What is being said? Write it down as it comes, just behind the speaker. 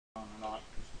not.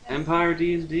 Empire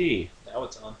D&D. Now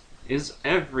it's on. Is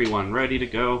everyone ready to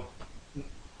go?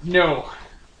 No.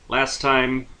 Last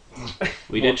time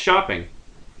we did shopping.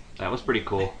 That was pretty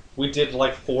cool. We did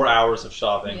like 4 hours of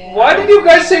shopping. Yeah. Why did you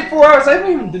guys say 4 hours? I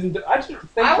didn't. I just think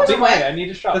I was away. I need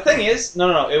to shop. The thing is,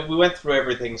 no. We went through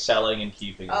everything, selling and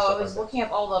keeping. And Oh, stuff I was like looking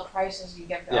up all the prices you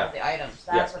get for all the items.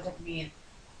 That's what took me.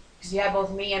 Because you had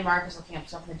both me and Marcus looking up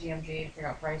stuff in the GMG to figure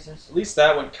out prices. At least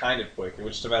that went kind of quick. It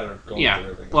was just a matter of going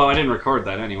through everything. Well, I didn't record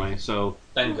that anyway, so...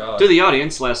 Thank God. To the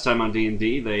audience, last time on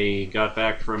D&D, they got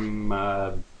back from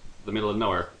the middle of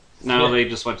nowhere. Now they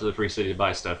just went to the free city to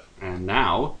buy stuff. And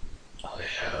now... I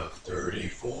have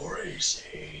 34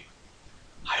 AC.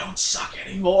 I don't suck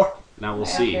anymore. Now we'll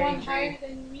see. Higher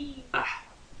than me.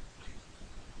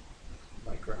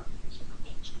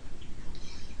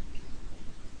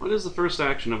 What is the first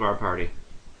action of our party?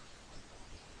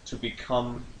 To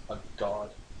become a god.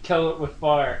 Kill it with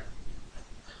fire.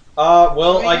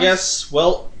 Well, I guess,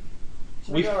 well...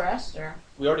 Should we go rest, or...?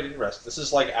 We already did rest. This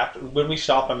is like after... When we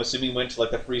shopped, I'm assuming we went to like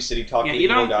the free city, talked to the you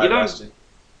evil guy, rested.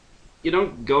 You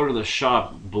don't go to the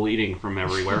shop bleeding from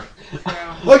everywhere.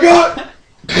 My God!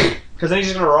 Because then he's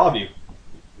just gonna rob you.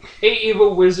 Hey,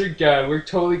 evil wizard guy, we're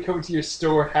totally coming to your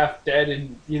store half dead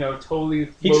and, you know, totally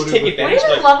He just loaded take with advantage.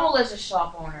 What even level is a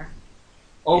shop owner?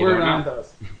 over You don't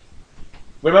 9,000.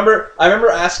 I remember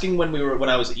asking when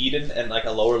I was Eden and like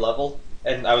a lower level,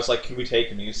 and I was like, "Can we take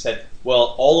him?" And you said,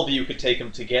 "Well, all of you could take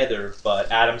him together,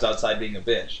 but Adam's outside being a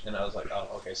bitch." And I was like, "Oh,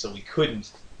 okay, so we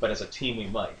couldn't, but as a team we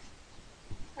might."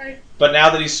 But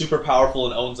now that he's super powerful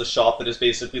and owns a shop that is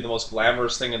basically the most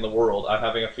glamorous thing in the world, I'm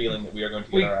having a feeling that we are going to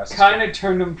get We our asses kind kicked. of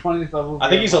turned him 20th level. I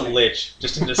think he's a lich,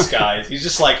 just in disguise. He's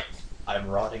just like, I'm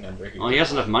rotting under here. Well, he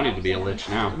has enough money to be a lich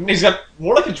now. He's got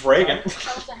more like a dragon.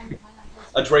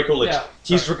 A Draco Lich. Yeah.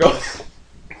 He's Dragotha.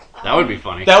 That would be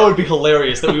funny. That would be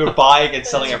hilarious, that we were buying and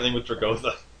selling everything with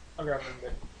Dragotha. I'll grab him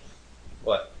there.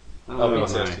 What? Oh,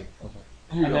 what's my. this? Okay.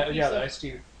 And yeah, the iced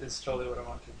tea is totally what I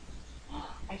want to.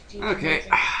 Okay.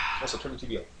 Also, turn the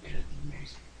TV on.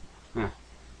 Huh.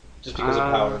 Just because of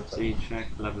power. and stuff. See, check,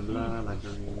 blah, blah, blah,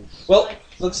 libraries. Well,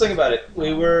 let's think about it.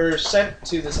 We were sent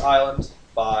to this island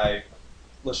by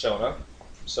Lashona,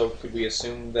 so could we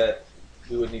assume that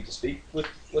we would need to speak with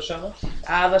Lashona?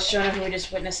 Lashona, who we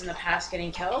just witnessed in the past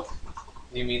getting killed?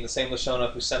 You mean the same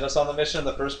Lashona who sent us on the mission in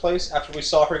the first place after we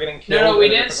saw her getting killed? No, we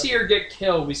in a didn't different- see her get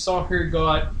killed. We saw her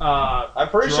got, I'm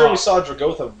pretty sure we saw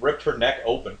Dragotha ripped her neck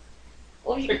open.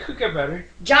 Well, It could get better.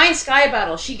 Giant Sky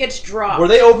Battle, she gets dropped. Were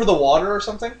they over the water or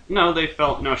something? No,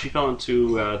 she fell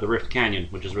into the Rift Canyon,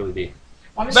 which is really deep.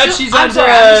 But she's I'm sorry,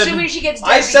 undead. I'm assuming she gets dead.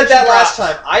 I said because that she last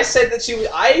dropped. time. I said that she was...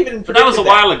 I even But that was a predicted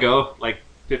while ago, like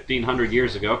 1,500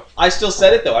 years ago. I still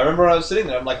said it though. I remember when I was sitting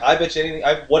there. I'm like, I bet you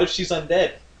anything. What if she's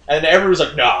undead? And then everyone was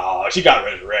like, no, she got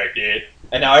resurrected.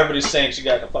 And now everybody's saying she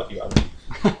got the fuck you out.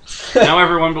 now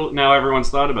everyone's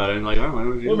thought about it and like, oh,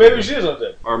 Well, maybe she is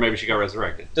undead. or maybe she got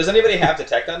resurrected. Does anybody have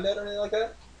detect undead or anything like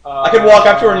that? I could walk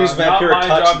up to her and use not vampiric my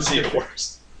touch job and see if it description.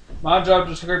 works. My job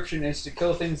description is to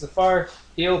kill things with fire,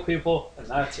 heal people, and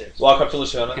that's it. Walk up to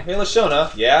Lashona. Hey,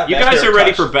 Lashona. Yeah. You guys vampiric are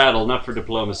ready touch. for battle, not for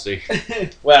diplomacy.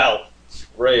 Well,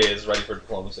 Ray is ready for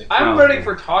diplomacy. I'm Oh. ready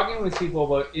for talking with people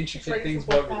about intricate Ready things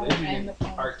for about both religion and and the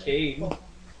arcade,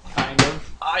 kind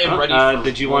of. I am ready for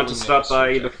Did you want to stop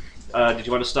by? Did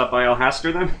you want to stop by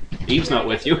Alhaster then? Eve's not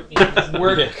with you.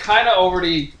 We're kind of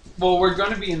already. Well, we're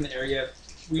going to be in the area.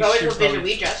 We Go should to visit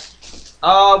probably- Ouija's.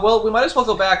 Well, we might as well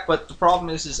go back, but the problem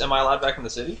is am I allowed back in the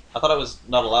city? I thought I was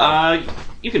not allowed.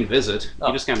 You can visit. Oh.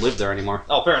 You just can't live there anymore.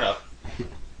 Oh, fair enough.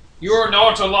 You're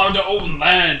not allowed to own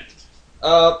land.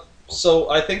 So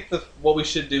I think what we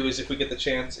should do is, if we get the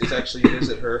chance, is actually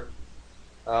visit her.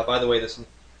 By the way,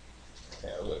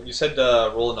 you said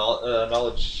roll a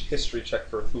knowledge history check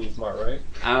for Thulnir, right?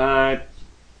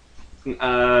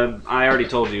 I already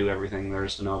told you everything there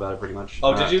is to know about it, pretty much.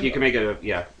 Oh, did you? You can make it.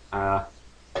 Yeah.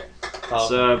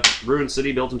 It's a ruined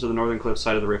city built into the northern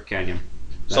cliffside of the Rift Canyon.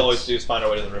 So all we have That's to do is find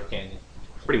our way to the Rift Canyon.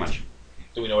 pretty much.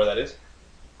 Do we know where that is?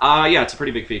 Yeah, it's a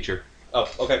pretty big feature. Oh,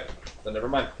 okay. Then never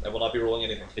mind. I will not be rolling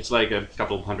anything. It's like a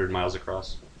couple of 100 miles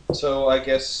across. So I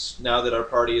guess now that our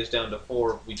party is down to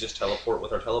 4, we just teleport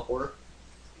with our teleporter?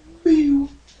 Pew!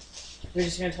 We're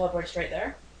just gonna teleport straight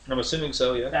there? I'm assuming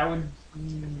so, yeah. That would.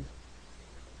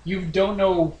 You don't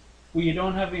know. We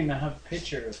don't have enough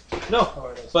pictures. No, Oh,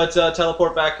 it is. but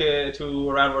teleport back to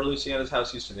around where Luciana's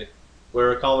house used to be.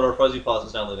 Where Commodore Fuzzy Paws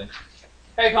is now living.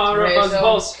 Hey, Commodore Okay, Buzz so-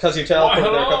 Pulse. Because you teleported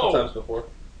there a couple hello. times before.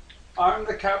 I'm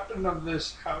the captain of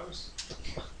this house.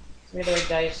 Maybe like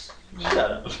dice.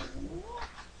 Shut up.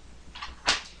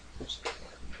 Oops.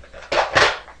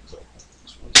 I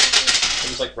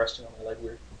was like resting on my leg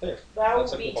weird. There. That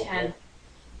That's would a be cool 10.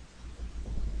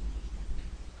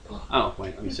 Oh,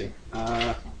 wait, let me see.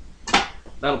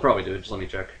 That'll probably do it. Just let me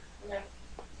check.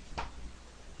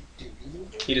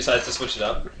 He decides to switch it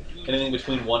up. Anything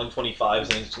between 1 and 25 is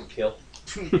an instant kill.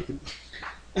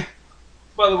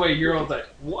 By the way, you're all like,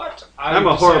 what? I'm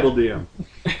a horrible DM.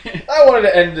 I wanted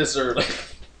to end this early.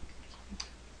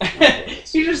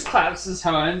 He just claps his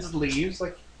hands, leaves,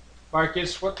 like,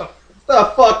 Marcus, what the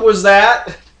The fuck was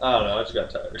that? I don't know, I just got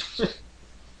tired.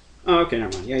 Oh, okay,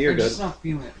 never mind. Yeah, you're I'm good. just not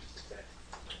feeling it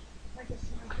today.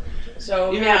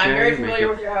 So, Yeah, yeah, I'm okay, very you make familiar it.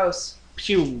 with your house.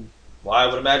 Phew. Well, I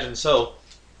would imagine so.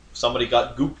 Somebody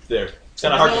got gooped there. It's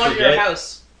kind It's of hard no to longer forget. your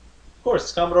house. Of course,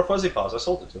 it's Commodore Fuzzy Paws. I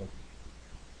sold it to him.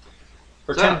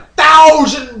 For So-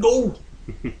 10,000 gold!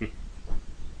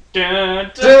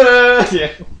 Dun, dun.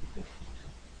 Yeah.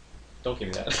 Don't give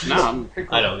me that. No, I'm-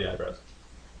 I know, the eyebrows.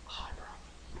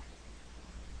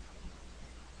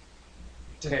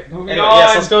 Okay, moving Anyway, on.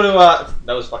 yes, let's go to,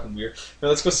 that was fucking weird. No,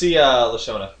 let's go see,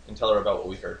 Lashona and tell her about what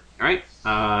we heard. Alright,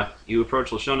 you approach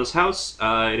Lashona's house.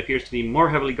 It appears to be more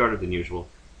heavily guarded than usual.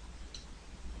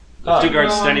 There's Oh. two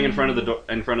guards standing in front of the door,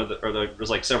 there's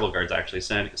like several guards actually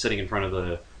sitting in front of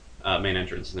the main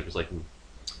entrance, and they're just like,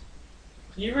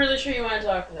 You really sure you want to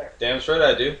talk to her? Damn straight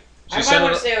I do. I might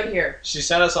want to stay out here. She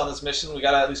sent us on this mission. We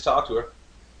gotta at least talk to her.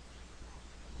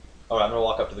 Alright, I'm gonna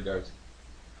walk up to the guards.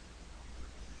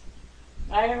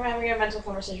 I'm having a mental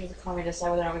conversation with the Kami to decide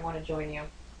whether or not we want to join you.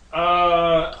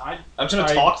 I'm I'm just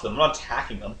gonna talk to them. I'm not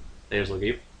attacking them. they just look at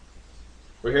you.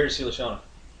 We're here to see Lashona.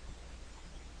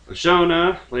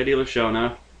 Lashona, Lady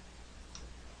Lashona,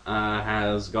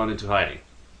 has gone into hiding.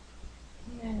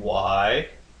 Why?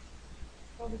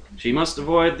 She must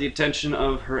avoid the attention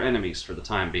of her enemies for the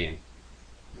time being.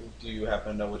 Do you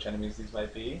happen to know which enemies these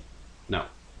might be? No.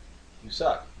 You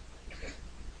suck.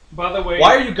 By the way,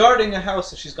 Why are you guarding a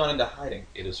house if she's gone into hiding?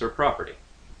 It is her property.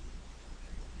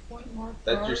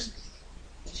 That you're...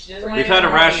 She doesn't want We've anyone had a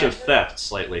rash robbing of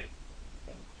thefts lately.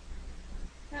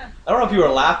 I don't know if you were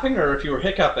laughing or if you were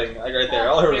hiccuping like right there.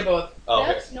 All I it. heard We was... both. Oh,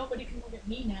 okay. That's nobody can look at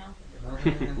me now.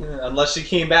 Unless she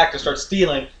came back to start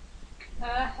stealing.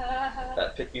 Ha ha ha.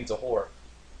 That Pit-Bean's a whore.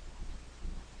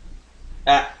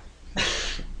 Ah.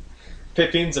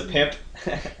 Pit-Bean's a pimp.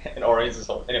 And Orian's a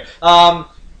whore. Anyway,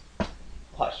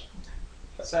 hush.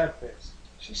 sad face.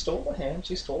 She stole the hand,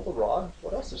 she stole the rod.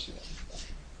 What else does she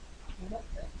want?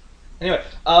 Anyway,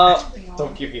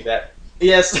 don't give me that.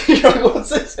 Yes, what's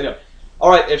this? Anyway.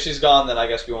 Alright, if she's gone, then I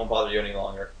guess we won't bother you any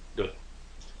longer. Good.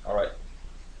 Alright.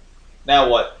 Now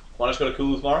what? Want us to go to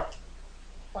Kongen-Thulnir?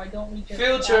 Why don't we just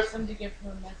Field trip. ask them to give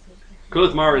her a message?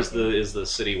 Kongen-Thulnir is the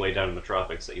city way down in the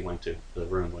tropics that you went to, the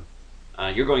ruined one.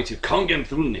 You're going to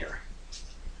Kongen-Thulnir,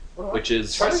 which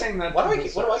is Try saying that. What do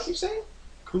I keep saying?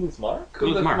 Kongen-Thulnir?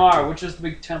 Kongen-Thulnir, which is the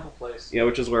big temple place. yeah,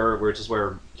 which is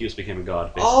where Hughes became a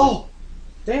god. Basically. Oh!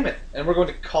 Damn it. And we're going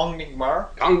to Kongen-Thulnir?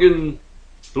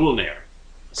 Kongen-Thulnir,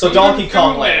 So Donkey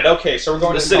Kong Land. Okay, so we're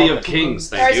going the to city Kongen. of kings.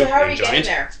 Thank Alright, you. so how are we Enjoy getting it.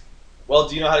 there? Well,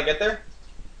 do you know how to get there?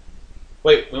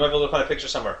 Wait, we might be able to find a picture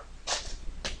somewhere.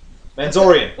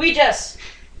 Manzorian. We just.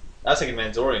 I was thinking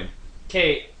Manzorian.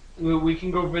 Okay, we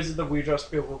can go visit the Ouija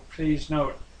people. Please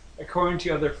note, according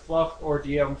to either Fluff or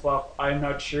DM Fluff, I'm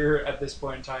not sure at this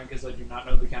point in time because I do not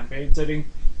know the campaign setting.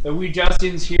 The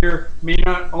Ouijastins here may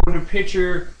not own a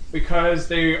picture because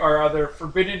they are either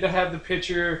forbidden to have the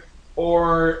picture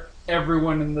or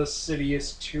everyone in the city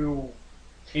is too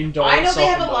indulged. I know they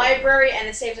have a self-indulged. library and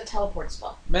it saves a teleport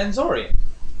spell. Manzorian.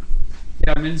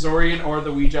 Yeah, Minzorian or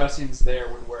the Ouijastins there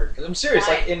would work. I'm serious,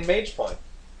 like Fine. in Mage Point.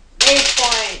 Mage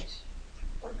point.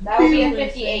 That would be a Really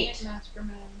 58. saying it,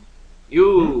 Masterman.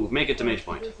 You make it to Mage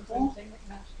Point. It was the same thing like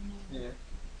Masterman.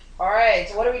 Alright,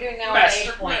 so what are we doing now at Mage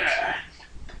point?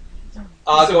 He's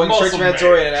a Going straight to muscle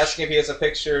Manzorian man. and asking if he has a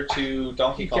picture to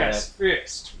Donkey He Kong Land. gets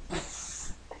fixed.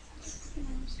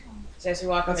 So as we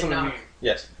walk up That's and what I knock. mean.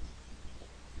 Yes.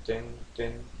 Ding,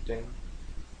 ding, ding.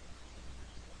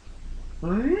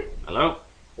 Hello.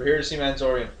 We're here to see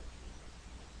Manzorian.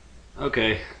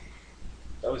 Okay.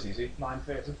 That was easy. Nine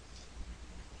faces.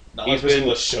 Not He's like been-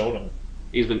 Lashona.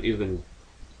 He's been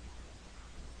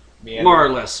Meander. more or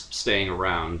less staying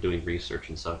around doing research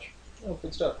and such. Oh,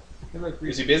 good stuff. They look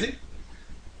Is he busy?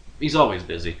 He's always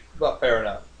busy. Well, fair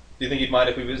enough. Do you think he'd mind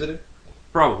if we visited?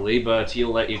 Probably, but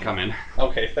he'll let you come in.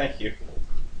 Okay, thank you.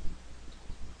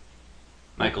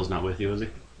 Michael's not with you, is he?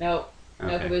 No, no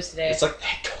Okay. caboose today. It's like,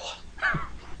 thank God.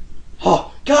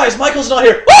 Oh, guys, Michael's not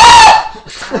here. Ah!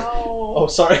 Oh, Oh,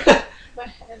 sorry. Do my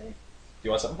head. you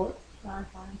want something for it? No, I'm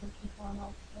fine. Thank you for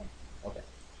help.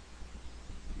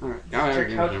 Alright.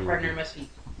 Your couch partner must be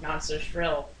not so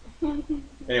shrill.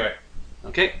 Anyway,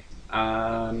 Okay.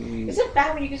 Is it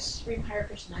bad when you get Supreme Higher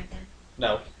Fish 9 again?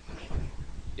 No.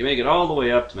 You make it all the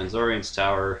way up to Manzorian's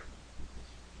tower.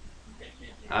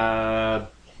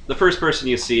 The first person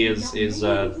you see is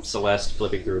Celeste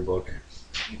flipping through a book.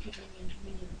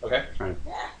 Okay. Trying to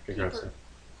figure out stuff.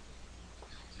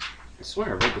 I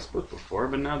swear I've read this book before,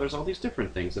 but now there's all these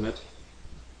different things in it.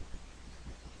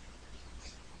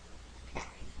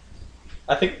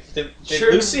 I think did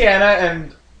Luciana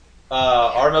and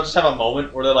Armel just have a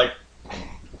moment where they're like,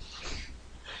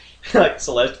 like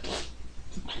Celeste,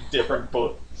 different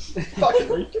book. Fucking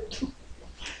read it.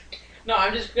 No,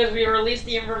 I'm just because we released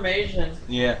the information.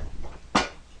 Yeah.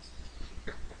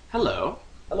 Hello.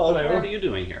 Hello. What are you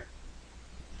doing here?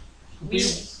 We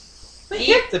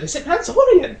Hit to visit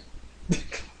Manzorian.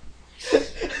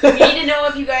 we need to know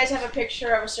if you guys have a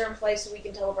picture of a certain place so we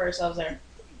can teleport ourselves there.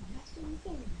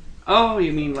 Oh,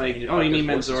 you mean like you mean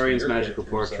Manzorian's magical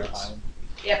portraits?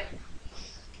 Yep.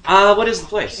 What is the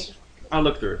place? I'll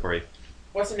look through it for you.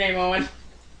 What's the name, Owen?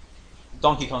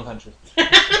 Donkey Kong Country.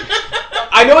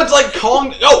 I know it's like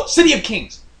Kong. Oh, City of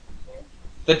Kings.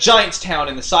 The Giants Town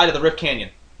in the side of the Rift Canyon.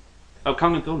 Oh,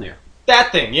 Kongen-Thulnir.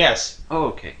 That thing, yes. Oh,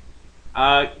 okay.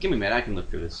 Give me a minute. I can look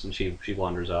through this. And she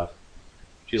wanders off.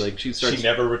 She starts. She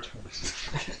never returns.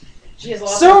 She has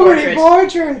lost So her many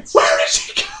portraits. portraits! Where did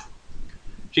she go?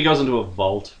 She goes into a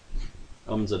vault,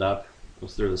 opens it up,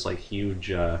 goes through this like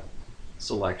huge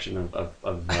selection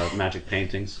of magic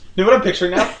paintings. You know what I'm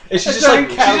picturing now? Is she A just like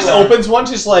giant she just catalog. opens one,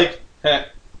 she's like, heh,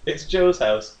 it's Joe's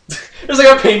house. There's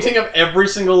like a painting of every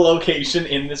single location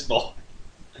in this vault.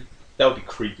 That would be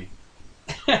creepy.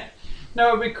 No,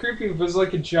 it'd be creepy if it was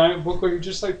like a giant book where you're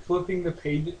just like flipping the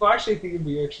pages. Well, actually, I think it'd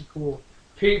be actually cool.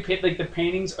 Like the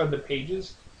paintings are the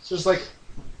pages. So it's like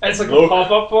a Look.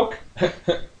 pop-up book.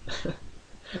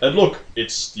 And look,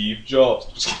 it's Steve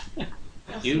Jobs.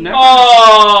 You never.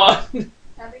 Oh!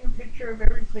 Having a picture of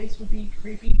every place would be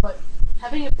creepy, but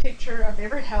having a picture of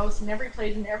every house and every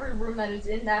place and every room that is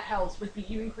in that house would be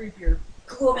even creepier.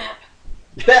 Google Map.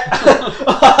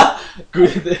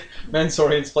 Good.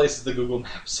 Manzorian's place is the Google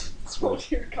Maps. Oh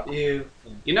dear God. Ew.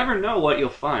 You never know what you'll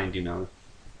find. You know,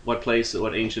 what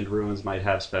ancient ruins might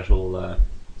have special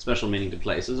meaning to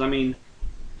places. I mean,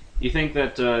 you think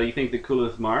that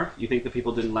Kongen-Thulnir, you think that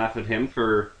people didn't laugh at him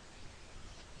for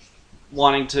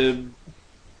wanting to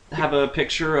have a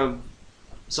picture of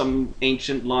some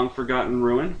ancient, long-forgotten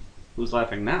ruin? Who's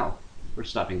laughing now? We're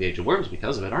stopping the Age of Worms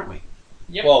because of it, aren't we?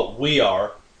 Yep. Well, we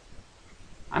are.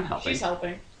 I'm helping. She's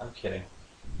helping. I'm kidding.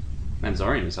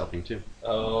 Manzorian is helping too.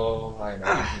 Oh, I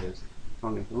know he is.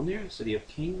 Kongen-Thulnir, City of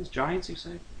Kings, Giants, you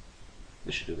say?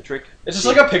 This should do the trick. It's just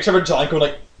like a picture of a giant going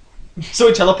like. So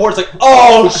he teleports like,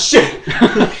 oh shit!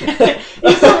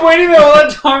 He's been waiting there all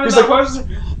that time. He's He's like, like,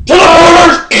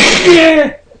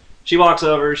 Teleporters! She walks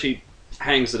over, she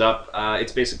hangs it up.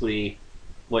 It's basically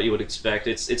what you would expect.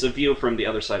 It's a view from the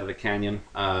other side of the canyon,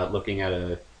 looking at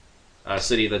a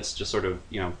city that's just sort of,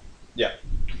 I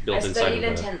built inside studied of a...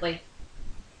 intently.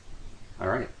 All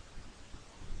right.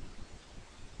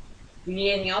 You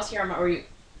need anything else here, or you?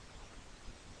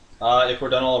 If we're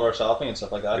done all of our shopping and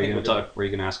stuff like that, Were you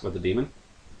going to ask about the demon?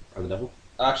 Or the devil?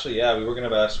 Actually, yeah, we were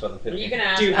gonna ask about the pit. You can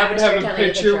ask. do you happen to have a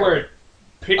picture where it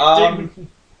picked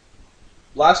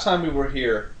Last time we were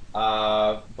here,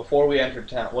 before we entered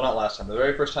town, well, not last time, the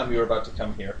very first time we were about to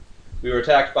come here, we were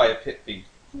attacked by a pit thief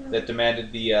that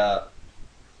demanded the,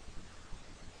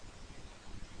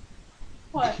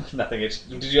 What? nothing.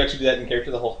 Did you actually do that in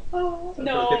character the whole? Oh,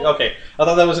 No. Okay, I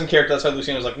thought that was in character. That's why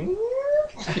Luciana was like,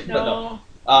 but no.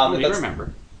 no. We That's,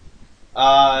 remember.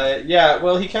 yeah.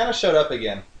 Well, he kind of showed up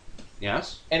again,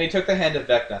 Yes? and he took the hand of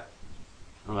Vecna.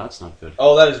 Oh, that's not good.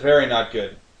 Oh, that is very not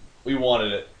good. We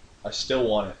wanted it. I still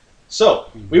want it. So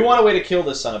we want a way to kill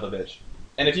this son of a bitch,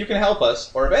 and if you can help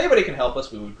us, or if anybody can help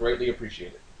us, we would greatly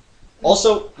appreciate it.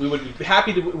 Also, we would be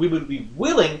happy to. We would be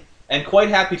willing and quite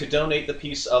happy to donate the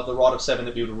piece of the Rod of Seven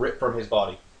that we would rip from his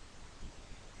body.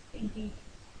 Indeed.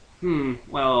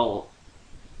 Well,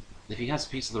 if he has a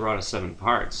piece of the Rod of 7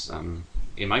 parts,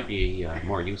 it might be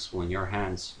more useful in your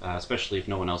hands, especially if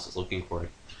no one else is looking for it.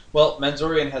 Well,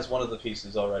 Manzorian has one of the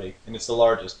pieces already, and it's the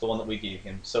largest, the one that we gave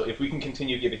him. So if we can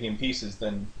continue giving him pieces,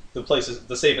 then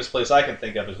the safest place I can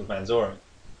think of is with Manzorian.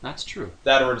 That's true.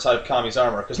 That or inside of Kami's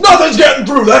armor, because nothing's getting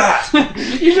through that!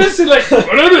 You just see like like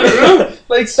That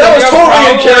was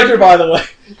totally in character, by the way.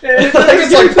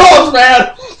 It's like, dogs,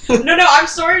 man! No, I'm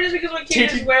sorry, just because what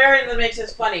Kate is wearing that makes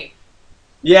it funny.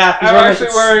 Yeah, he's I'm wearing actually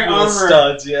like wearing little armor.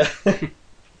 studs, yeah.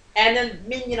 And then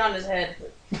minion on his head.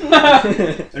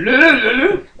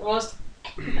 The most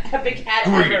epic hat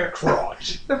ever.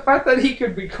 crotch. The fact that he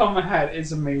could become a hat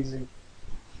is amazing.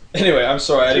 Anyway, I'm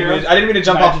sorry. I didn't mean to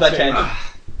jump off that tangent.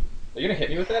 Are you gonna hit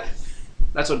me with that?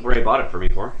 That's what Bray bought it for me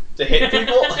for. To hit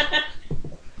people?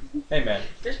 Hey, man.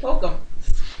 Just poke him.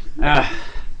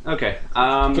 Okay.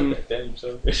 Damn,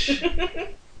 so.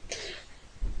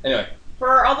 Anyway.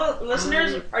 For all the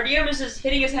listeners, our DM is just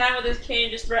hitting his hand with his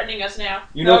cane, just threatening us now.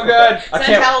 You know, good.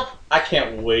 Send help. I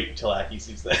can't wait till Aki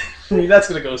sees that. I mean, that's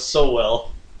gonna go so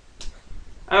well.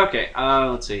 Okay.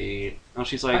 Let's see. Oh,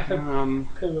 she's like,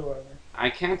 I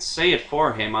can't say it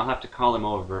for him. I'll have to call him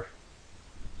over.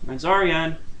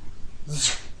 Manzarian.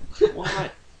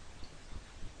 What?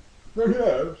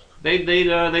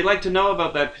 They'd like to know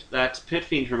about that pit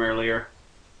fiend from earlier.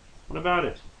 What about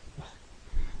it?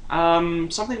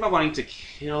 Something about wanting to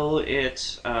kill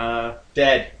it.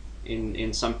 Dead.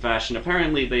 In some fashion.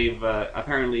 Apparently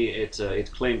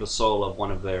it claimed the soul of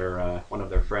one of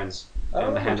their friends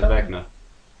in the Hand of Vecna.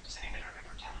 Does anyone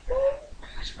remember telling me that?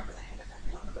 I just remember the Hand of Vecna.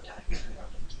 I don't remember telling me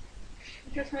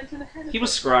You just mentioned the head. He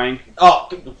was scrying. Oh,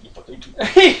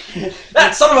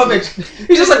 that son of a bitch!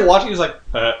 He's just like watching. He's like,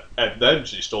 and then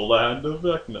she stole the Hand of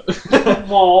Vecna.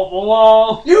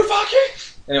 You fucking.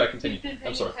 Anyway, continue. You've been I'm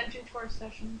paying sorry. attention to our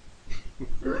session.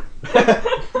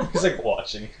 He's like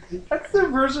watching. That's the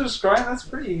version of scrying. That's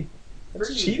pretty.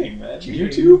 That's cheating, man. cheating.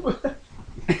 YouTube.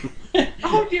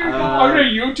 Oh dear I'm God. gonna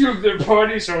YouTube their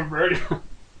party so ready.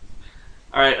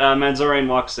 Alright, Manzorian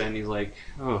walks in. He's like,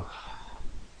 oh.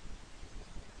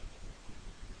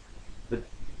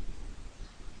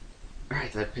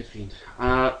 Alright, that pit fiend.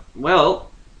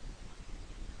 Well,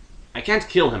 I can't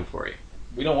kill him for you.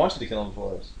 We don't want you to kill him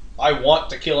for us. I want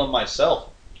to kill him myself.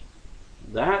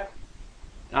 That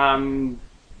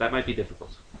might be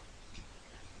difficult.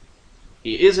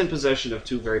 He is in possession of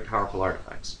two very powerful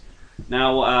artifacts.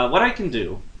 Now, what I can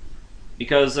do,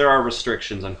 because there are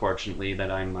restrictions, unfortunately,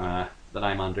 that I'm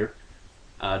under,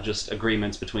 just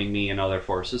agreements between me and other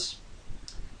forces.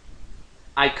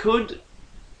 I could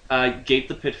gate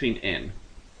the pit fiend in,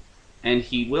 and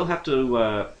he will have to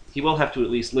at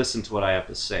least listen to what I have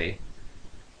to say.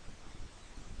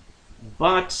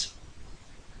 But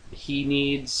he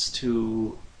needs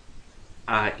to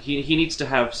he needs to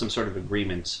have some sort of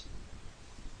agreement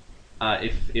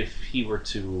if he were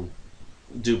to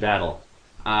do battle.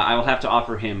 I will have to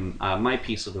offer him my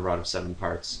piece of the Rod of Seven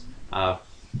Parts,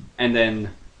 and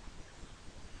then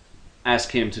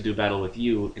ask him to do battle with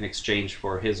you in exchange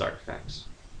for his artifacts.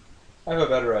 I have a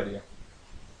better idea.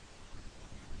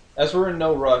 As we're in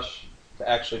no rush to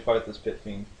actually fight this pit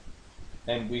fiend,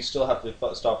 and we still have to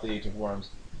stop the Age of Worms,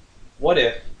 what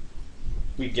if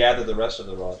we gather the rest of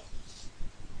the rod?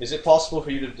 Is it possible for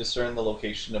you to discern the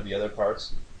location of the other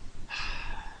parts?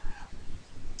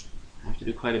 I have to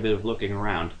do quite a bit of looking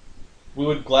around. We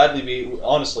would gladly be,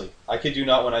 honestly, I kid you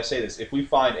not when I say this, if we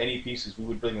find any pieces, we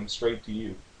would bring them straight to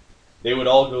you. They would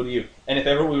all go to you. And if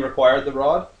ever we required the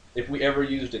rod, if we ever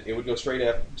used it, it would go straight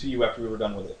to you after we were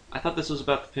done with it. I thought this was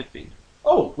about the pit fiend.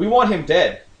 Oh, we want him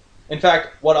dead. In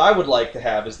fact, what I would like to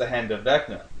have is the Hand of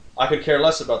Vecna. I could care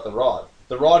less about the rod.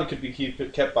 The rod could be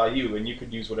kept by you, and you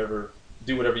could use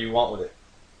do whatever you want with it.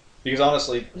 Because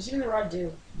honestly, What does even the rod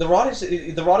do? the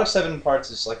rod of seven parts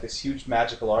is like this huge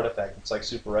magical artifact. It's like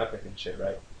super epic and shit,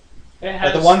 right? It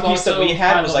But the one piece that we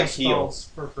had was like heals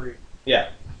for free. Yeah.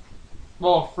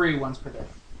 Well, free once per day.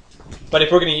 But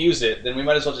if we're gonna use it, then we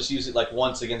might as well just use it like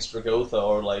once against Dragotha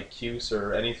or like Hughes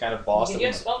or any kind of boss. You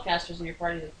can have spellcasters in your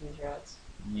party that can use rods.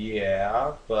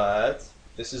 Yeah, but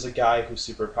this is a guy who's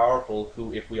super powerful.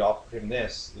 Who, if we offer him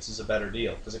this is a better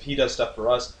deal. Because if he does stuff for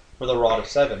us for the Rod of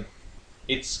Seven,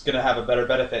 it's gonna have a better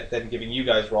benefit than giving you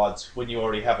guys rods when you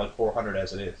already have like 400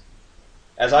 as it is.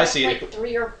 As I see it, like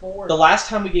 3 or 4. the last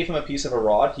time we gave him a piece of a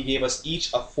rod, he gave us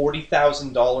each a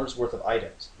 $40,000 worth of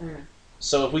items. Mm.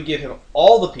 So if we give him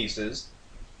all the pieces,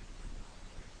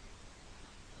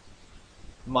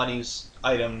 monies,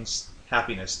 items,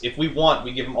 happiness. If we want,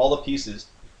 we give him all the pieces.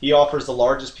 He offers the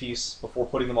largest piece before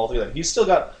putting them all together. He's still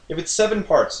got, if it's 7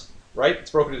 parts, right? It's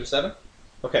broken into 7?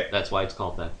 Okay. That's why it's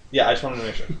called that. Yeah, I just wanted to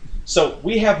make sure. So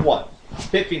we have 1.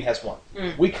 Bitfiend has 1.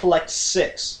 Mm. We collect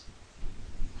 6.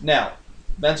 Now,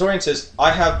 Manzorian says, I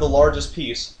have the largest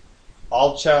piece.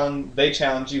 They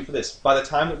challenge you for this. By the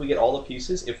time that we get all the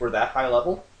pieces, if we're that high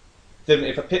level, then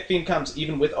if a pit fiend comes,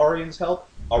 even with Arian's help,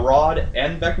 a rod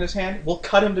and Vecna's hand, we'll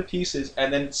cut him to pieces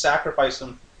and then sacrifice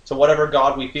him to whatever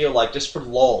god we feel like, just for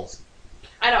lulz.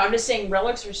 I know, I'm just saying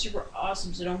relics are super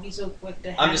awesome, so don't be so quick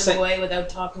to hand them away without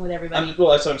talking with everybody. Well,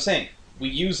 that's what I'm saying. We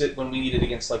use it when we need it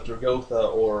against like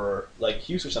Dragotha or like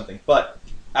Hughes or something, but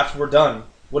after we're done,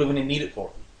 what do we need it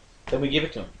for? Then we give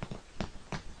it to him.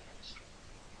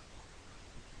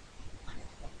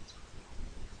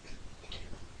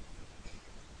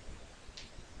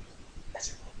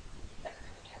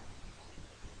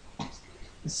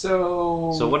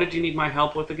 So what did you need my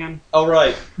help with again? Oh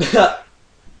right.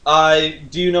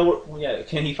 Do you know? Yeah.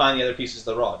 Can he find the other pieces of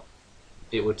the rod?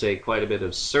 It would take quite a bit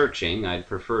of searching. I'd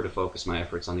prefer to focus my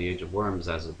efforts on the Age of Worms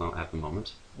at the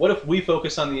moment. What if we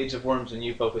focus on the Age of Worms and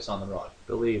you focus on the rod?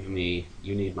 Believe me,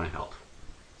 you need my help.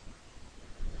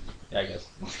 Yeah, I guess.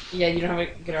 Yeah, you don't have a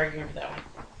good argument for that one.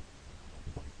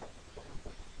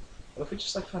 What if we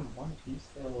just like find one piece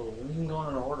though? We can go in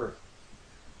an order.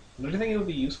 Don't you think it would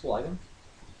be a useful item?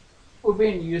 would be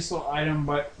a useful item,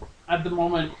 but at the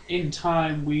moment in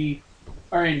time, we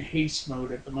are in haste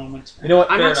mode at the moment. You know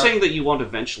what? I'm Fair not enough. saying that you won't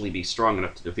eventually be strong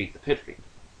enough to defeat the Pit Fiend,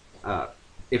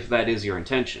 if that is your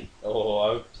intention. Oh,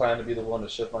 I would plan to be the one to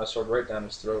shove my sword right down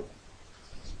his throat.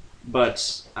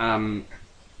 But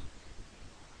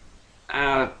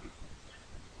at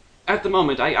the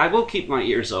moment, I will keep my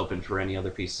ears open for any other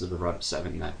pieces of the Rod of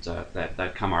Seven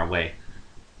that come our way.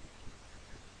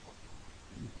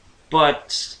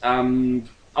 But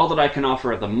all that I can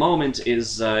offer at the moment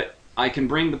is I can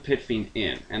bring the Pit Fiend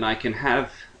in, and I can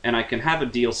have a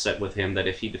deal set with him that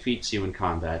if he defeats you in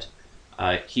combat,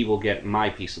 he will get my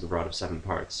piece of the Rod of Seven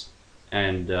Parts.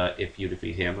 And if you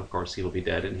defeat him, of course, he will be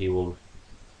dead, and he will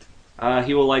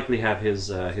likely have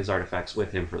his artifacts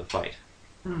with him for the fight.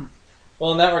 Hmm.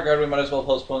 Well, in that regard, we might as well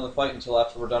postpone the fight until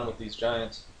after we're done with these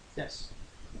giants. Yes.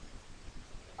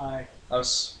 I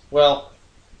Well,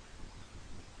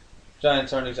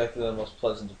 giants aren't exactly the most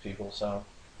pleasant of people, so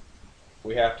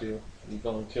we have to. We're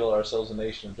going to kill ourselves a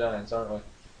nation of giants, aren't we?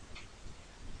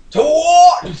 To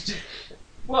war!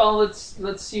 Well, let's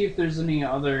see if there's any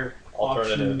other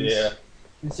Alternative, options. yeah.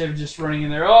 Instead of just running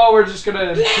in there, oh, we're just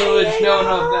gonna pillage.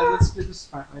 No, let's do this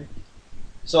smartly.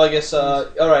 So I guess,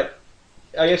 alright.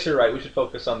 I guess you're right. We should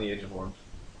focus on the Age of Worms.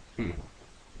 Hmm.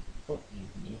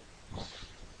 You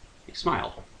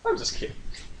smile. I'm just kidding.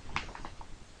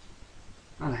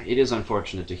 It is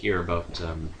unfortunate to hear about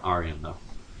Aryan, though.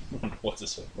 What's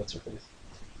this one? What's her face?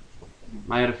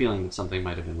 I had a feeling that something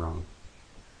might have been wrong.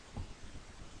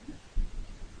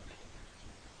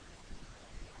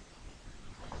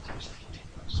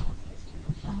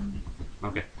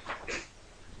 Okay.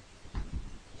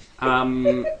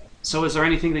 So is there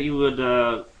anything that you would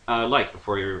like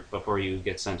before you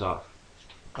get sent off?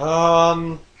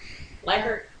 Like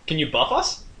her. Can you buff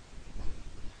us?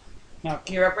 Can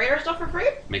you upgrade our stuff for free?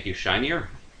 Make you shinier?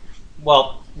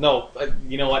 Well, no.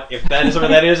 You know what? If that is a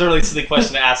really silly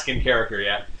question to ask in character,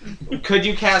 yeah. Could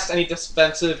you cast any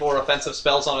defensive or offensive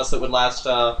spells on us that would last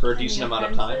for a decent amount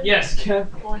of time? Yes, Kev.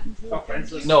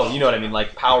 Offensive. No, you know what I mean,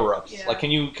 like power-ups. Yeah. Like,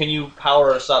 can you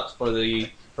power us up for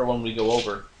when we go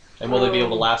over, and will they be able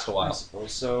to last a I while?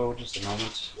 suppose so. Just a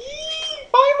moment.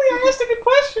 Finally, I asked a good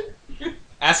question.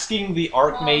 Asking the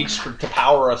Archmage to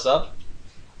power us up.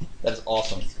 That is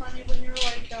awesome. It's funny when you're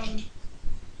like,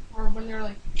 or when you're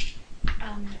like,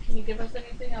 can you give us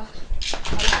anything else? I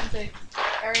was gonna say,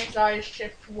 Arian's eyes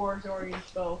shift towards Orian's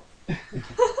bow. You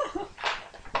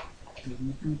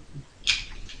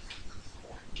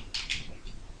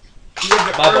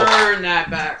have to My bow. earn that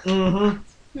back.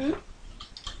 Mm-hmm. Hmm?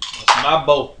 That's my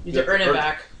bow. You have to earn it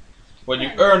back. When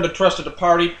you earn the trust of the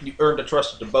party, you earn the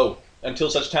trust of the bow. Until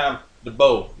such time, the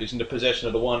bow is in the possession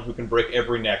of the one who can break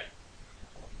every neck.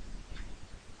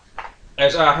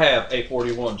 As I have a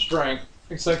 41 strength.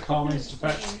 Except Commy's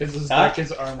defense, because his Huh? deck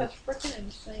is armor. That's freaking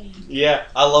insane. Yeah,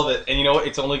 I love it. And you know what?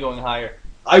 It's only going higher.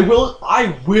 I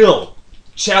will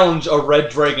challenge a red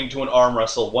dragon to an arm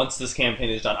wrestle once this campaign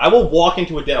is done. I will walk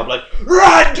into a den. I'll be like,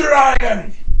 Red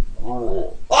Dragon!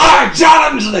 I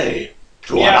challenge thee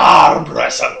to an arm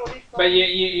wrestle! But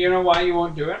you know why you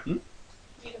won't do it? You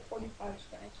need a 45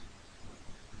 strength.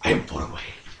 I am far away.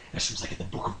 As soon as I get the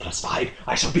book of +5,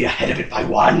 I shall be ahead of it by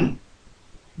 1.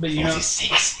 But you know,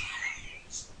 46.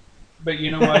 but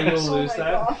you know why you'll Oh lose my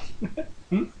that?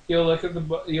 God. You'll look at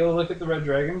the red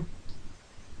dragon.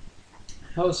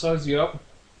 He'll size you up,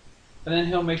 and then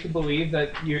he'll make you believe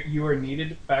that you are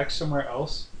needed back somewhere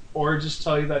else, or just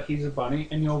tell you that he's a bunny,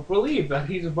 and you'll believe that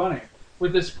he's a bunny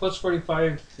with this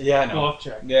 +45 Yeah, I know. bluff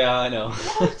check. Yeah, I know.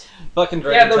 What? Fucking Yeah,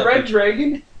 dragon. the red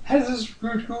dragon has this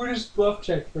gratuitous bluff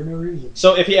check for no reason.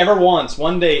 So if he ever wants,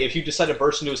 one day, if you decide to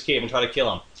burst into his cave and try to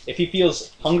kill him, if he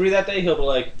feels hungry that day, he'll be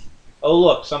like, oh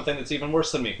look, something that's even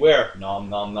worse than me. Where? Nom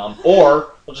nom nom.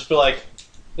 Or he'll just be like,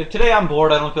 if today I'm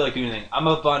bored, I don't feel like doing anything. I'm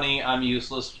a bunny, I'm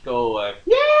useless, go away.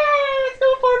 Yeah, let's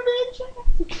go for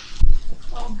adventure.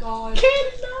 Oh God.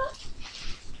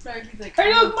 Sorry, he's like,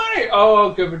 Hey, look, money! Oh,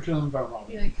 I'll give it to him for a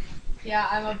moment. He's like, yeah,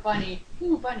 I'm a bunny.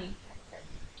 Ooh, bunny.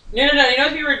 No. You know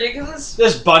what'd be ridiculous?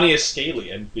 This bunny is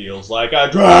scaly and feels like a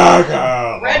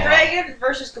dragon. Red Dragon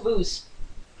versus Caboose.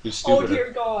 Who's Oh stupider.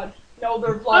 dear God. No,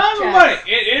 they're bluff I'm a checks.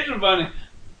 bunny! It is a bunny!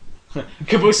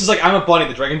 Caboose is like, I'm a bunny.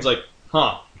 The dragon's like,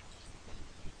 huh.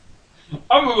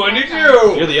 I'm a bunny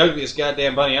You're too. the ugliest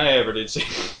goddamn bunny I ever did see.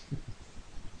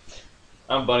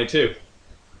 I'm a bunny too.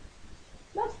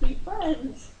 Let's be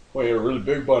friends. Well, you're a really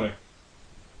big bunny.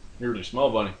 You're a really small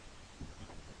bunny.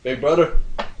 Big brother?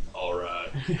 Alright.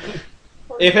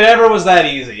 If it ever was that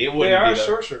easy, it They wouldn't are be though.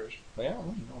 sorcerers. Yeah.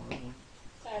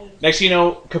 Sad. Next thing you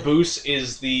know, Caboose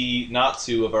is the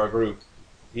Natsu of our group.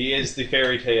 He is the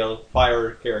fairy tale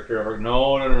fire character of our...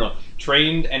 No.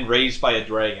 Trained and raised by a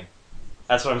dragon.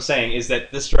 That's what I'm saying, is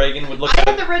that this dragon would look I at...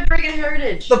 have the red dragon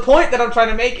heritage. The point that I'm trying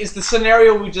to make is the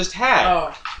scenario we just had.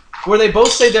 Oh. Where they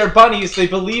both say they're bunnies, they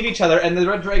believe each other, and the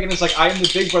red dragon is like, I am the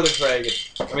big brother dragon.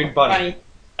 I mean, bunny. Funny.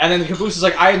 And then the Caboose is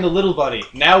like, I am the little bunny.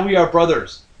 Now we are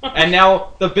brothers. And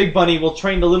now the big bunny will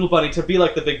train the little bunny to be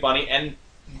like the big bunny, and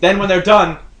then when they're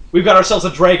done, we've got ourselves a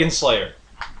dragon slayer.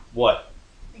 What?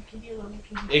 Big kitty, little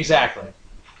kitty. Exactly.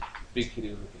 Big kitty,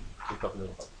 little kitty. Big puppy,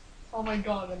 little puppy. Oh my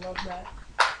god, I love that.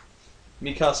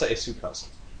 Mikasa is Sukasa.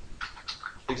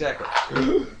 Exactly.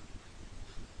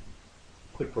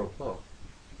 Quid pro quo.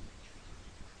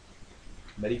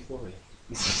 Mediflorian.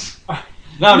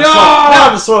 Now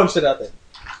I'm just throwing shit out there.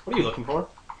 What are you looking for?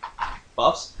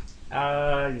 Buffs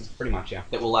Pretty much, yeah.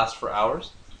 that will last for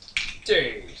hours?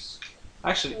 Days.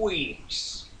 Actually,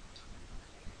 Weeks.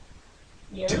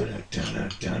 Yeah.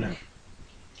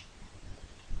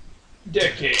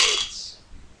 Decades.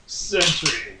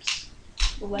 Centuries.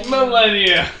 Millennium.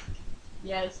 Millennia.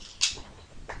 Yes.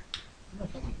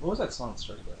 what was that song that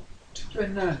started with?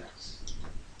 Bananas.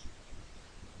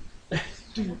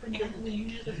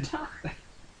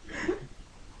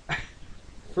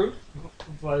 Fruit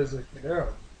flies like an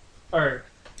arrow. Or,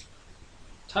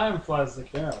 time flies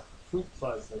like an arrow. Fruit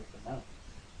flies like an arrow.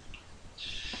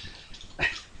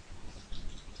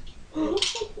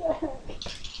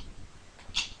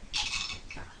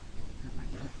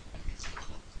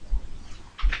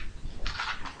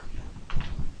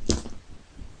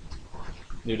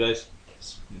 New Days?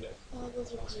 New Days. Oh,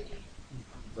 those are pretty.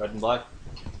 Red and black?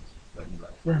 Red and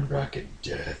black. We're in bracket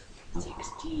death.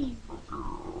 16.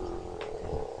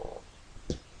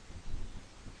 The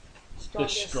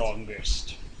Strongest.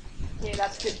 strongest. Yeah,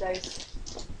 that's good dice.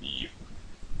 Yep.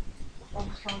 I'm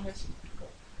the strongest.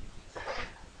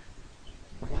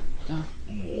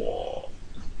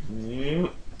 Mm.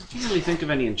 I can't really think of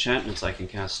any enchantments I can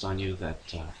cast on you that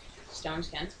Stone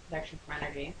skins, protection from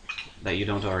energy. that you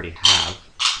don't already have.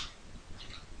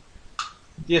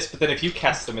 Yes, but then if you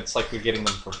cast them, it's like you're getting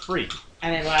them for free.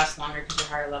 And they last longer because you're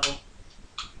higher level.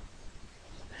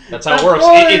 That's how it That's works.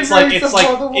 why It's he like raised it's them like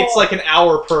on the it's wall. like an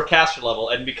hour per caster level,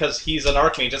 and because he's an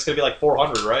archmage, it's gonna be like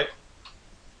 400, right?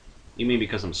 You mean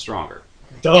because I'm stronger?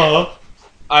 Duh.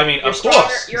 I mean, You're of stronger.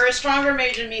 course. You're a stronger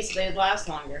mage than me, so they'd last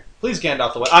longer. Please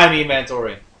Gandalf the White. I mean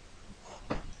Mantorian.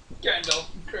 Gandalf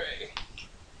Grey.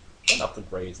 Gandalf the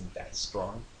Grey isn't that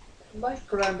strong. Like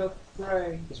Gandalf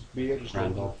Grey. His beard is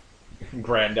Randolph.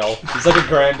 Grandel. He's like a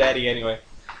granddaddy anyway.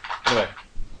 Anyway.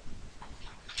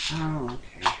 Oh,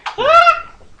 okay.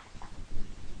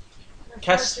 I'm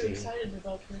Cast- too excited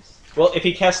about this. Well, if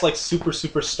he casts like super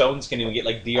stone skin and we get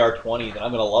like DR 20, then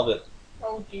I'm gonna love it.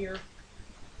 Oh dear.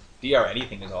 DR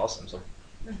anything is awesome, so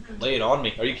lay it on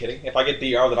me. Are you kidding? If I get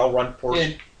DR, then I'll run Porsche.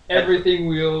 And everything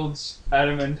wields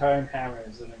adamantine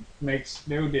hammers, and it makes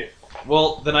no diff.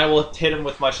 Well, then I will hit him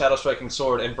with my Shadow Striking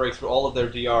Sword and break through all of their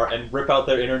DR and rip out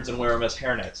their innards and wear them as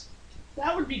hairnets.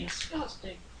 That would be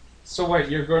disgusting. So wait,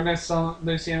 you're going to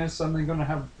Luciana's suddenly going to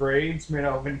have braids made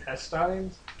out of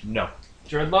intestines? No.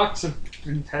 Dreadlocks of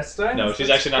intestines? No, she's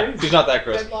That's actually not. crazy. She's not that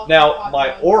gross. Dreadlock Now, hot my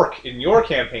dogs. orc in your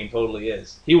campaign totally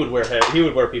is. He would wear hair. He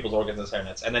would wear people's organs as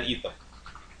hairnets and then eat them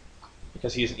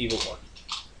because he's an evil orc.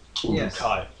 Yes.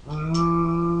 Kai.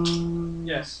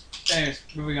 Yes. Anyways,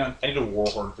 moving on. I need a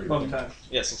warhorn for you. Bum time.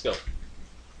 Yes, let's go.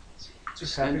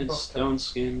 Just happy Extended buff stone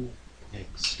skin,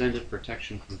 extended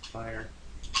protection from fire.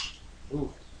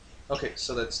 Ooh. Okay,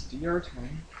 so that's DR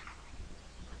 10.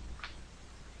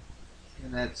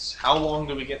 And that's how long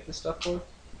do we get this stuff for?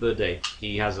 The day.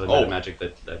 He has a Oh. meta magic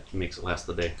that makes it last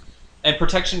the day. And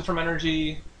protection from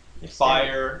energy,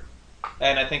 fire,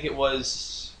 and I think it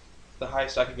was the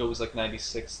highest I could go was like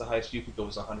 96. The highest you could go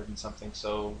was 100 and something.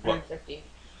 So what? 150.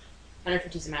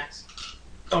 150 is the max.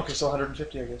 Okay, so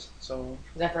 150, I guess. So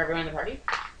Is that for everyone in the party?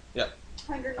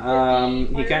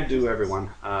 150, He can't do 160.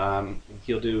 everyone.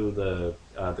 He'll do the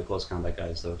close combat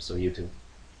guys though. So you two.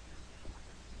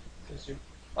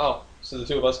 oh, so the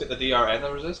two of us get the DR and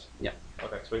the resist? Yeah.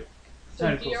 Okay, sweet. So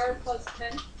Tentacles. DR plus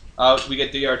 10? We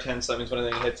get DR 10, so that means when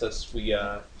anything hits us, we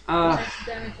That's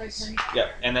damage by turn. Yeah,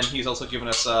 and then he's also given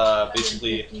us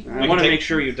basically. I want to make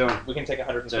sure you don't We can take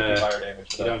 150 fire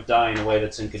damage. For you that. don't die in a way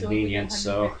that's So if we get inconvenient.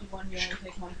 So 151, you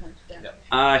only take 1 point of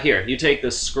damage. here, you take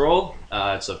this scroll.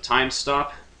 It's of time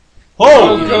stop.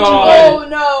 Oh God. Oh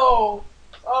no!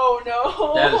 Oh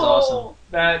no! That is awesome.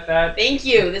 That Thank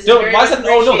you. This is Dude, very why much is that?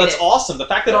 Oh no, that's appreciated. awesome. The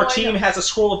fact that No, our I team know. has a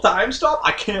scroll of time stop,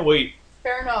 I can't wait.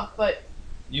 Fair enough, but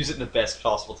Use it in the best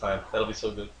possible time. That'll be so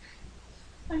good.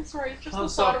 I'm sorry, it's just Time the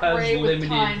stop thought of has Ray with limited-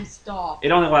 time stop. It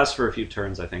only lasts for a few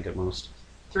turns, I think, at most.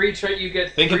 you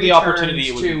get Think of three the opportunity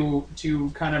turns it would to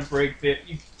kind of break the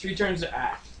 3 turns to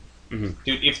act. Dude,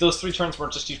 if those 3 turns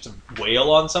weren't just used to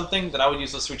wail on something, then I would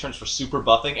use those 3 turns for super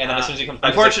buffing, and then as soon as he comes back,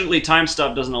 Unfortunately, time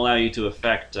stop doesn't allow you to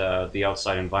affect the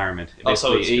outside environment. Oh, so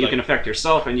Basically, it's you like- can affect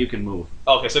yourself and you can move.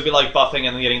 okay, so it'd be like buffing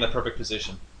and then getting the perfect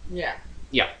position. Yeah.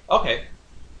 Okay,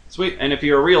 sweet. And if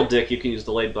you're a real dick, you can use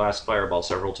Delayed Blast Fireball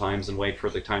several times and wait for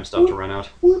the time stop to run out.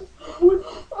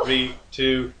 3,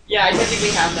 2. Yeah, I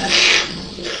technically have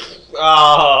that.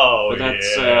 Oh,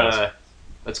 But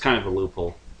that's kind of a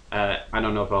loophole. I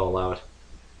don't know if I'll allow it.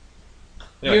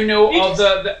 Yeah. You know, You all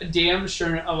the DMs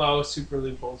shouldn't allow super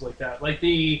loopholes like that, like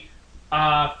the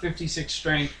 56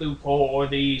 strength loophole or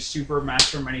the super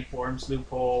master many forms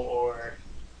loophole or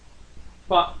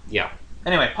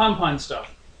Anyway, pun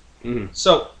stuff.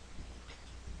 so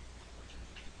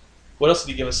what else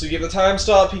did he give us? So he gave the time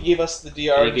stop. He gave us the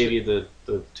DR. And he gave you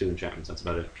the 2 enchantments. That's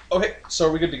about it. Okay, so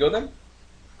are we good to go then?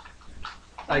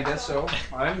 I guess so.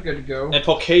 I'm good to go. And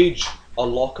for Cage, a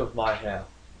lock of my hair.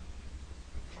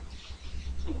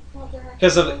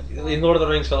 Because in Lord of the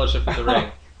Rings, Fellowship of the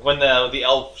Ring, when the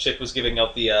elf ship was giving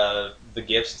out the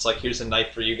gifts, it's like, here's a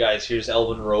knife for you guys, here's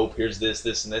elven rope, here's this,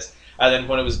 this, and this. And then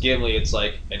when it was Gimli, it's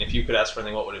like, and if you could ask for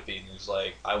anything, what would it be? And he's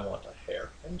like, I want a hair.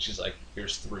 And she's like,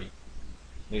 here's 3. And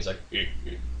he's like,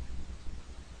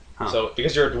 Huh. So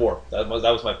because you're a dwarf, that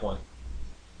was my point.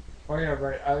 Oh yeah,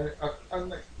 right. I'm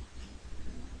like.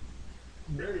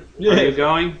 Are you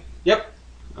going? Yep.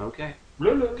 Okay.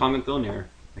 Kongen-Thulnir.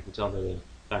 I can tell by the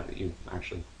fact that you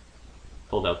actually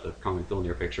pulled out the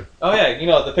Kongen-Thulnir picture. Oh yeah, you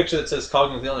know the picture that says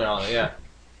Kongen-Thulnir on it. Yeah.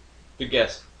 Good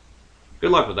guess.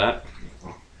 Good luck with that.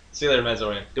 See you later,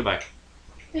 Mezorian. Goodbye.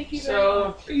 Thank you very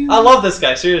much. So I love this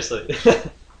guy, seriously.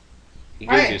 He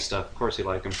gives Alright. you stuff. Of course you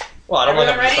like him. Well, I don't like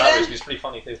him Everyone for ready starters, then? he's pretty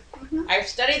funny too. I've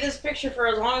studied this picture for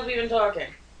as long as we've been talking.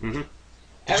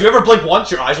 Did you ever blink once?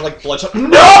 Your eyes are like bloodshot.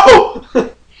 No!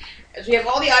 As we have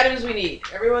all the items we need.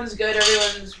 Everyone's good.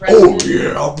 Everyone's rested. Oh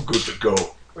yeah, I'm good to go.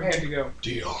 we're good to go.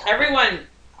 Deal. Everyone.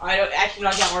 I don't actually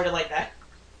not get worded like that.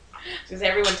 Because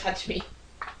everyone touch me.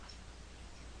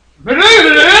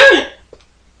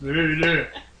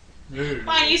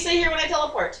 Fine, you stay here when I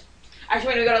teleport.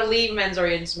 Actually, we gotta leave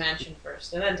Menzorian's mansion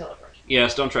first, and then teleport.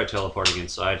 Yes, don't try teleporting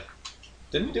inside.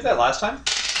 Didn't we do that last time?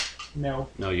 No,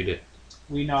 No, you did.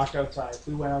 we knocked outside.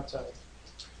 We went outside.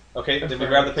 Okay, then we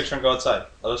grab the picture and go outside.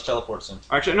 Let us teleport soon.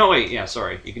 Actually, no, wait. Yeah,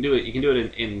 sorry. You can do it. You can do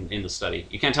it in the study.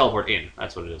 You can't teleport in.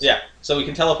 That's what it is. Yeah, so we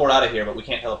can teleport out of here, but we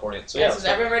can't teleport in. So Yeah, yeah, so is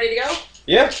everyone ready to go?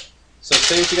 yeah. So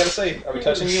say what you gotta say. Are we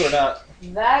touching you or not?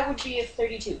 That would be a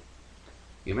 32.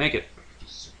 You make it.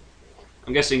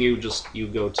 I'm guessing you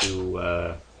go to.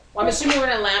 Well, I'm assuming we're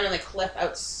gonna land on the cliff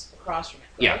across from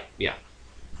it. Yeah, Right? yeah.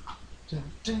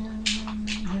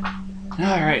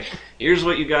 All right. Here's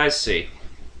what you guys see.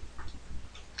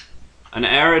 An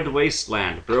arid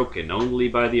wasteland broken only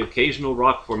by the occasional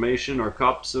rock formation or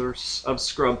copses of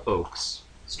scrub oaks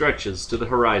stretches to the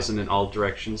horizon in all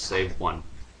directions save one.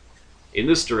 In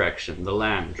this direction, the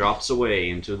land drops away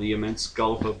into the immense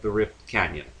gulf of the Rift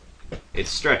Canyon. It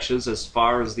stretches as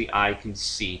far as the eye can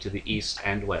see to the east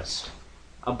and west,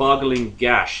 a boggling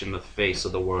gash in the face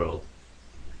of the world.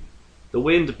 The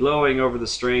wind blowing over the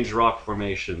strange rock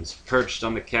formations perched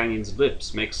on the canyon's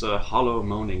lips makes a hollow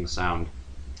moaning sound.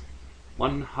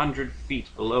 100 feet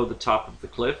below the top of the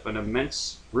cliff, an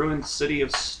immense ruined city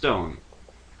of stone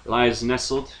lies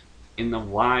nestled in the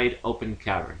wide open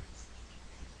cavern.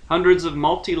 Hundreds of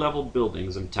multi-level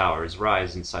buildings and towers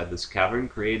rise inside this cavern,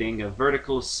 creating a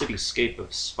vertical cityscape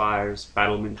of spires,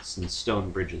 battlements, and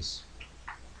stone bridges.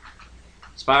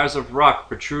 Spires of rock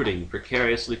protruding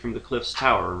precariously from the cliff's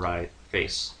tower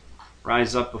face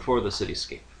rise up before the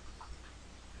cityscape.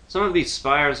 Some of these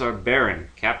spires are barren,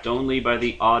 capped only by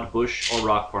the odd bush or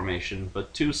rock formation,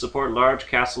 but 2 support large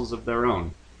castles of their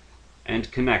own,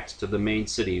 and connect to the main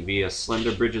city via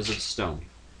slender bridges of stone.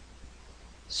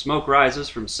 Smoke rises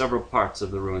from several parts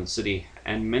of the ruined city,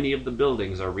 and many of the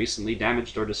buildings are recently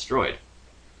damaged or destroyed.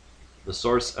 The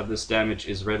source of this damage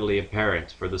is readily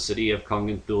apparent, for the city of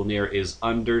Kongen-Thulnir is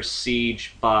under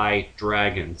siege by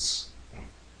dragons.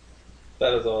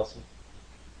 That is awesome.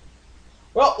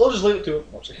 Well, we'll just leave it to him.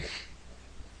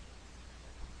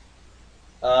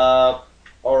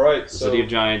 Alright, The so... city of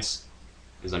giants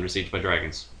is under siege by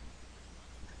dragons.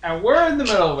 And we're in the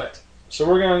middle of it. So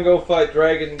we're gonna go fight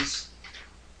dragons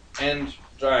and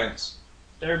giants.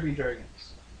 There be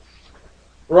dragons.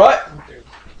 Right? Okay,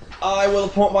 I will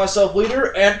appoint myself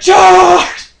leader and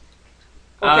charge!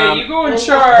 you go in I'm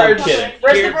charge. I'm kidding. Rest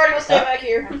of Here- the party will stay back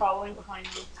here. I'm following behind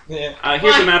you. Yeah.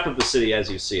 Here's a Fine. map of the city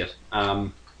as you see it.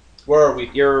 Where are we?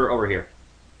 You're over here.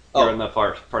 You're Oh. on the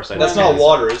far side. That's of the not city.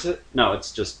 water, is it? No,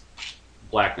 it's just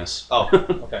blackness. Oh,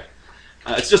 okay.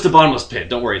 It's just a bottomless pit.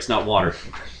 Don't worry, it's not water.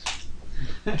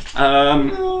 Water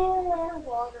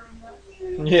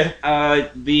in that. Yeah.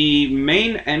 The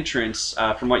main entrance,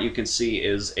 from what you can see,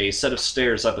 is a set of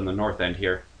stairs up in the north end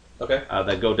here Okay.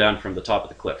 that go down from the top of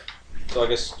the cliff. So I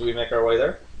guess, do we make our way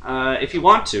there? If you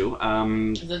want to,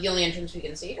 Is that the only entrance we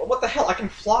can see? Well, what the hell? I can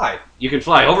fly. you can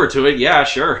fly over to it. Yeah,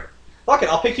 sure. Fuck it,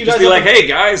 I'll pick you Just guys be up. like, hey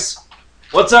guys,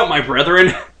 what's up, my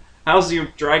brethren? How's your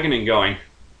dragoning going?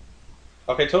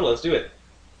 Okay, totally, let's do it.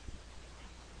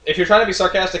 If you're trying to be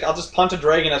sarcastic, I'll just punt a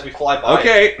dragon as we fly by.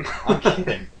 Okay. I'm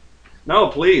kidding. No,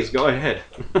 please go ahead.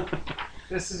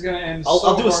 This is gonna end.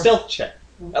 I'll do a hard. stealth check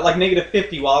at like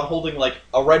 -50 while I'm holding like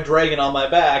a red dragon on my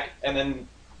back and then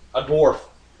a dwarf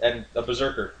and a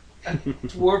berserker.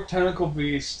 Dwarf tentacle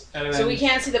beast. And So we then-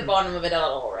 can't see the bottom of it at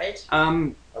all, right?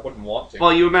 I wouldn't want to.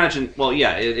 Well, you imagine. Well,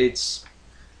 yeah, it's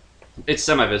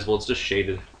semi-visible. It's just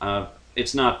shaded.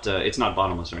 It's not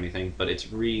bottomless or anything, but it's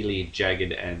really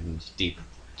jagged and deep.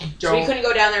 So we Don't- couldn't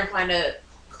go down there and find a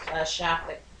shaft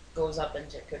that goes up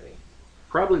into it, could we?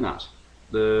 Probably not.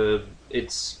 The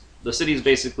city's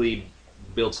basically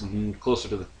built closer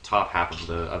to the top half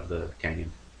of the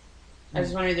canyon. I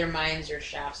was wondering if there are mines or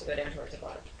shafts that go down towards the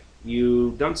bottom.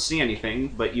 You don't see anything,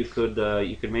 but you could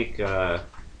make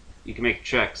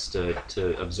checks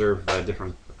to observe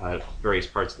different various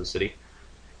parts of the city.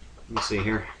 Let me see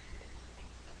here.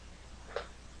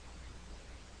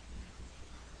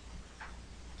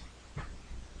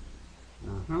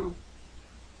 Uh-huh.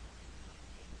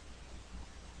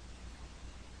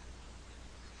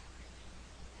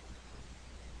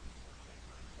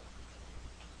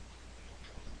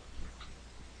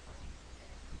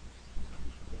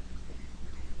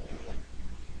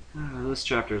 This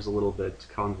chapter is a little bit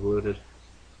convoluted,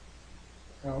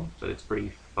 Oh. but it's pretty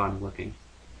fun looking.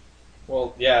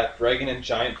 Well, yeah, dragon and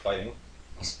giant fighting.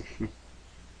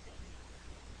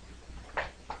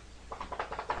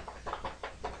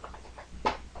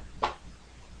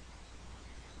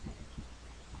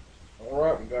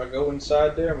 Alright, we gotta go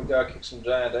inside there, and we gotta kick some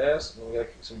giant ass, and we gotta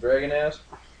kick some dragon ass.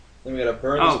 Then we gotta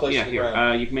burn this Oh, place yeah, to the here.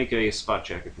 ground. You can make a spot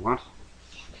check if you want.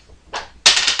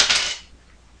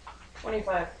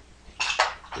 25.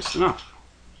 Just enough.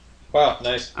 Wow,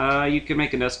 nice. You can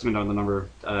make an estimate on the number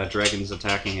of dragons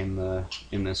attacking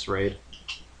in this raid.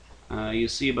 You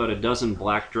see about a dozen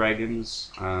black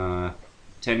dragons,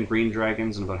 10 green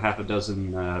dragons, and about half a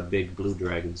dozen big blue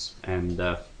dragons. And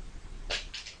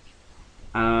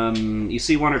you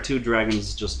see one or two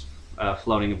dragons just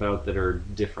floating about that are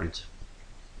different.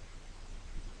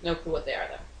 No clue what they are,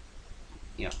 though.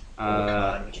 Yeah. Oh, come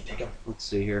on, we can take him. Let's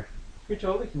see here. We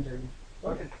totally can do.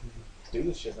 Let's do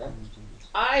this shit, man.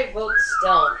 I vote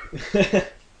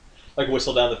stealth. Like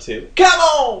whistle down the tube. Come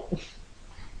on!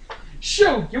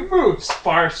 Show your moves,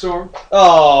 Firestorm.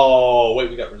 Oh, wait,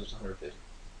 we got resist 150.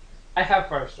 I have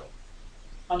Firestorm.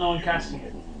 I'm the one casting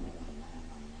it.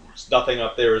 There's nothing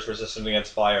up there is resistant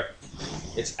against fire.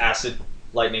 It's acid,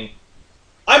 lightning.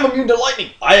 I'm immune to lightning!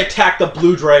 I attack the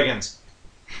blue dragons!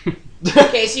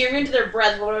 Okay, so you're immune to their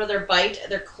breath. What about their bite,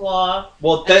 their claw,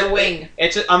 Well, and their wing?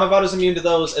 I'm about as immune to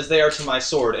those as they are to my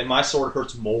sword, and my sword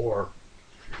hurts more.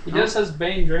 He just has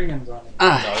Bane Dragons on it.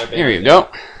 No, Here you go.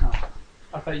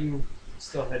 I thought you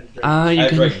still had Dragons. I You have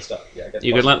can dragon stuff. Yeah, I got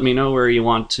you could let me know where you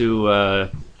want to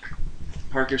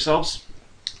park yourselves.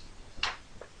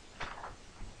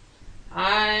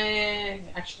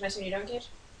 Actually, can I see when you don't, Kate?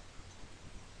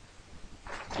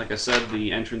 Like I said,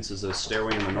 the entrance is a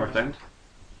stairway in the north end.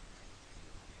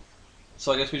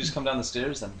 So I guess we just come down the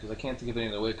stairs then, because I can't think of any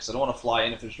other way, because I don't want to fly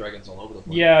in if there's dragons all over the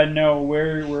place. Yeah, no,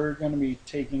 we're gonna be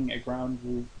taking a ground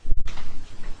route.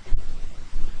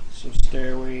 So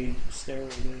stairway it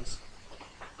is.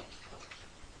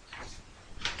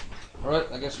 Alright,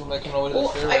 I guess we're making our way to the Well,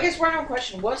 stairway. I guess one more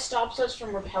question. What stops us from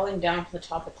rappelling down from the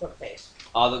top of the cliff face?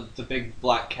 The big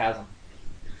black chasm.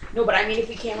 No, but I mean if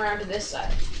we came around to this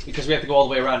side. Because we have to go all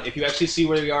the way around. If you actually see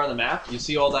where we are on the map, you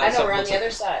see all that I know, stuff we're on looks the like-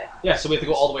 other side. Yeah, so we have to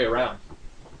go all the way around.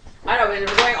 I know, but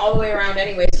we're going all the way around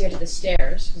anyways to get to the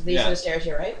stairs. Because these Yeah. are the stairs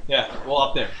here, right? Yeah, well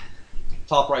up there.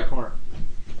 Top right corner.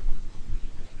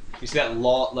 You see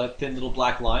that thin little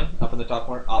black line up in the top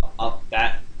corner? Up,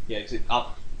 that. Yeah, you see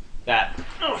up, that.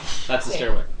 That's the Okay.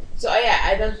 stairway. So yeah,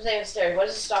 I don't saying stairs. What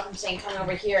does it stop him saying coming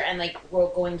over here and like we're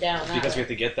going down? That Because we way? have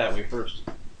to get that way first.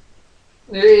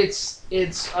 It's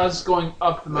us going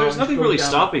up the mountain. There's nothing going really down.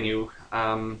 stopping you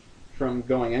from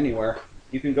going anywhere.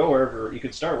 You can go wherever. You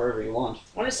can start wherever you want.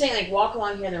 I'm just saying, like walk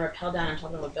along here and then rappel down on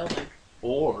top of a building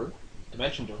Or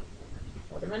dimension door.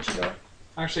 or dimension door.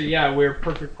 Actually, yeah, we're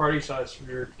perfect party size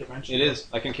for your dimension. It is.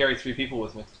 I can carry 3 people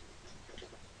with me.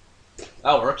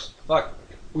 That works. Fuck.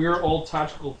 We're all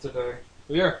tactical today.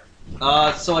 We are.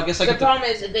 So I guess I The could. problem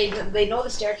is that they know the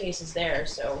staircase is there,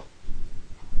 so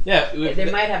Yeah. they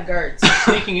might have guards.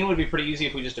 Sneaking in would be pretty easy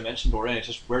if we just dimension door in. It's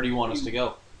just where do you want us to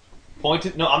go? Point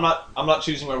it. No, I'm not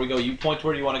choosing where we go. You point to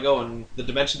where you want to go, and the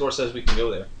dimension door says we can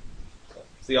go there.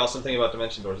 It's the awesome thing about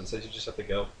dimension doors. It says you just have to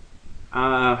go.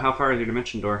 How far is your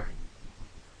dimension door?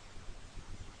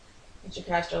 It's your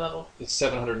caster level. It's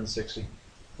 760.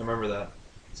 Remember that.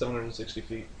 760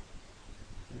 feet.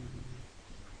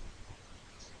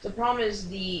 The problem is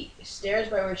the stairs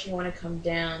by which you want to come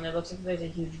down. It looks like there's a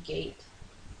huge gate.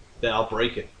 Then I'll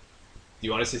break it. Do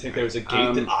you honestly think there's a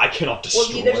gate that I cannot Well,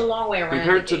 destroy? there's a long way around.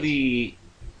 Compared to gate.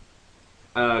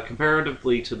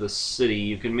 comparatively to the city,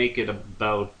 you can make it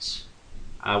about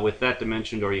with that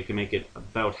dimension door. You can make it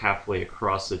about halfway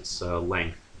across its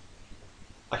length.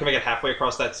 I can make it halfway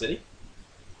across that city?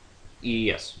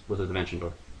 Yes, with a dimension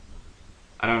door.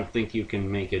 I don't think you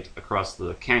can make it across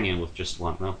the canyon with just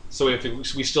one, though. So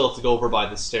we still have to go over by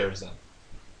the stairs then?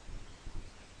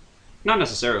 Not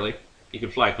necessarily. You can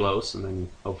fly close and then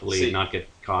hopefully See. not get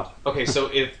caught. Okay,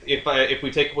 so if we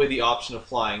take away the option of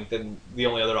flying, then the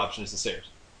only other option is the stairs.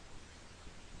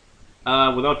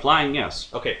 Without flying, yes.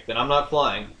 Okay, then I'm not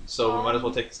flying, so we might as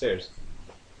well take the stairs.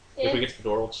 If we get to the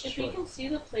door, we'll just If destroy we it. can see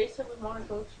the place that we want to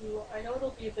go to, I know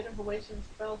it'll be a bit of a waste of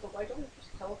spell, but why don't we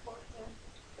just teleport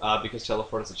there? Because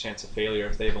teleport has a chance of failure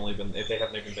if they haven't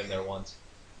even been there once.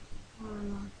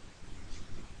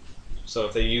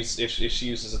 So if she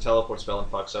uses a teleport spell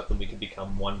and fucks up, then we can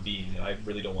become one being. And I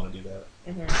really don't want to do that.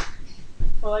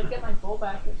 Well, I'd get my bow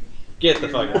back. Get the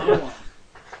fuck out.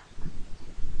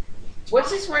 What's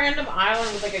this random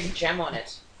island with like a gem on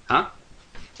it? Huh?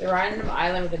 The random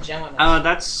island with a gem on it.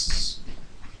 That's.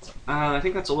 I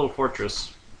think that's a little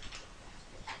fortress.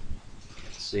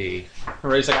 Let's see.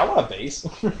 Ray's like, I want a base.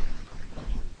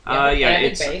 Yeah,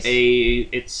 big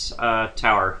it's a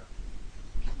tower,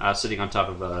 sitting on top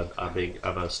of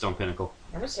a stone pinnacle.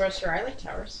 I'm a sorcerer. I like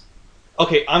towers.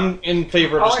 Okay, I'm in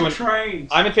favor of I just like going. trains.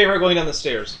 I'm in favor of going down the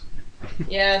stairs.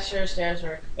 Yeah, sure, stairs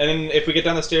work. And then if we get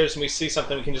down the stairs and we see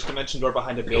something, we can just dimension door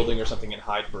behind a building or something and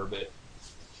hide for a bit.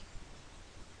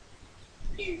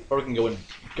 Or we can go in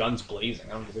guns blazing.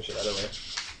 I don't give a shit either way.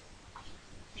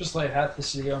 Just light half the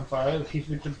city on fire,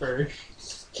 leave it to burn.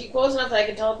 Keep close enough that I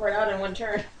can teleport out in one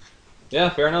turn. Yeah,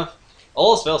 fair enough.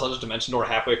 All the spells, I'll just dimension door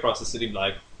halfway across the city and be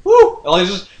like, woo! And I'll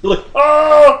just, they're like,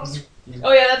 ah!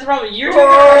 Oh yeah, that's the problem. You're doing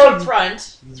yours up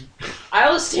front.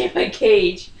 I'll stay in my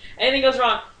cage. Anything goes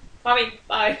wrong, mommy,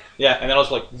 bye. Yeah, and then I'll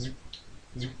just like,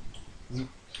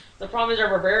 The problem is our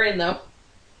barbarian though.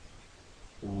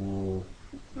 ooh.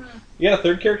 You got a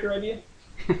third character idea?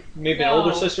 Maybe an older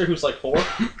No. sister who's like 4?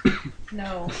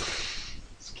 No.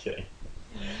 Just kidding.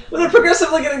 But they're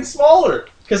progressively getting smaller!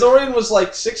 Because Orion was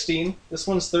like 16, this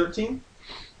one's 13?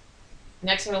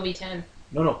 Next one will be 10.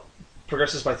 No.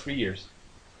 Progresses by 3 years.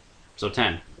 So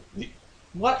 10.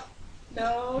 What?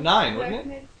 No. 9,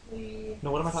 wouldn't it? Technically.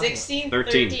 No, what am I talking 16,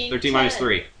 13. 13 minus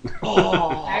 3. about?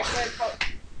 Oh! Actually,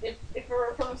 if we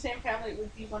were from the same family, it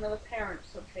would be one of the parents,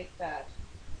 so take that.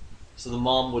 So the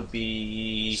mom would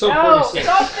be... So No, 46.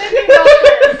 stop thinking about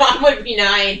it! Mom would be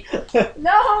 9.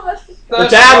 No, that's the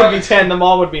That's dad why- would be 10, the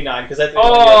mom would be 9, because I think...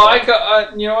 Oh, I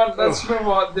got. You know what? Let's move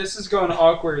on. This is going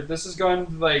awkward. This is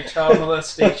going like child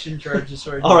molestation charges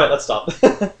right now. Alright, let's stop.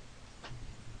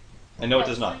 I know it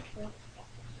does not.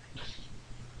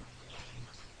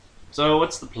 So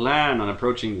what's the plan on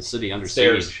approaching the city under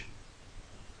Stairs. siege?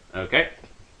 Okay.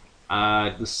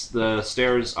 The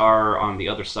stairs are on the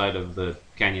other side of the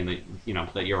canyon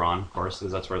that you're on, of course,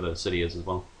 because that's where the city is as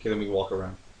well. Okay, then we walk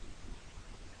around.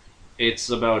 It's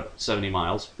about 70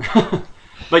 miles.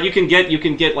 But you can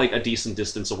get like a decent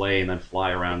distance away and then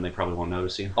fly around. They probably won't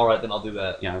notice you. Alright, then I'll do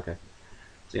that. Yeah, okay.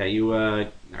 So yeah, you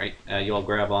you all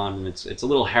grab on, and it's a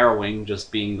little harrowing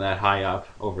just being that high up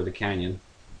over the canyon.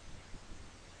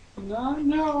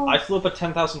 No. I flew up a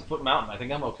 10,000 foot mountain, I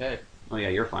think I'm okay. Oh yeah,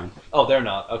 you're fine. Oh, they're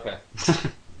not, okay.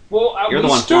 Well, You're we the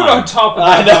one stood flying. on top of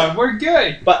I that know. one. We're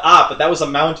good. But that was a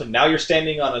mountain. Now you're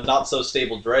standing on a not so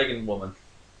stable dragon woman.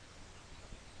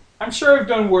 I'm sure I've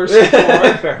done worse before.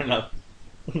 Fair enough.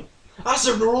 I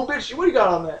served the rule, bitch. What do you got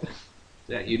on that?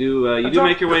 Yeah, you do. You I do dropped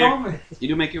make your way. comment. You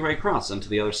do make your way across onto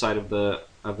the other side of the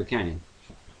canyon.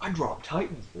 I dropped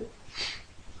Titans, bitch.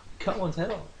 Cut one's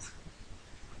head off.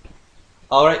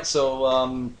 Alright, so,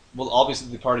 well,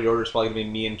 obviously the party order is probably going to be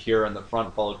me and Kira in the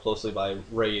front, followed closely by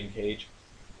Ray and Cage.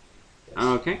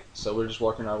 Okay. So we're just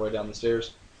walking our way down the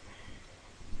stairs.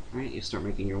 All right. You start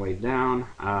making your way down.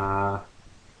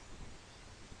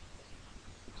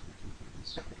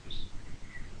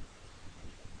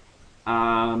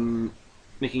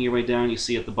 Making your way down, you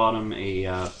see at the bottom a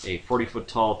 40-foot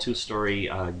tall, 2-story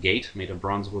gate made of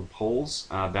bronzewood poles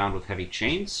bound with heavy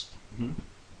chains. Mhm.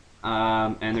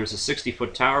 And there's a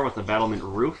 60-foot tower with a battlement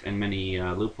roof and many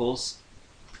loopholes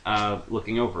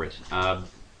looking over it.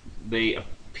 They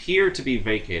appear to be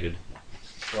vacated.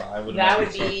 Well, I would That would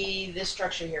imagine so. be this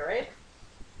structure here,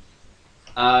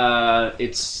 right?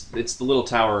 It's the little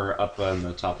tower up on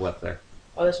the top left there.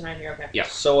 Oh, this one right here. Okay. Yeah.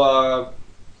 So,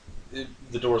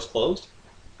 the door's closed?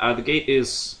 The gate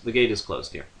is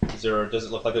closed here. Does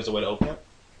it look like there's a way to open it?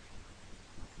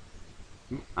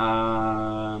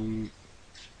 Um,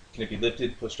 Can it be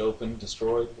lifted, pushed open,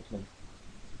 destroyed?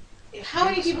 How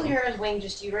many people here is Wayne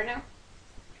just you right now?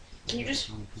 Can you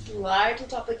just fly to the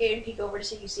top of the gate and peek over to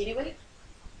see if you see anybody?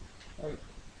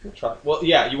 Good try. Well,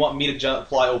 yeah, you want me to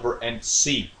fly over and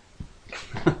see.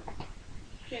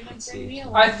 Okay, then bring me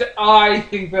along. I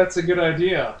think that's a good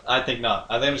idea. I think not.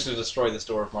 I think I'm just going to destroy this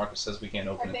door if Marcus says we can't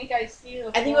I open it. think I see the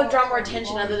I think it would draw more flaws on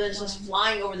attention the other than walls. just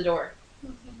flying over the door.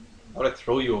 How would I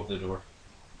throw you over the door?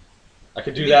 I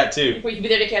could do that too. Will you be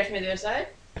there to catch me on the other side?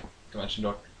 Dimension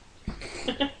door.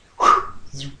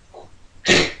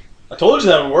 I told you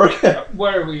that would work.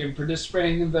 What are we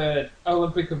participating in the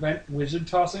Olympic event, wizard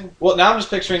tossing? Well, now I'm just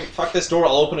picturing, fuck this door,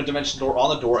 I'll open a dimension door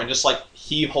on the door and just like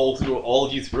heave hole through all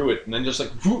of you through it, and then just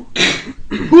like.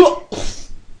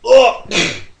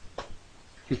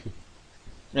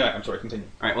 Yeah, I'm sorry, continue.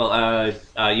 all right.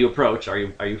 Well, you approach. Are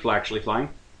you actually flying?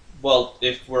 Well,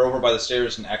 if we're over by the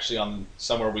stairs and actually on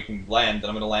somewhere we can land, then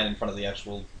I'm going to land in front of the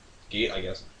actual gate, I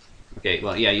guess. Okay.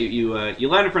 Well, yeah. You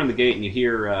land in front of the gate and you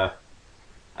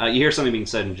hear something being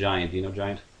said in Giant. Do you know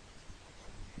Giant?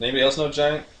 Anybody else know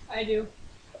Giant? I do.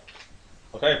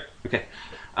 Okay.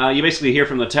 You basically hear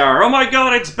from the tower, "Oh my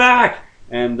God, it's back!"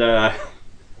 And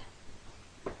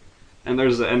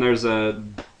there's a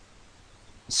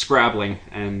scrabbling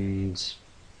and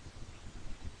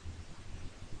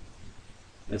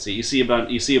let's see. You see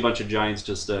a bunch of giants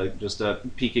just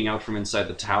peeking out from inside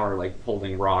the tower, like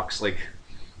holding rocks, like.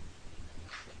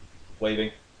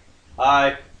 Waving.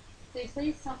 Hi. They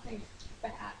say something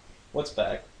back. What's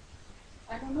back?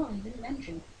 I don't know. They didn't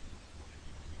mention.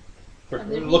 We're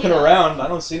And then looking he- around, I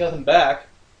don't see nothing back.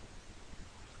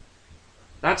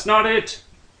 That's not it.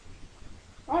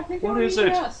 Oh, I think What it is was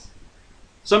it? us.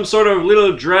 Some sort of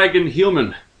little dragon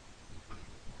human.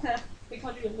 They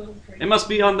called you a little It tree. must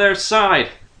be on their side.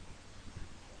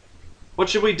 What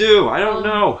should we do? I don't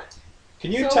know.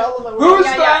 Can you So- tell them that Who's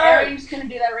yeah, that? Arian's gonna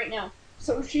do that right now.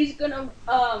 So she's gonna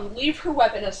leave her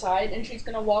weapon aside, and she's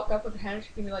gonna walk up with her hand.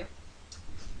 She's gonna be like,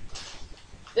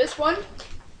 "This one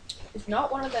is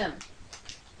not one of them."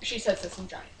 She says this in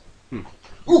giant.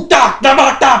 Ooh, da, da,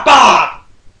 ba, da, ba!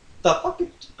 The fuck?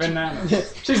 Banana.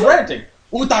 She's ranting.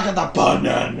 Ooh, da, da, da,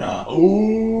 banana.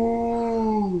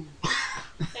 Ooh.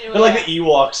 Anyway, They're like the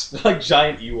Ewoks. They're like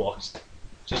giant Ewoks.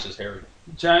 Just as hairy.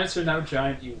 Giants are now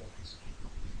giant Ewoks.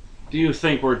 Do you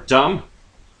think we're dumb?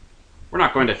 We're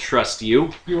not going to trust you.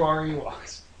 You are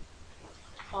Ewoks.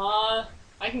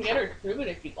 I can get her to prove it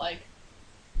if you'd like.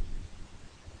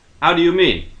 How do you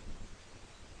mean?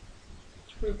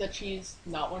 To prove that she's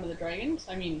not one of the dragons.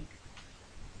 I mean,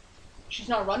 she's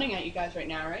not running at you guys right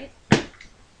now, right?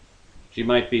 She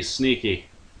might be sneaky.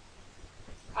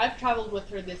 I've traveled with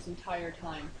her this entire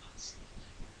time.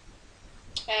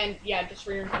 And yeah, just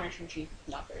for your information, she's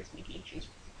not very sneaky. She's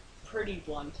pretty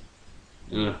blunt.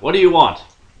 What do you want?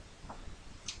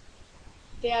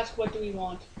 They ask, what do we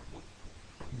want?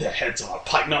 The head's on a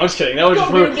pike. No, I'm just kidding. That would just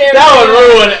Don't ruin. you dare That do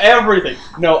would ruin everything.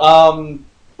 No,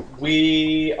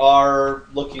 we are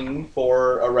looking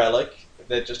for a relic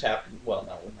that just happened. Well,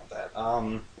 no, not that.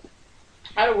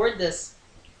 How to word this?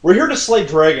 We're here to slay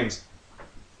dragons.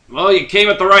 Well, you came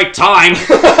at the right time.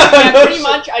 Yeah, pretty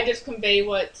much, I just convey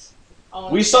what I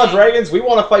want We to saw say. dragons. We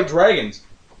want to fight dragons.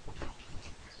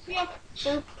 Yeah,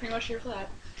 we're pretty much here for that.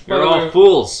 You're all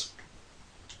fools.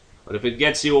 But if it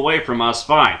gets you away from us,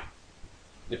 fine.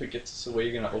 If it gets us away,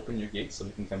 you're gonna open your gate so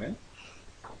we can come in.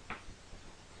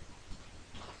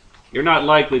 You're not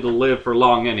likely to live for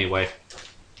long anyway.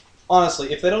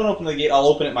 Honestly, if they don't open the gate, I'll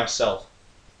open it myself.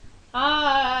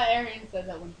 Arian says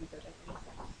that wouldn't be good.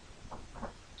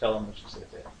 Tell them what you said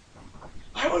there.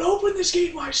 I will open this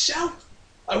gate myself.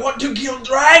 I want to kill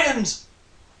dragons.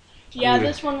 Yeah,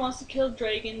 this one wants to kill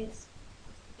dragons.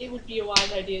 It would be a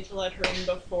wise idea to let her in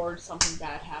before something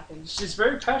bad happens. She's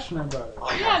very passionate about it.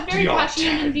 Yeah, very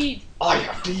passionate indeed. I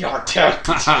have the art.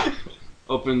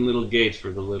 Open little gate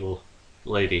for the little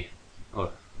lady.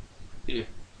 Oh, you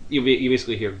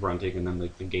basically hear grunting, and then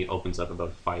the gate opens up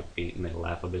about 5 feet, and they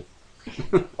laugh a bit.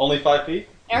 Only 5 feet?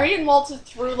 Arian waltzes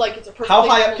through like it's a perfect. How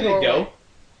high up can it go?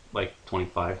 Like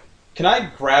 25 Can I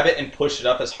grab it and push it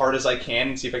up as hard as I can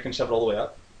and see if I can shove it all the way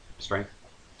up? strength.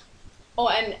 Oh,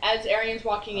 and as Arian's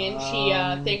walking in, she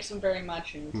thanks him very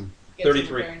much and gets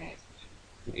 33. him very nice.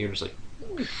 You're just like,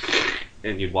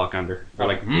 and you'd walk under. Or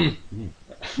like,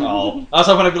 Oh, I was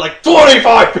hoping I'd be like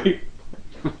 45 feet.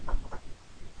 I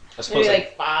suppose. Maybe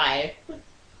like 5.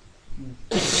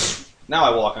 Now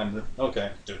I walk under.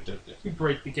 Okay. You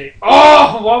break the gate.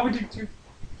 Oh, why would you do?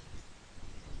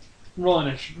 Roll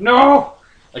initiative. No!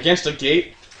 Against a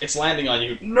gate, it's landing on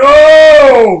you.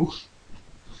 No!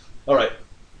 Alright.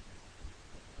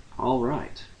 all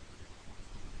right.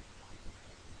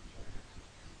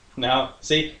 Now,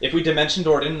 see, if we dimension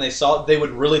doored in and they saw it, they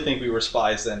would really think we were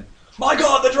spies then. My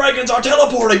God, the dragons are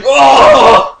teleporting.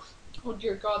 Oh! Oh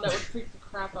dear God, that would freak the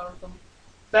crap out of them.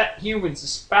 That human's a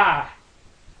spy.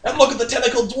 And look at the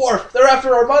tentacled dwarf. They're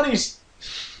after our monies.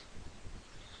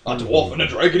 A dwarf and a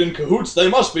dragon in cahoots. They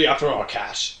must be after our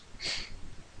cash.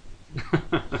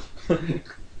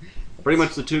 Pretty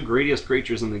much the two greediest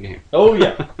creatures in the game. Oh,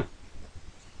 yeah.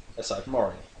 Aside from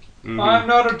Mario. Mhm. I'm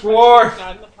not a dwarf.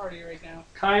 Not in the party right now.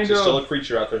 Kind There's of. still a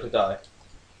creature out there to die.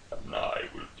 And I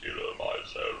will kill her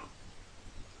myself.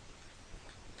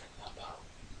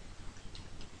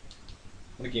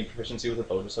 I'm gonna gain proficiency with a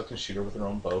bow just so I can shoot her with her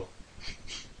own bow.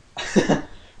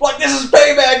 Like, this is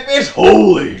payback, bitch.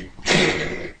 Holy.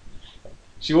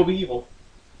 She will be evil.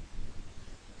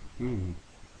 Hmm.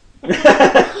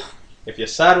 If you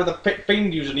side with a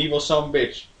fiend, you're an evil son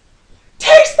bitch.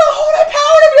 Taste the holy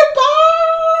power of your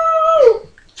bow!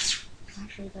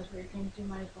 Actually, that's what you're going to do.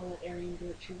 Might as well let Arian do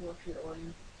it. She will shoot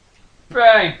Orion.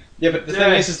 Bang. Yeah, but the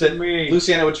thing is that me.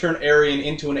 Luciana would turn Arian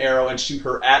into an arrow and shoot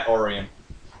her at Orion.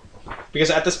 Because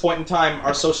at this point in time,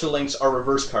 our social links are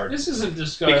reverse cards. This isn't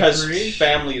Disgaea Because 3.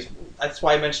 family is... That's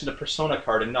why I mentioned a Persona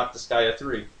card and not Disgaea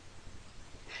 3.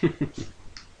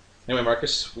 Anyway,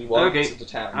 Marcus, we walked Okay. into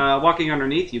town. Walking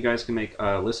underneath, you guys can make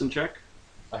a listen check.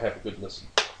 I have a good listen.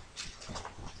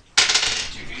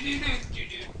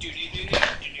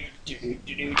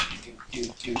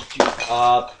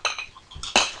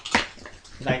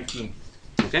 19.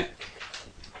 Okay.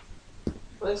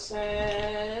 Listen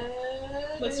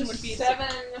would be 7,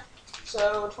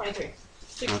 so 23.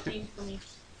 16 for me.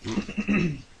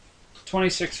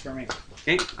 26 for me.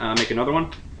 Okay. Make another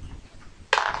one.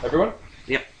 Everyone?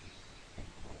 Yep.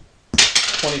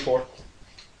 24.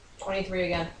 23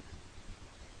 again.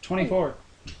 24.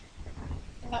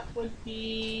 That would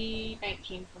be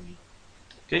 19 for me.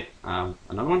 Okay.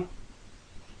 Another one.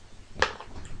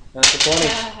 That's a 20.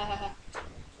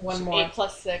 One more. 8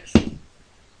 plus 6.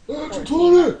 That's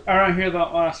 20. I don't hear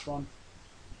that last one.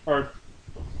 Or,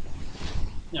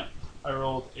 yeah, I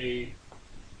rolled a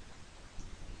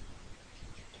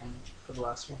 10 for the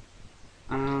last one.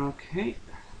 Okay.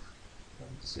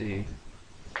 Let's see.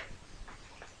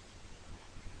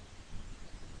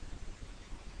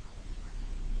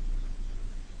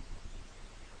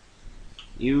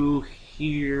 You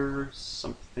hear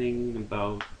something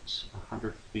about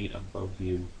 100 feet above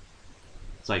you.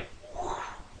 It's like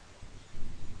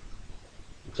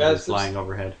Guys, flying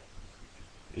overhead.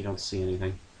 You don't see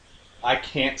anything. I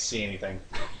can't see anything.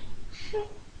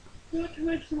 Not to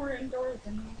mention we're indoors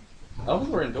and I don't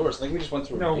think we're indoors. I think we just went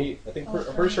through No. a gate. I think I'm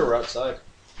Okay. pretty sure we're outside.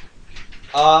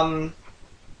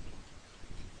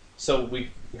 So we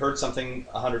heard something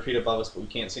 100 feet above us, but we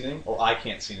can't see anything? Or I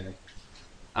can't see anything?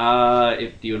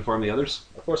 Do you inform the others?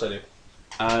 Of course I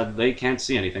do. They can't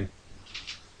see anything.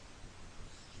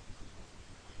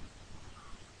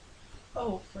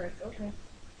 oh, frick, okay.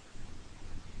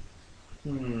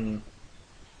 Hmm.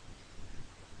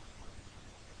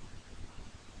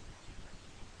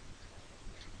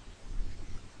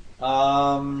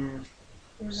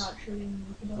 We're not shooting.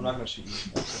 I'm not gonna shoot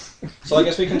you. So I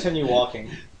guess we continue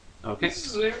walking. Okay. This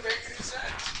isn't making sense.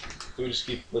 Do we just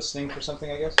keep listening for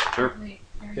something, I guess? Sure. Wait,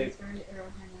 Arian's very arrow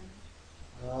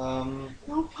hand.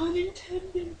 No pun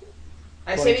intended.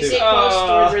 I say we 22. stay close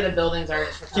towards where the buildings are.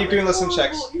 Just for Keep cover. doing listen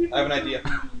checks. I have an idea.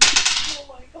 Oh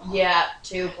my God. Yeah,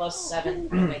 2 plus 7.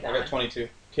 Make I that got one. 22.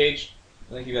 Cage,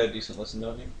 I think you got a decent listen,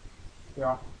 don't you?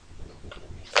 Yeah.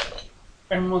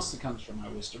 And mostly comes from my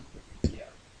wisdom. Yeah.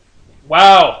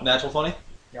 Wow! Natural 20?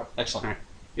 Excellent. Alright.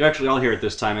 You actually all hear it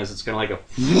this time as it's kind of like a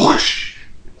whoosh.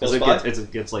 As Close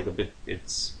it gets like a bit.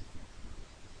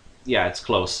 Yeah, it's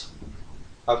close.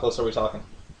 How close are we talking?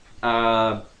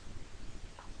 Can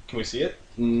we see it?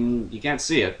 You can't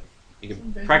see it. You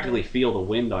can practically feel the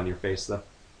wind on your face, though.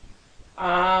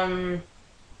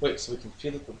 Wait, so we can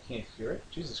feel it, but we can't hear it?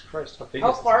 Jesus Christ! How big? How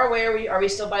is this? far away are we? Are we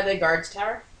still by the guards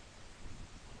tower?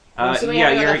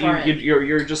 Yeah,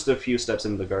 you're just a few steps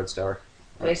into the guards tower.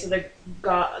 Okay, so the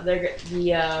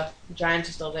giants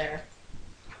are still there.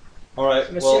 All right.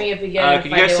 I'm assuming if we get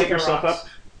can you guys set yourself up?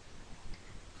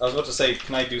 I was about to say,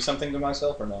 can I do something to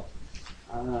myself or no?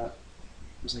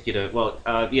 Looks like you do. Well,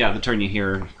 yeah, the turn you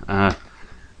hear the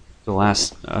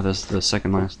last,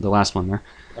 the last one there.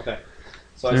 Okay.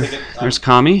 So I think there's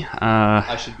Kami.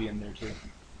 I should be in there too.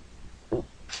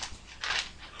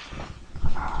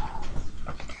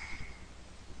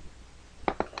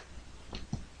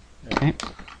 Okay.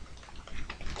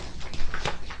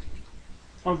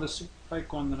 Oh, the super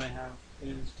bike one that I have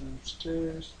is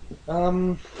downstairs.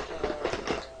 Because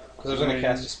I was going to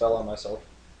cast a spell on myself.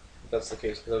 If that's the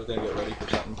case, because I was going to get ready for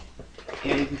something.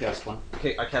 Yeah, you can cast one.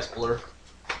 Okay, I cast Blur.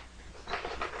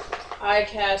 I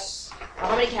cast.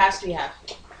 How many casts do we have?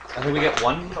 I think we get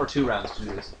 1 or 2 rounds to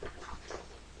do this.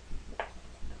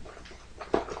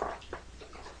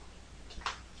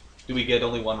 Do we get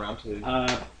only 1 round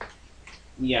to?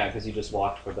 Yeah, because you just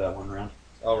walked for that 1 round.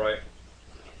 All right.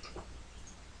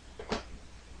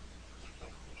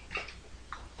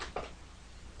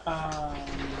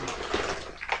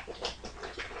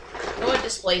 Go with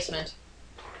displacement.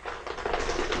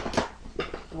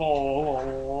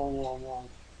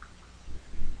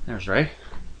 There's Ray.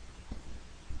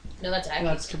 No, that's accurate.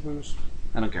 That's Caboose.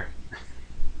 I don't care.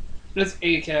 That's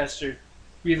a caster.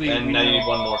 Really. And now you need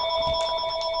 1 more.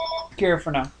 Care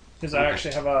for now, because I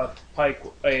actually have a pike,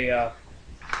 a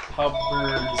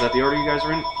hubber. Is that the order you guys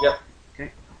are in? Yep.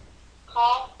 Okay.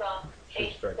 Call from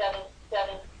Shoot straight.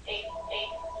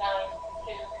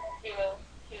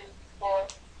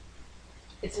 877-889-2024.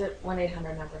 It's a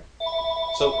 1-800 number.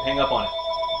 So hang up on it.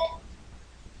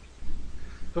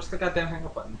 Push the goddamn hang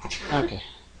up button. Okay.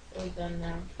 Are we done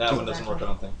now? That one doesn't work, I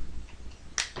don't think.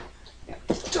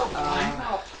 Don't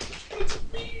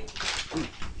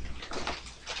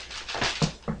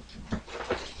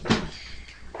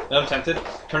Now I'm tempted.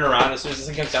 Turn around, as soon as this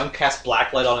thing comes down, cast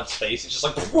black light on its face. It's just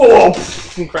like, whoa,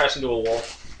 and crash into a wall.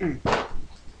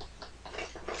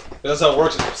 That's how it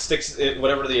works. It sticks it,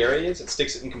 whatever the area is, it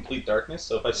sticks it in complete darkness.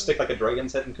 So if I stick like a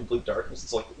dragon's head in complete darkness,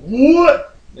 it's like,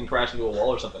 what? And crash into a wall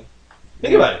or something.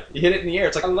 Think about it. You hit it in the air.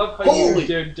 It's like, I love how holy. you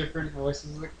do different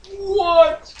voices. Like,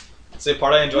 what? It's the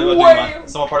part I enjoy about doing my.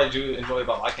 Some part I do enjoy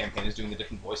about my campaign is doing the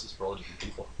different voices for all the different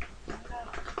people.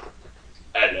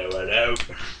 Hello, hello.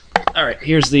 All right.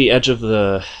 Here's the edge of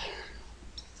the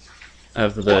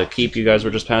keep you guys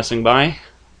were just passing by.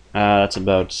 That's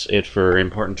about it for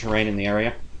important terrain in the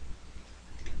area.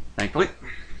 Thankfully.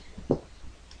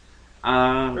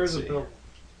 There's a bill.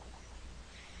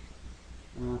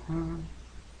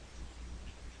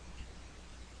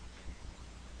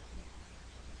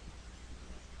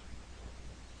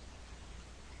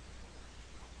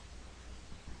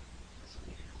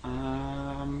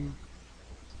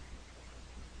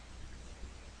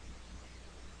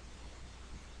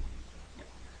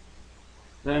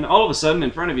 Then all of a sudden, in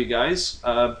front of you guys,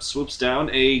 swoops down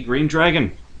a green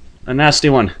dragon. A nasty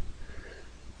one.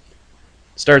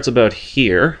 Starts about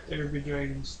here. There be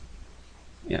dragons.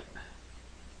 Yeah.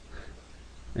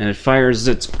 And it fires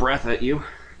its breath at you.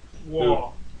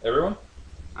 Whoa. Everyone?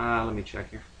 Let me check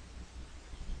here.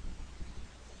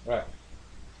 Right.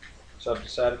 So I've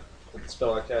decided that the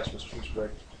spell I cast was Truce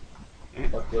Break.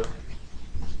 Luckily.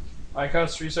 I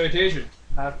cast Recitation.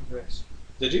 Half of this.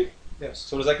 Did you? Yes.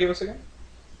 So what does that give us again?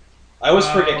 I always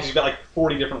forget because you've got like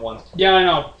 40 different ones. Yeah, I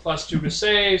know. +2 to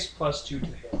saves, +2 to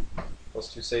hit.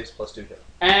 +2 saves, +2 hit.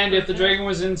 And if the dragon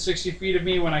was in 60 feet of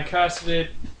me when I casted it,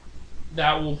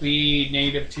 that will be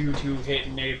 -2 to hit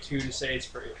and -2 to saves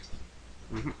for it.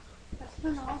 That's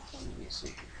been awesome. Let me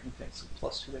see. Okay, so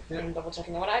 +2 to hit, I'm double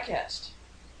checking what I cast.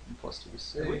 and +2 to The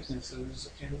saves. weaknesses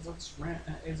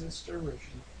is its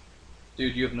duration.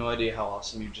 Dude, you have no idea how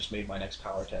awesome you just made my next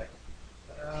power attack.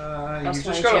 You Plus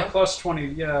just got a 22?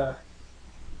 +20, yeah.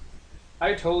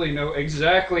 I totally know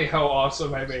exactly how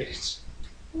awesome I made it.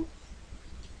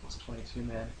 +22,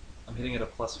 man. I'm hitting at a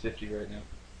 +50 right now.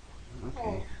 Okay.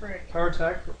 Oh, frick. Power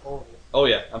attack for all of it. Oh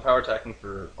yeah, I'm power attacking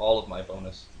for all of my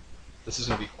bonus. This is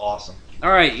gonna be awesome.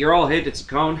 All right, you're all hit. It's a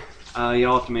cone. You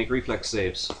all have to make reflex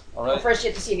saves. All Well, right. first you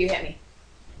have to see if you hit me.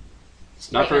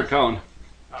 Not for a cone.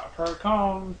 Per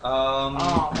cone.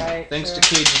 Oh, right. Thanks sure.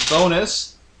 to Cage's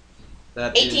bonus,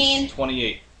 That is 18.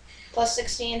 28. Plus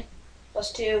 16.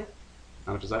 Plus 2.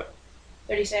 How much is that?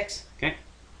 36. And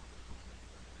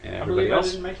I everybody believe I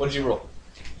else? didn't make What did you roll?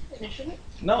 Initiative?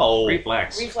 No.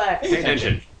 Reflex. Reflex. Pay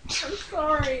attention. I'm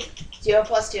sorry. So you have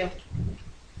plus 2.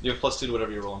 You have plus 2 to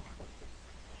whatever you're rolling.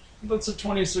 That's a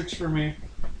 26 for me.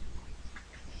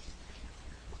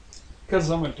 Because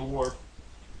I'm a dwarf.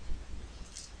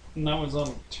 And that was on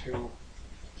a 2.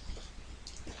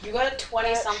 You got a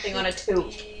 20 something on a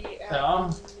 2.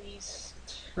 Yeah. Least.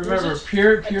 Remember,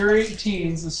 pure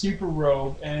 18's the super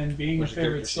robe and being Where's a your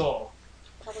favorite character sheet? soul.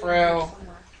 Bro.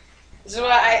 This is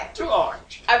what Too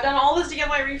orange. I've done all this to get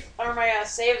my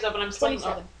saves up, and I'm still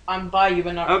 27. I'm by you,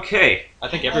 but not. Okay. I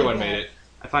think everyone made it.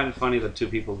 I find it funny that 2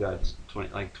 people got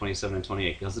 27 and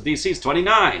 28 because the DC is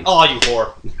 29. Oh, you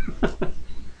whore.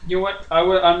 You know what?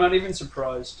 I'm not even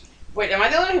surprised. Wait, am I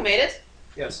the only one who made it?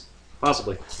 Yes.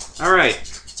 Possibly. All right.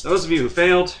 Those of you who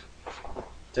failed,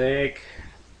 take.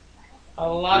 A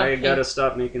lot I of gotta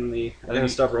stop making the. I gotta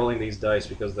stop rolling these dice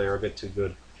because they are a bit too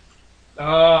good.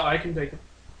 I can take it.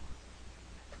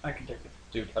 I can take it.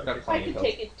 Dude, I've got I plenty could of health.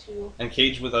 take it too. And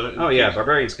Cage without it. Oh yeah,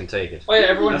 barbarians can take it. Oh yeah,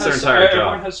 everyone That's has their entire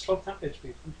everyone job. has 12 temp HP.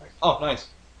 In fact. Oh, nice.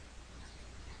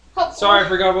 Sorry, I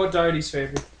forgot about Diety's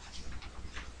favor.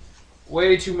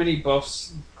 Way too many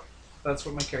buffs. That's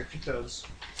what my character does.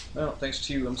 Well, thanks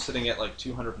to you, I'm sitting at like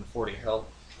 240 health.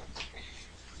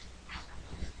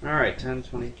 Alright, 10,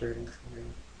 20, 30,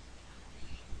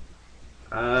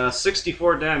 40.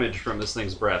 64 damage from this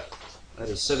thing's breath. That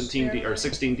is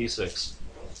 16d6.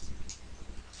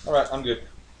 Alright, I'm good.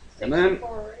 And then,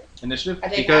 Alright. Initiative? I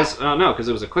think because, no, because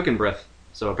it was a quicken breath.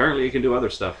 So apparently it can do other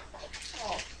stuff.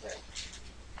 Oh, there.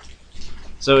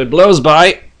 So it blows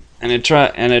by, and it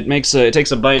takes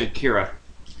a bite at Kira.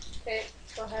 Okay,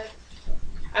 go ahead.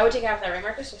 I would take half that, right,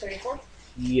 Marcus? So 34.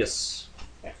 Yes.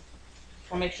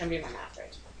 I'll make sure I'm doing my math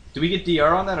right. Do we get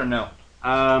DR on that or no?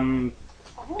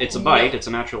 It's a No. bite. It's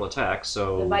a natural attack. The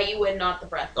So bite you win, not the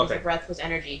breath. Because Okay. the breath was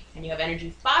energy, and you have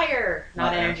energy fire,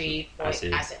 not Not energy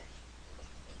acid. acid.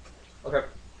 Okay.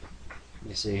 let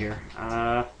me see here.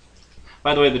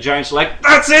 By the way, the giants are like,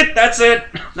 that's it. That's the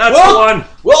one.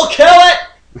 We'll kill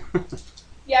it!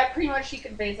 Yeah, pretty much she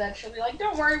conveys that. She'll be like,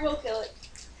 don't worry, we'll kill it.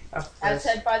 As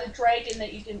said by the dragon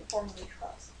that you didn't formally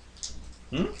trust.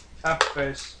 Half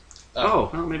face. Oh,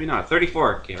 well, maybe not.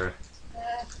 34, Kira.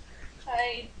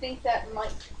 I think that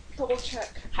might double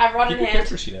check. Have rod Keep in your hand.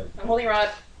 character sheet out. I'm holding rod.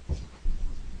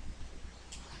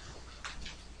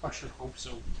 I should hope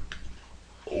so.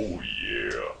 Oh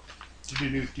yeah.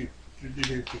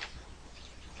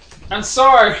 I'm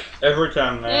sorry. Every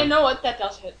time, You man. know what? That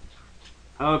does hit.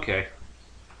 Okay.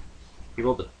 He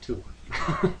rolled a 2.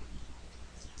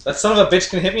 That son of a bitch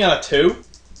can hit me on a 2?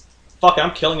 Fuck it,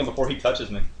 I'm killing him before he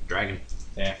touches me. Dragon.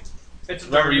 It's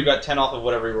Remember, you got 10 off of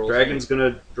whatever he rolls. Dragon's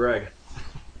gonna drag.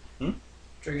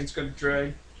 Dragon's gonna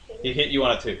drag. He hit you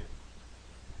on a 2.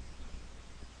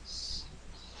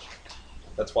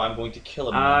 That's why I'm going to kill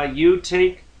him. now. You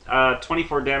take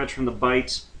 24 damage from the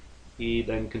bite. He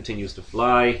then continues to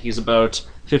fly. He's about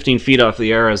 15 feet off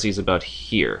the air as he's about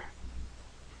here.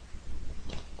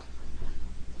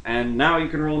 And now you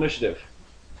can roll initiative.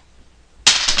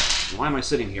 Why am I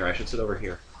sitting here? I should sit over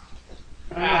here.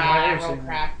 I roll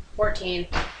crap. 14.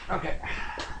 Okay.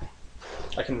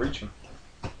 I can reach him.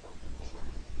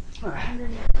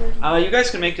 You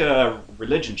guys can make a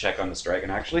religion check on this dragon,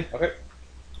 actually.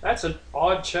 That's an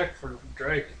odd check for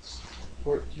dragons.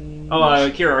 14. Oh,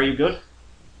 Kira, are you good?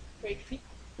 HP?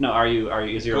 No,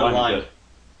 is your Good alignment line. good?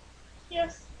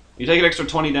 Yes. You take an extra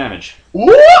 20 damage.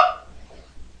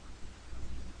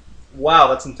 Wow,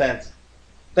 that's intense.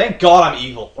 Thank God I'm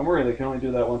evil. Don't worry, they can only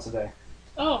do that once a day.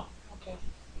 Oh, okay.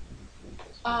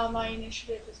 My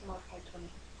initiative is marked by 20.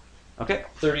 Okay.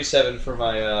 37 for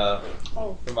my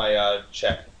Oh.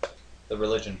 check. The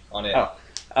religion on it. Oh.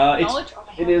 Knowledge? Oh,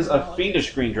 I It have is a knowledge.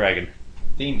 fiendish green dragon.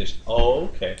 Fiendish. Oh,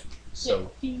 okay. So, Yeah,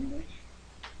 fiendish.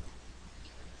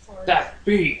 Sorry. That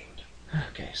fiend.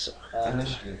 Okay, so.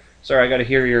 initiative. Sorry, I gotta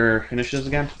hear your initiatives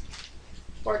again.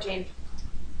 14.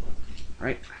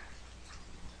 Right,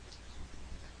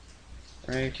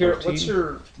 Kira, 14. what's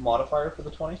your modifier for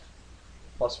the 20?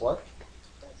 Plus what?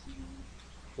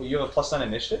 Well, you have a plus 9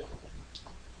 initiative?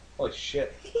 Holy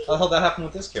shit. How the hell did that happen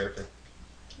with this character?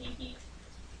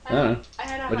 I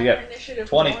had a What'd you higher get? initiative.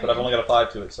 20, than but I've only got a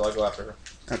 5 to it, so I go after her.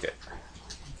 Okay.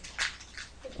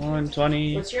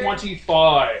 120. What's your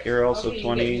 25. You're also Okay, you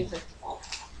 20. get music.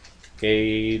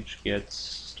 Gage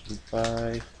gets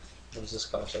 25. What does this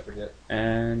cost? I forget.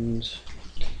 And.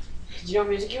 Do you know what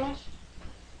music you want?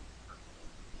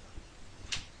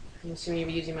 I'm assuming you'll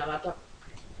be using my laptop.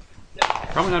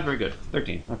 Probably not very good.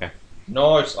 13. Okay.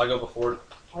 No, I go before it.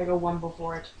 I go one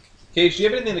before it. Cage, do you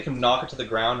have anything that can knock it to the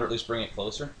ground or at least bring it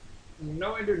closer?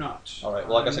 No, I do not. All right,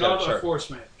 well, I guess I I'm gotta not a charge. force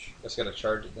mage. Guess I gotta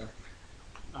charge it then.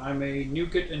 I may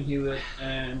nuke it and heal it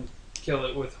and kill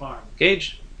it with harm.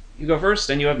 Gage, you go first,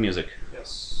 and you have music.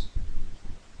 Yes.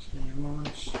 Just give me a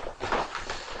moment.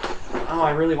 Oh,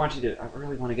 I really want to get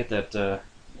that.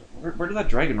 Where did that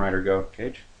dragon rider go,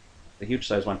 Gage? The huge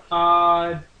size one.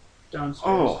 Downstairs.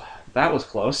 Oh, that was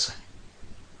close.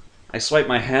 I swiped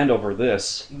my hand over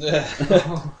this.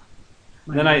 Oh,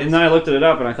 my Then I goodness. looked it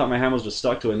up, and I thought my hand was just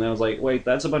stuck to it, and then I was like, wait,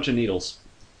 that's a bunch of needles.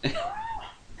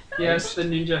 Yes, the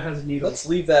ninja has needles. Let's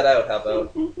leave that out, how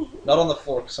about? Not on the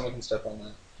floor, 'cause someone can step on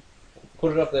that.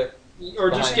 Put it up there. Or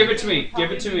just Behind give it to me.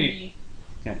 Give it to me.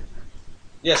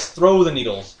 Yes, throw the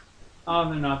needles. Oh,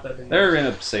 they're not that dangerous. They're in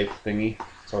a safe thingy,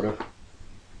 sort of.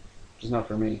 Which is not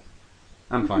for me.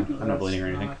 I'm fine. I'm not That's bleeding or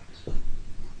anything. not-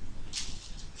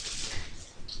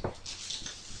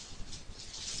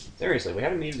 Seriously, we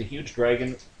haven't needed a huge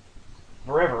dragon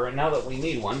forever, and now that we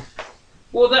need one...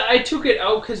 Well, I took it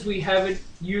out because we haven't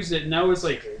used it. Now it's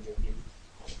like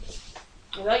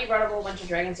I thought you brought up a whole bunch of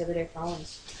dragons the other day for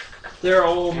Collins. they're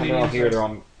all Yeah, they're all medium here, size. they're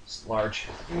all large.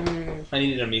 I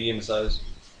needed a medium size.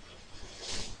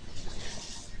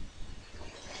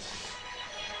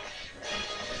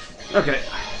 Okay.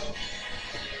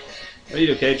 What do you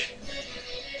do, Cage?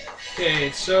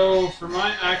 Okay, so for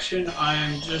my action,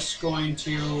 I'm just going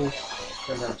to.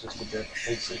 Turn that just a bit.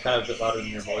 It's kind of a bit louder than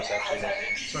your voice, actually.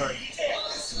 Sorry.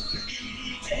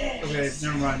 Okay,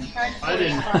 never mind. I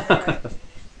didn't.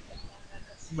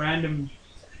 Random.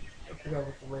 I forgot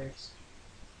what the waves.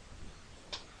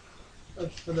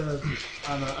 That's for the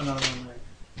another one.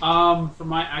 Right. For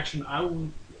my action, I will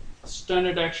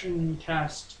standard action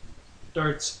cast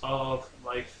darts of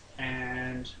life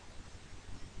and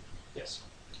yes.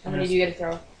 How many do you get to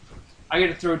throw? I get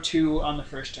to throw 2 on the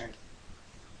first turn.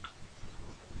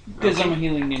 Because I'm a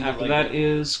healing ninja. After like that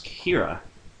is Kira.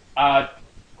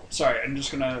 Sorry, I'm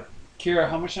just gonna. Kira,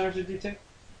 how much damage did you take?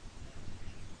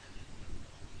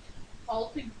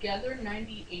 Altogether,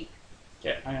 98.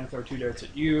 Okay, I'm gonna throw 2 darts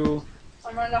at you.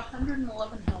 I'm at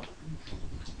 111 health.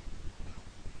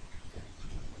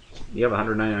 You have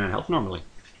 199 health normally.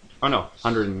 Oh no,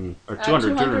 100 or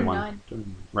 200, 201.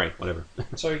 209. Right, whatever.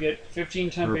 So you get 15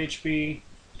 temp HP.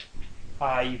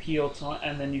 You heal,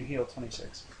 and then you heal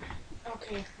 26.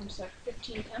 Okay, one sec.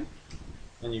 15 temp.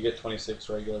 And you get 26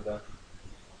 regular back.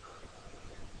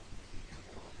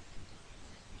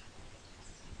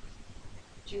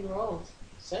 Two rolls.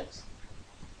 6?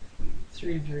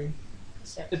 3.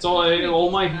 6. It's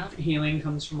all my healing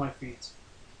comes from my feet.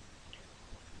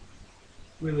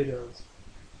 Really does.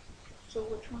 So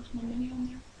which one's my mini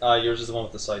on there? Yours is the one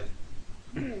with the scythe.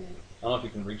 I don't know if you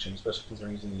can reach him, especially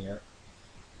considering he's in the air.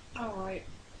 Alright.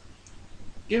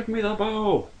 Give me the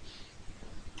bow!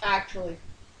 Actually,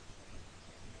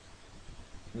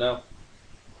 No.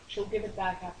 she'll give it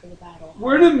back after the battle.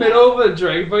 We're in the middle of a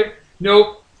dragon fight.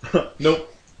 Nope,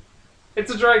 Nope.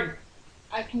 it's a dragon.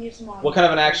 I can use them on. What kind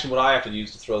of an action would I have to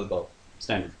use to throw the bow?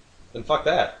 Standard. Then fuck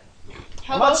that.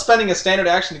 How I'm not about, spending a standard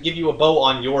action to give you a bow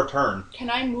on your turn.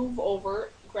 can I move over,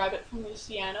 grab it from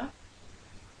Luciana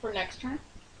for next turn?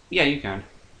 Yeah, you can.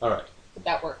 Alright, Would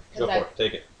that work? 'Cause go for that, it.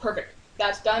 Take it. Perfect.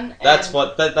 That's done. That's and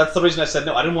what. That's the reason I said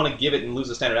no. I didn't want to give it and lose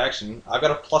a standard action. I've got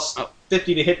a plus Oh.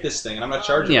 50 to hit this thing, and I'm not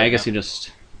charging. Yeah, right I guess now. you just...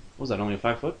 What was that, only a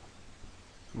 5 foot?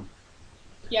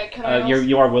 Yeah, can I?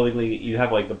 You are willingly... You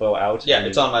have, like, the bow out? Yeah, and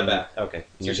it's on my and- back. Okay. And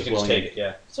So you're you just can just willing take it.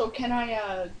 Yeah. So can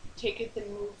I take it then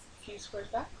move a few squares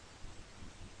back?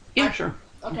 Yeah, sure.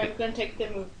 Okay, Okay. I'm gonna take it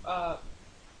then move.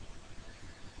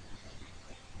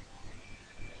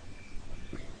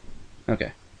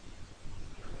 Okay.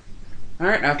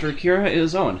 Alright, after Akira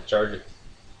is Owen. Charge it.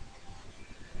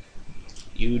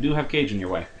 You do have Cage in your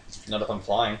way. Not if I'm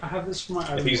flying. I have this for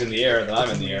my. If he's in the air, then I'm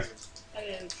in the air. I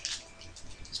didn't.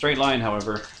 Straight line,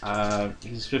 however,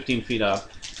 he's 15 feet up,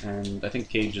 and I think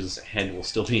Cage's head will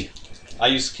still be... I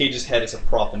use Cage's head as a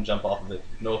prop and jump off of it.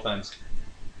 No offense.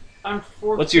 I'm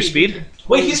 4 What's your feet. speed?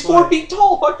 Wait, he's 4 feet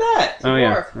tall. Fuck that. Oh,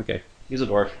 yeah. dwarf. Okay. He's a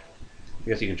dwarf. I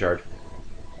guess you can charge.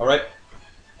 All right.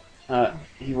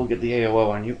 He will get the AOO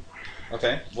on you.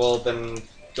 Okay. Well, then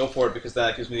go for it because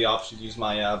that gives me the option to use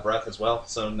my breath as well.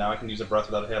 So now I can use a breath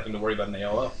without having to worry about an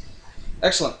AOO.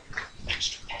 Excellent.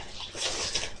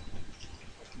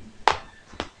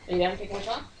 Are you done taking a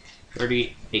shot?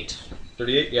 38.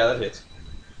 38. Yeah, that hits.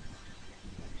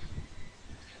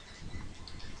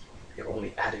 You're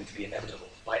only adding to the inevitable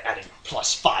by adding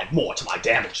 +5 more to my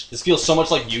damage. This feels so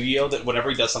much like Yu-Gi-Oh! That whenever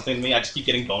he does something to me, I just keep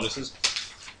getting bonuses.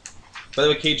 By the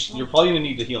way, Cage, you're probably gonna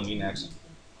need to heal me next.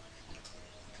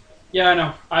 Yeah, I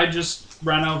know. I just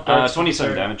ran out. Of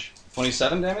 27 damage.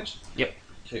 27 damage? Yep.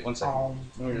 Okay, 1 second. Um,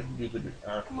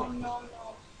 Oh no.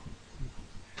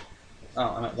 Oh,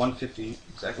 I'm at 150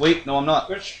 exactly. Wait, no, I'm not.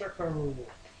 which check are we?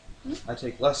 I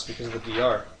take less because of the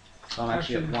DR. So I'm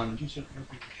actually at 1. You should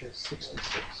make it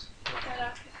 66.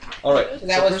 Alright, So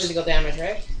that was physical damage,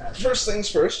 right? first things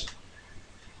first,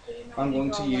 I'm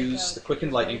going to use the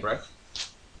Quickened Lightning Breath.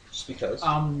 Just because.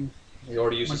 We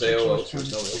already used his once you AOO, choose so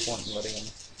there's no turn real point in letting him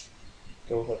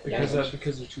go without the because damage.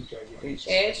 because they're too gigantic.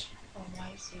 Gauge. Oh,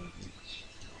 I see.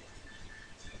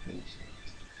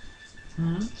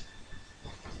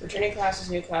 Returning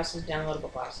classes, new classes,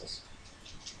 downloadable classes.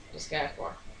 This guy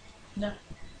 4. No.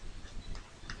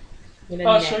 You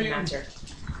Oh, didn't so you- answer.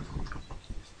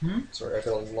 Sorry, I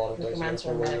got a lot of dice. Commands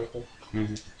left from over that. there.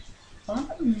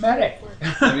 I'm a medic.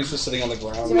 I'm used to sitting on the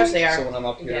ground. See how much they are. So when I'm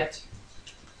up here, Yet.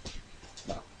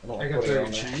 no, I don't I like got putting it the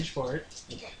on there. change for it.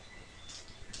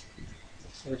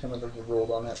 Every time I've ever rolled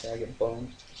on that thing, I get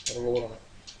boned. Gotta roll it on a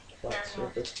flat Fair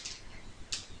enough. surface.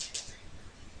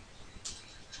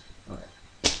 Alright.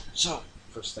 So,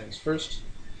 first things first.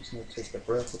 Just gonna take the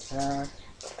breath attack.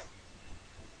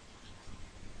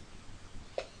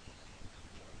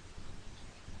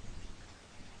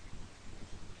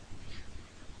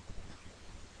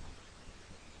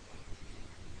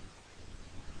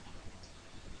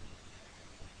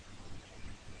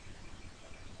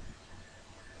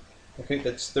 Okay,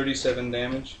 that's 37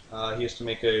 damage. He has to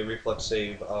make a reflex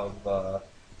save of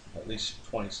at least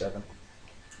 27.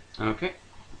 Okay.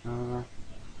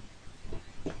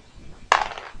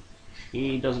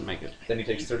 He doesn't make it. Then he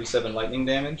takes 37 lightning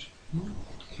damage.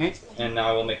 Okay. And now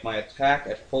I will make my attack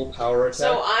at full power attack.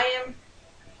 So I am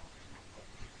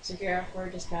secure for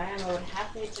this guy. I'm about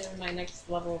halfway to my next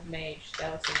level of mage.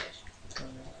 Galaxy Mage.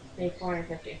 Make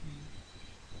 450.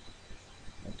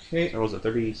 Okay. Or was it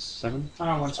 37? I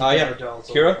don't want to. Yeah.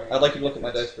 Kira, I'd like you to look at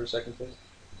my dice for a second, please.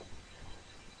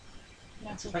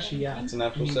 Actually, yeah. It's a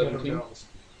natural You can go to 17. Dells.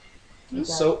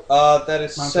 So, that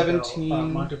is Monte 17 Del-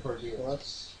 Montevideo.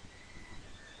 plus.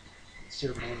 It's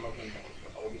your main level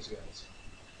for all these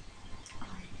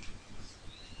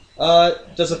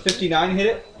guys. Does a 59 hit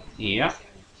it? Yeah.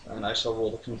 And I shall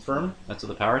roll to confirm. That's with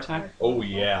the power attack. Oh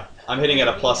yeah. I'm hitting at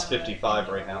a plus 55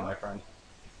 right now, my friend.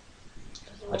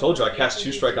 I told you I cast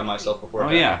 2 strike on myself before. Oh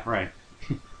I died. yeah, right.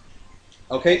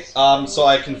 Okay, so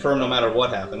I confirm no matter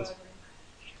what happens.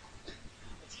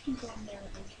 You can go in there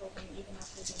and kill them even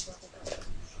after they level up.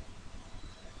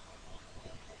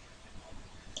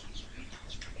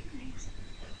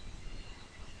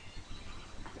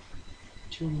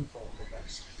 Tuning for the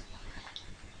best.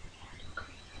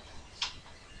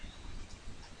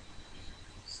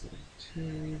 So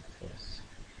 2 plus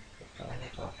the power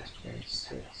attack is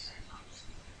 26.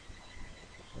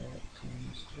 That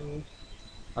times 2.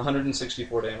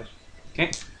 164 damage.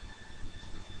 Okay.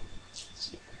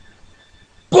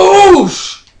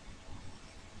 Boosh!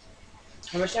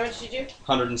 How much damage did you do?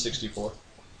 164.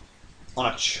 On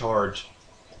a charge.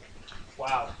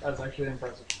 Wow, that's actually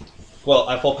impressive. Well,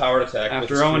 I full powered attack.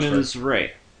 After with Owen Spear and Strike. his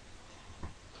Ray.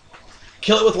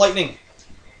 Kill it with lightning.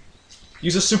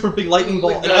 Use a super big lightning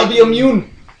bolt, With and I'll be lightning.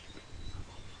 immune.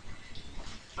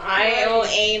 I will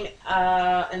aim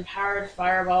empowered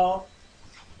fireball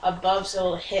above,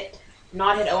 so it'll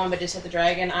not hit Owen, but just hit the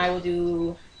dragon. I will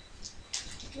do.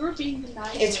 You're being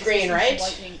denied. It's the green, resistance right? to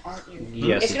Lightning, aren't you?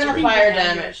 Yes, It's it's gonna green. have fire Being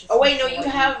denied damage. your Oh wait, no, resistance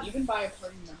you to lightning, have even by a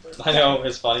party member. I know,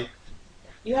 it's funny.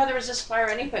 you have the resist fire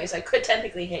anyways. I could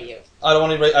technically hit you. I don't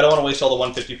want to. I don't want to waste all the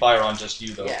 150 fire on just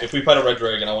you, though. Yeah. If we fight a red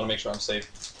dragon, I want to make sure I'm safe.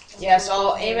 Yeah, so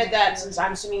I'll aim at that since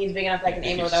I'm assuming he's big enough that I can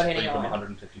aim it without hitting from Owen.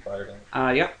 150 fire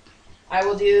damage. Yep. I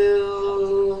will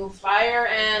do fire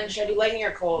and should I do lightning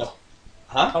or cold? No.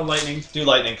 Huh? Oh, lightning. Do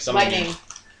lightning, because I'm Lightning.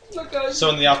 immune. So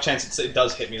in the off chance it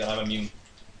does hit me, then I'm immune.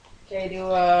 Okay, do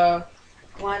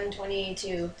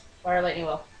 122 fire lightning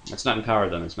will. It's not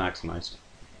empowered then, it's maximized.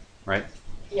 Right?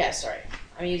 Yeah, sorry.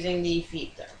 I'm using the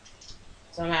feet though.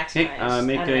 So Okay, maximize.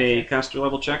 make and a metric. caster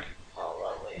level check. Oh,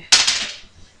 lovely.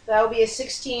 That will be a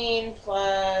 16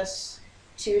 plus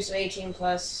 2, so 18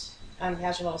 plus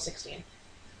caster level 16.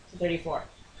 So 34.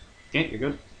 Okay, you're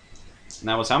good. And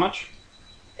that was how much?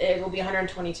 It will be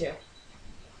 122.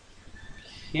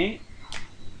 Okay.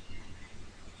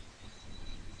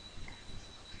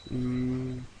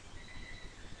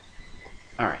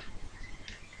 Alright.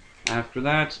 After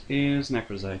that is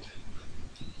Necrozite.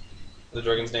 The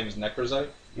dragon's name is Necrozite.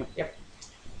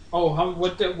 Oh,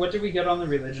 what did we get on the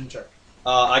religion check?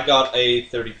 I got a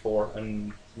 34,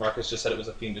 and Marcus just said it was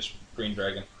a fiendish green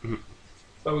dragon.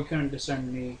 But we couldn't discern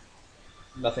any.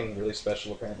 Nothing really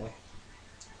special, apparently.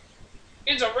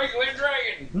 It's a regular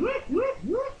dragon.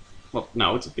 Well,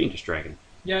 no, it's a fiendish dragon.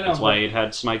 Yeah, no. That's why it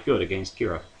had smite good against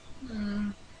Kira.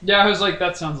 Yeah, I was like,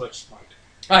 that sounds like smite.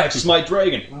 I have smite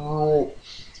dragon.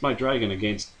 Smite dragon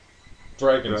against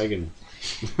Dragons. dragon.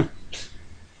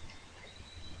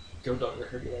 Go dog, I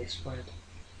heard you like smite.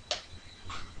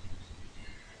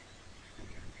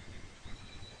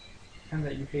 And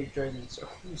that you hate dragons, so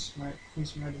who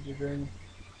smited your dragon?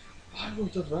 I will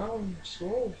devour your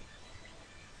soul.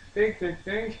 Think.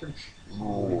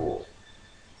 Oh.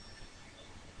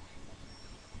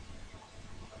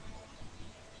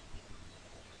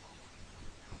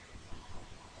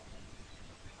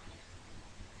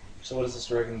 So what does this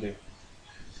dragon do?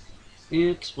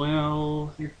 It's,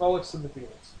 well... He frolics in the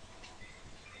fields.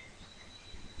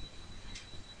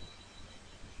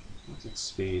 What's its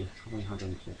speed? Only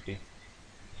 150.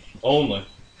 Only.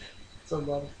 It's a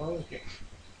lot of frolicking.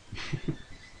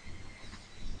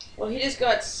 Well, he just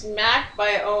got smacked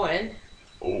by Owen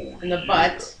in the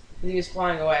butt as he was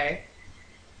flying away.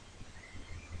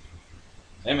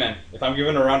 Hey man, if I'm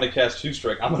given a round to cast 2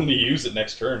 strike, I'm going to use it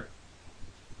next turn.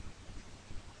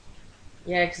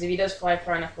 Yeah, because if he does fly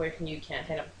far enough away from you, you can't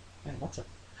hit him. Man, that's a...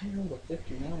 I rolled a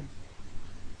 59.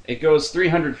 It goes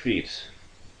 300 feet.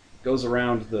 Goes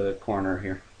around the corner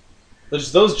here.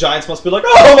 Those giants must be like,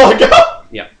 oh my god!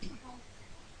 Yep.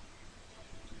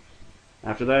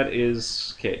 After that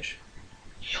is Cage.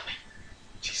 Heal me.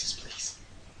 Jesus, please.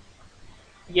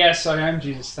 Yes, I am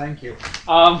Jesus, thank you. If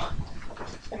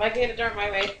I can get a dart my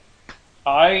way,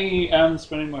 I am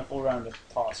spending my full round to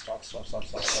toss.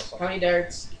 how many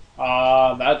darts?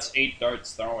 That's 8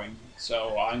 darts throwing,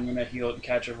 so I'm gonna heal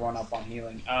catch everyone up on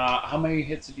healing. How many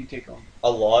hits did you take on? A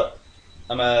lot.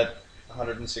 I'm at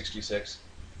 166.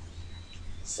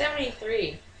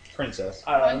 73. Princess.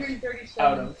 Out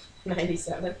 137.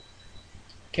 97.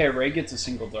 Okay, Ray gets a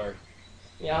single dart.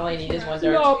 Yeah, all I need is 1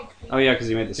 dart. No. Oh yeah, because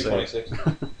you made the save. 226.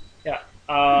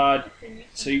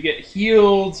 So you get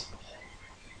healed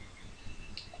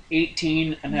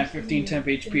 18 and have 15 temp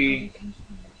HP.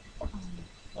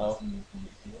 Oh.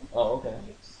 Oh, okay.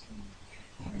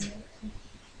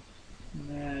 And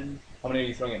then How many are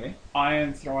you throwing at me? I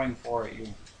am throwing 4 at you.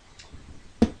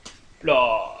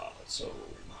 Blah. So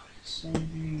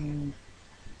 17,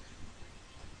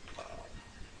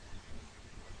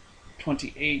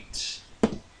 28,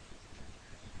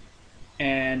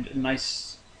 and a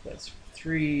nice. That's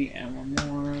 3 and 1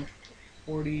 more.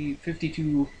 40,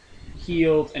 52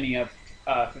 healed, and you have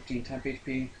 15 temp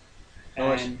HP.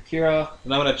 Nice. And Kira,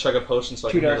 And I'm going to chug a potion so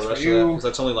I 2 can heal darts the rest for of that, you. because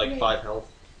that's only like 5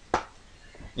 health.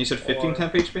 You said 15 Or-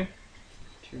 temp HP?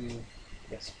 2,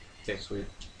 yes. Okay, sweet.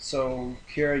 So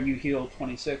Kira, you heal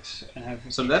 26 and have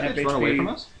 15 So did that temp bitch HP. run away from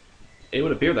us? It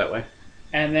would appear that way.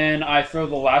 And then I throw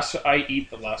the last. I eat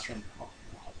the last one.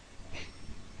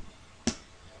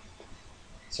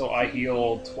 So I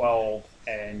heal 12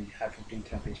 and have 15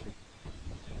 temp HP.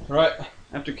 Right.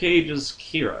 After Cage is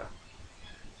Kira.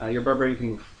 Your barbarian can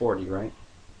move 40, right?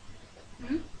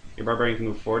 Hmm? Your barbarian can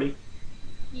move 40?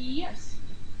 Yes.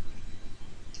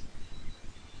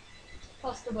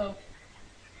 Plus the bow.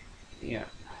 Yeah.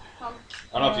 Um,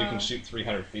 I don't know if you can shoot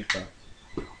 300 feet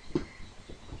though.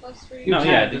 plus 3. No, can.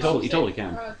 yeah, you It's totally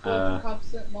can.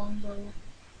 Composite longbow.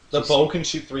 The bow can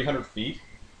shoot 300 feet?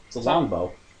 It's a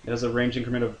longbow. It has a range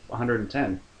increment of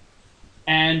 110.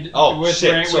 And Oh, with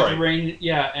shit, rain, sorry. with rain,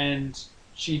 yeah, and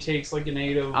she takes like an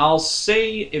 8 of. I'll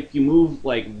say if you move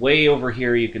like way over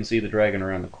here, you can see the dragon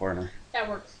around the corner. That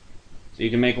works. So you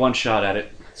can make one shot at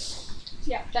it.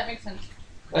 Yeah, that makes sense.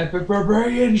 Epic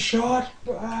barbarian shot!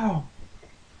 Wow!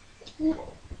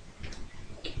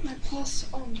 My plus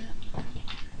on that.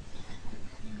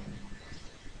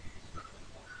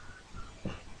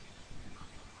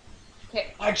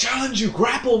 Okay, I challenge you,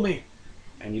 grapple me!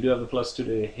 And you do have the +2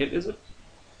 to hit, is it?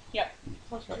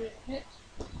 plus 2 hit.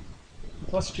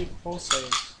 Plus 2 full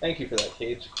saves. Thank you for that,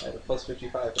 Cage. I have a plus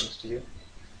 55 thanks to you.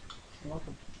 You're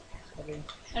welcome.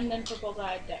 And then for both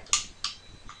I had dex.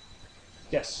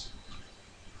 Yes.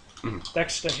 Mhm.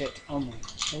 Dex to hit only.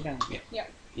 Slow down.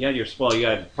 Yeah, your well, you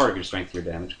add part of your strength to your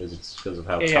damage because it's because of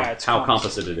how Yeah, it's how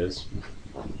composite. composite it is.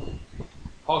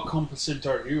 How competent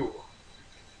are you?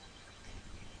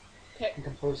 Okay. I'm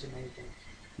composing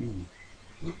anything.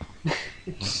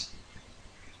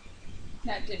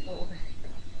 That didn't roll very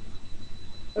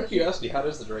Out of curiosity, how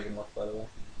does the dragon look, by the way?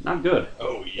 Not good.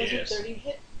 Oh, good. Does a 30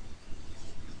 hit?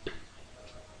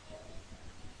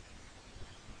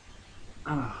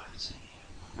 Let's see.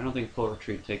 I don't think full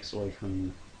retreat takes away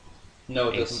from No,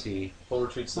 it doesn't. AC. Full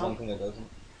retreat's the one thing that doesn't.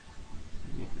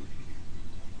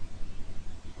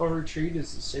 Or retreat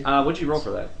is the safe. What'd you roll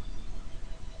for that?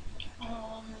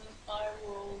 I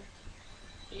rolled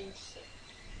a 6.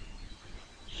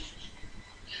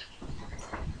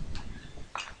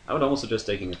 I would almost suggest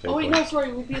taking a fate Oh wait, point. no,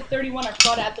 sorry, we'd be at 31. I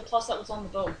forgot to add the plus that was on the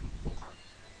bow.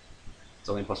 It's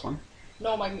only +1.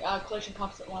 No, my collision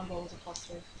composite longbow was a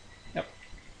 +3. Yep.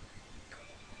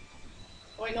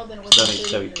 Oh wait, no, then it was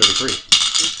That'd be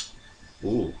 33.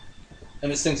 Ooh.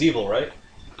 And this thing's evil, right?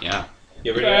 Yeah.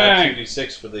 Yeah, we're gonna add Bang.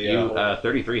 2d6 for the. You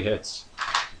 33 hits.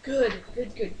 Good.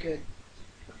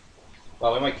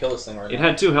 Wow, we might kill this thing right It now.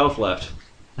 had 2 health left.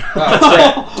 Wow, it's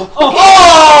dead.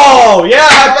 Oh, yeah,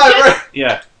 I got it right.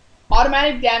 Yeah.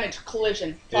 Automatic damage,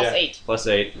 collision, plus Yeah. 8.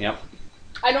 +8. Yep.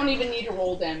 I don't even need to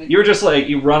roll damage. You were just like,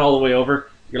 you run all the way over.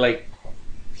 You're like,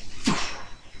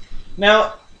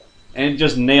 Now, and it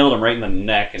just nailed him right in the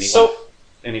neck, and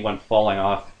he went falling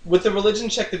off. with the religion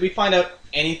check, did we find out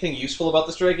anything useful about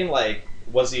this dragon? Like,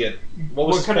 was he a what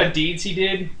was What his kind of pet? deeds he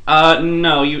did?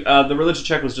 No, you. The religion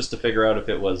check was just to figure out if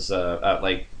it was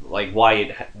like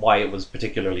why it was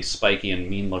particularly spiky and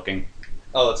mean looking.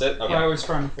 Oh, that's it. Okay. I was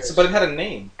trying to figure. So, but it had a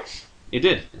name. It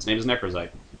did. Its name is Necrozite.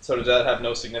 So did that have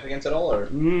no significance at all, or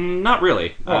Not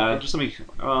really. Oh. Just let me.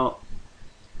 Well.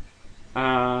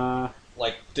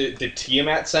 like did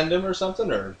Tiamat send him or something?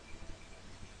 Or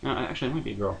Actually, it might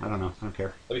be a girl. I don't know. I don't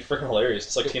care. that'd be freaking hilarious.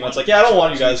 It's like Tiamat's like, yeah, I don't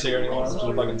want you guys here anymore. I'm just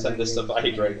gonna fucking send this stuff. I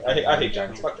hate dragons. I hate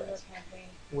giants. Fuck dragons.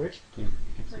 Which?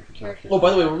 Oh, by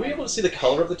the way, were we able to see the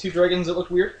color of the 2 dragons? It looked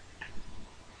weird.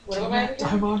 What am I?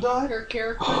 Diamond Eye? Her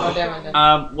character. Oh,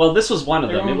 damn. Well, this was one of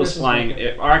them. Everyone It was misses flying.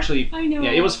 Megan. Or actually, I know.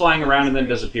 yeah, it was flying around and then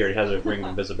disappeared. It has a ring of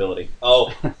invisibility.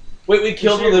 Oh, wait, we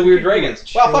killed one of the weird dragons.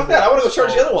 Wow, fuck that! I want to go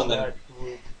charge the other one then.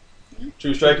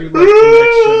 True strike. Like the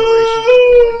next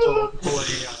generation, like pulling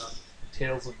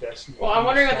Tales of Destiny. Well, I'm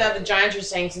wondering what the giants are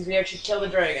saying since we actually killed a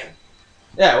dragon.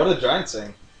 Yeah, what are the giants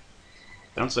saying?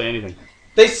 Don't say anything.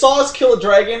 They saw us kill a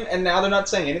dragon, and now they're not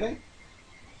saying anything.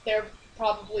 They're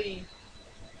probably.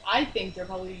 I think they're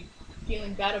probably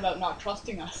feeling bad about not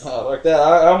trusting us. Oh, like that.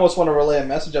 I almost want to relay a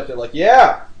message up there, like,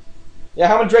 yeah,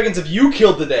 how many dragons have you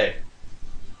killed today?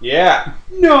 Yeah,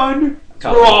 None.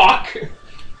 Couple. Rock.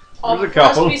 Oh, There's a for us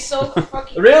to couple. be so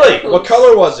fucking really? close. What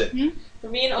color was it? For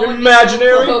me and You're Owen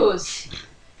imaginary? So close.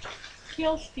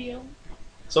 Kill, steal.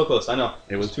 So close. I know.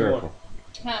 It was Two more. purple.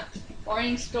 Huh.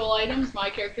 Orange stole items. My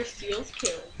character steals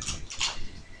kills.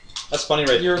 That's funny,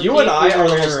 right? You're You and I the are the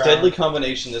other way most around. deadly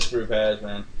combination this group has,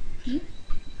 man.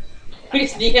 We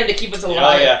just need him to keep us Oh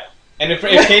alive. yeah. And if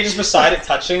Cage is beside it,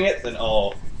 touching it, then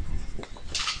oh.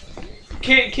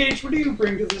 Cage, what do you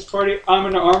bring to this party? I'm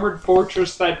an armored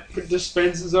fortress that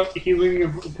dispenses up healing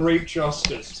of great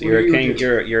justice. So What you're do a you king.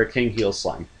 do? You're a king heel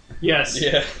slime. Yes.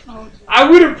 Yeah. Oh, I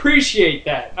would appreciate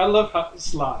that. I love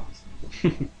slimes.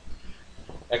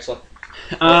 Excellent.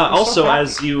 Also,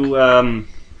 as you as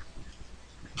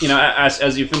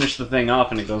you finish the thing off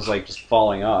and it goes like just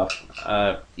falling off,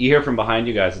 you hear from behind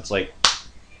you guys. It's like,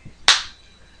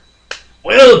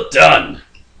 "Well done.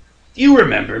 You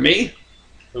remember me?"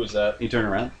 Who's that? You turn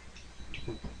around.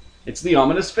 It's the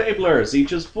ominous fabler,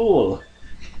 Zeech's fool.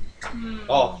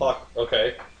 Oh fuck.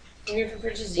 Okay. You're from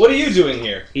Princess What are you doing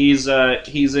here? He's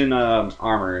in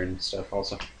armor and stuff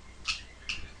also.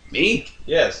 Me?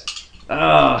 Yes.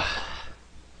 I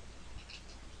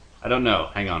don't know.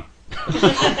 Hang on.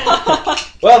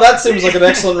 Well, that seems like an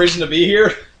excellent reason to be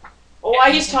here. Well,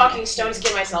 while he's talking, Stone's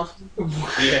get myself.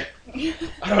 Yeah.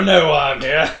 I don't know why I'm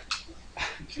here.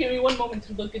 give me one moment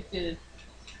to look at the.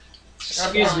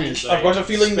 Excuse me. I've got a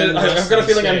feeling that I've got a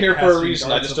feeling I'm here for a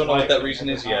reason. I just don't know what that reason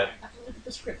is yet. I have to look at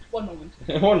the script. One moment.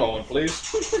 One moment, please.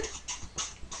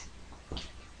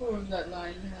 Where was that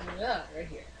line? Ah, right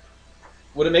here.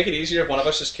 Would it make it easier if one of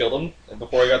us just killed him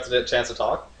before he got the chance to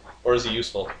talk, or is he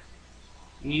useful?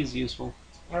 He's useful.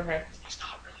 Okay.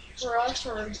 For us,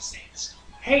 or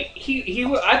Hey,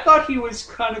 I thought he was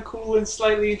kind of cool and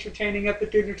slightly entertaining at the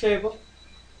dinner table.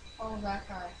 oh, that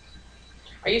guy.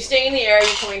 Are you staying in the air? Or are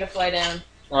you coming to fly down?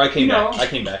 Oh, I came No. back. I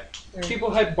came back.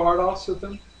 People had Bardos with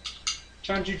them.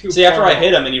 Challenge you to See, after I Bardos.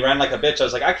 hit him and he ran like a bitch, I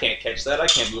was like, I can't catch that. I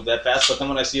can't move that fast. But then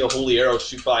when I see a holy arrow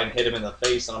shoot by and hit him in the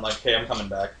face, and I'm like, okay, I'm coming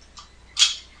back.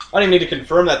 I don't even need to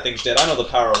confirm that thing's dead. I know the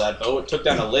power of that bow. It took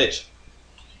down a lich.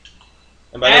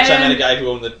 And by that time, I had a guy who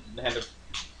owned the hand of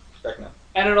Vecna.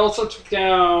 And it also took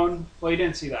down. Well, you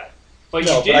didn't see that, but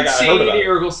No, you did but I see heard the about it.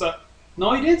 Urgles.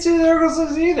 No, you didn't see the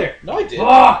Urgles either. No, I did.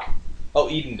 Fuck! Oh,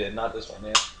 Eden did, not this one,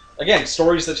 yeah. Again,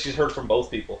 stories that she's heard from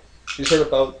both people. She's heard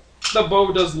about... The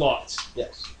bow does lots.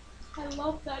 Yes. I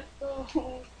love that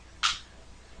bow.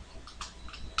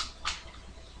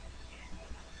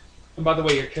 And by the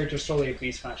way, your character's totally a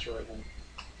Beastmaster right now.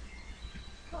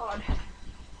 God.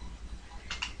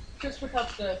 Just without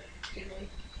the jiggly.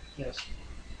 Yes.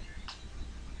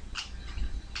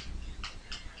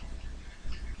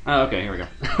 Oh, okay, here we go.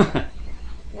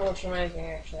 Well, which reminds me,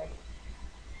 actually.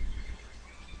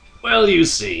 Well, you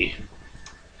see,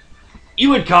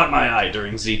 you had caught my eye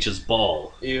during Zeech's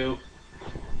ball. You.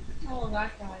 Oh,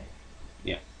 that guy.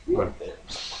 Right there.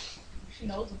 She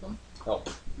knows of them.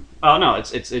 Oh no,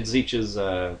 it's Zeech's.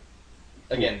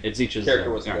 Again, it's Zeech's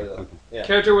character wasn't alright, there, though. okay. Yeah.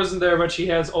 Character wasn't there, but she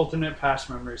has alternate past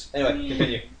memories. Anyway,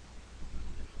 continue.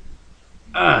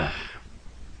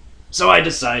 So I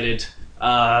decided,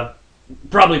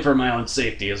 probably for my own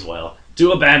safety as well,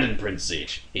 to abandon Prince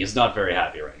Zeech. He's not very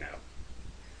happy right now.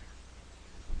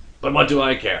 But what do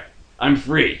I care? I'm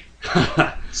free.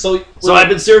 So I've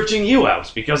been searching you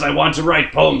out because I want to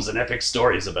write poems and epic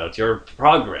stories about your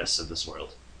progress in this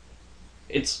world.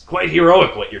 It's quite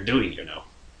heroic what you're doing, you know.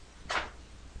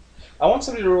 I want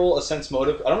somebody to roll a sense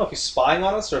motive. I don't know if he's spying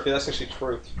on us or if that's actually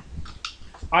true.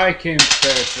 I came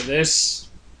prepared for this.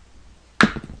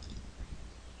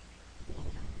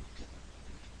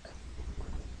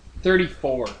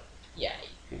 $34. Yeah,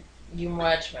 you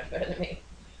much better than me.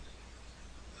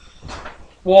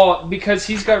 Well, because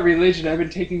he's got religion, I've been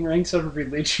taking ranks out of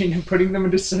religion and putting them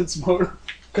into sense motive.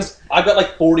 Because I've got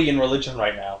like 40 in religion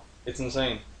right now. It's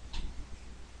insane.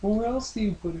 Well, where else do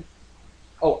you put it?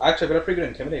 Oh, actually, I've got a pretty good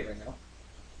intimidate right now.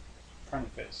 Frowny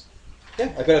face.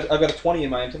 Yeah, I've got a 20 in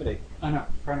my intimidate. I know,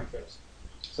 frowny face.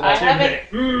 So I that's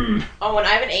haven't. Oh, and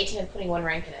I have an 18 and putting 1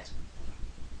 rank in it.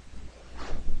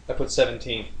 I put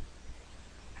 17.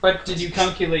 But did you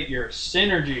calculate your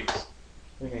synergies? What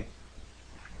do you mean?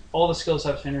 All the skills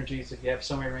have synergies. If you have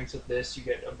so many ranks of this, you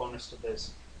get a bonus to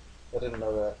this. I didn't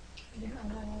know that.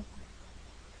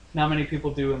 Not many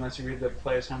people do unless you read the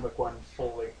Player's Handbook 1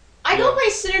 fully. I got my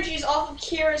synergies off of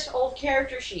Kira's old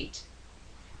character sheet.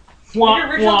 Your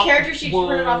original character sheet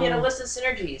printed off, you had a list of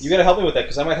synergies. You gotta help me with that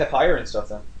because I might have higher and stuff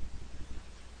then.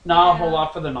 Nah, hold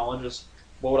off for the knowledges.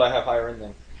 What would I have higher in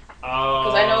then?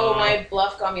 Because I know my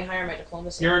bluff got me higher in my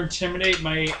diplomacy. Your intimidate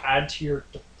may add to your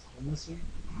diplomacy.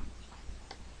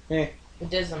 It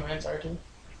does on mine, Sergeant.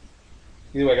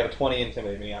 Either way, I got a 20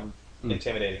 intimidating. I'm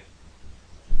intimidating.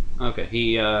 Okay,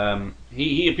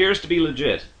 he appears to be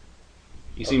legit.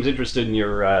 He seems interested in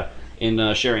your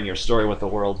sharing your story with the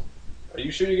world. Are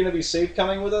you sure you're gonna be safe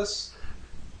coming with us?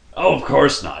 Oh, of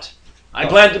course not. I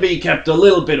plan to be kept a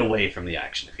little bit away from the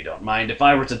action, if you don't mind. If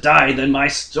I were to die, then my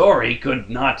story could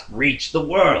not reach the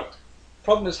world.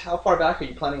 Problem is, how far back are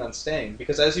you planning on staying?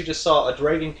 Because as you just saw, a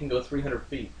dragon can go 300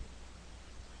 feet.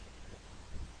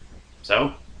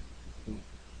 So?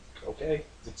 Okay.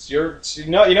 You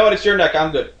know what? It's your neck.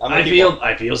 I'm good. I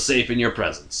feel safe in your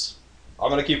presence. I'm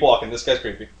gonna keep walking. This guy's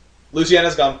creepy.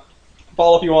 Luciana's gone.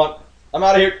 Follow if you want. I'm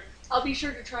out of here. I'll be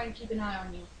sure to try and keep an eye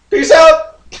on you. Peace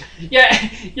out! Yeah,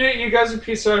 you guys are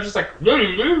peace out, just like...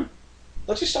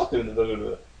 Let's just stop doing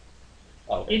the...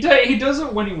 Oh, okay. He does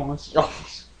it when he wants to. Oh,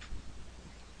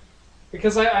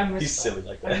 Because I miss he's that. silly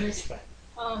like I that. miss that.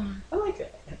 I like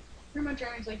that. Pretty much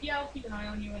Aaron's like, yeah, I'll keep an eye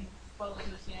on you and follow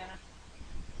Luciana.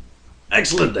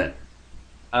 Excellent, then.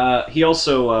 He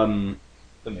also,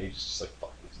 The mage is just like,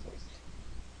 fuck these noises.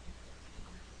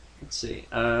 let's see.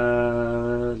 La,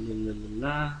 la, la,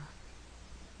 la.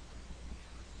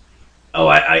 Oh,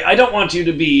 I don't want you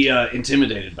to be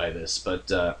intimidated by this,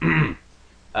 but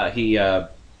he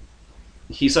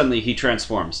suddenly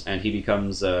transforms and he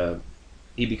becomes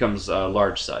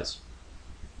large size.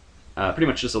 Pretty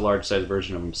much just a large size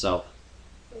version of himself,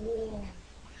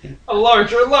 A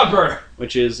larger lover!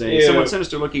 which is a Ew. somewhat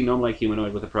sinister looking gnome-like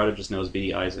humanoid with a prodigious nose,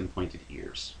 beady eyes, and pointed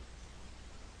ears.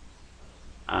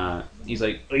 He's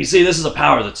like, well, you see, this is a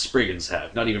power that Spriggans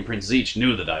have. Not even Prince Zeech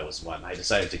knew that I was one. I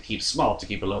decided to keep small to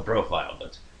keep a low profile,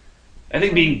 but I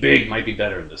think being big might be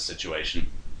better in this situation.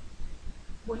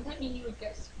 Wouldn't that mean you would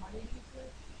get spotted easily?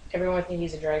 Everyone would think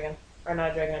he's a dragon. Or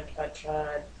not a dragon, a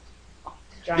giant.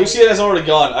 Luciana's already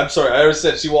gone. I'm sorry. I already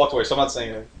said she walked away, so I'm not saying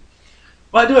anything.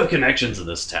 Well, I do have connections in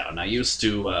this town. I used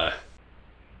to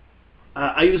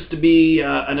be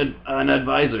an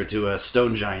advisor to a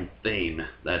stone giant Thane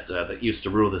that used to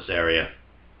rule this area.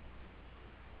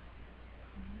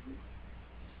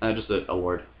 Just a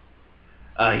word.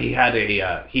 He had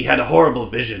a horrible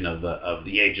vision of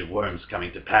the Age of Worms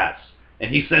coming to pass,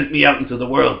 and he sent me out into the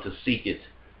world to seek it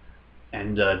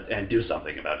and do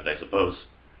something about it, I suppose.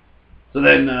 So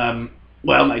then,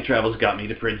 well, my travels got me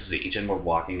to Prince Zeech, and we're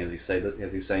walking as he's saying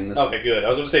this. Okay, good. I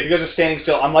was gonna say, if you guys are standing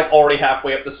still, I'm like already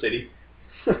halfway up the city.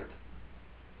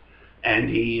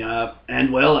 And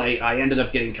I ended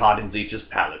up getting caught in Zeech's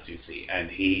palace, you see.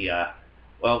 And I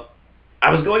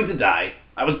was going to die.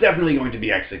 I was definitely going to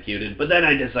be executed, but then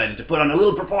I decided to put on a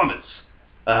little performance.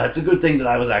 It's a good thing that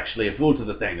I was actually a fool to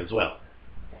the thing as well.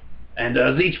 And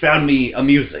Zeech found me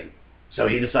amusing, so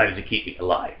he decided to keep me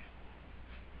alive.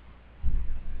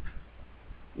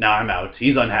 Now I'm out.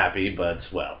 He's unhappy, but,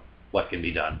 well, what can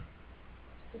be done.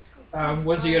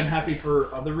 Was he unhappy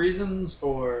for other reasons,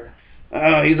 or?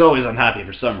 He's always unhappy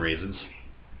for some reasons.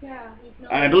 Yeah,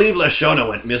 I believe Lashona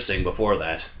went missing before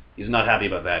that. He's not happy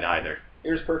about that either.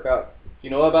 Here's Perk out. Do you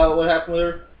know about what happened with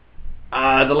her?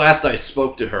 The last I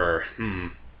spoke to her,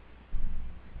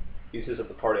 He says at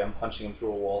the party, I'm punching him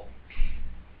through a wall.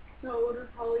 No, it would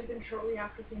have probably been shortly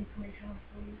after the information was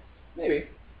released. Maybe.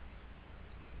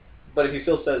 But if he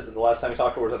still says that the last time he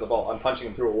talked to her was at the ball, I'm punching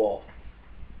him through a wall.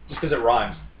 Just because it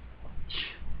rhymes.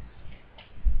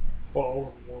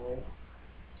 Ball wall.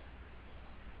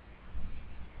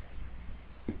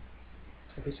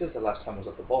 If he says the last time was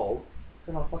at the ball,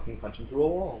 then I'll fucking punch him through a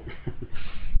wall.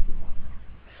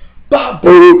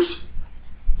 Baboos!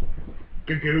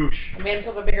 Gagoosh. I made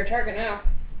himself a bigger target now.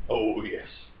 Oh, yes.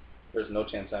 There's no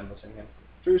chance I'm missing him.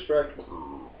 True strike.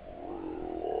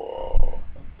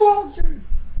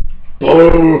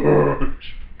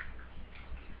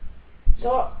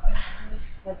 So,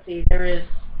 let's see, there is...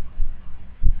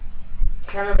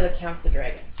 I can't remember the count of the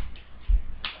dragons.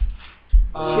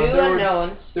 Two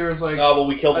unknowns. There was like No, well,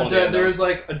 we killed one of the there unknowns. was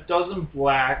like a dozen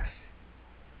black.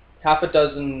 Half a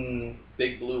dozen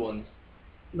big blue ones.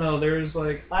 No, there was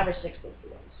like 5 or 6 blue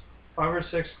ones. 5 or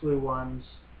 6 blue ones,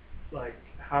 like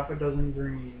half a dozen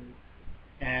green,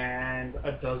 and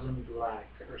a dozen black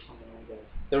or something like that.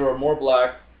 There were more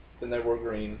black than there were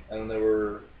green, and there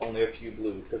were only a few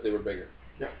blue because they were bigger.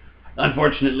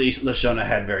 Unfortunately, Lashona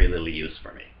had very little use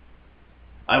for me.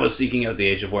 I was seeking out the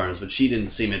Age of Worms, but she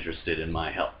didn't seem interested in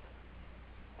my help.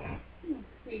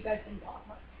 You guys didn't talk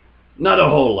much. Not a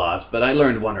whole lot, but I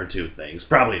learned 1 or 2 things.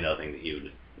 Probably nothing that you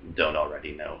don't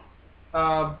already know.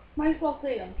 Might as well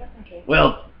say them, just in case.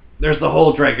 Well, there's the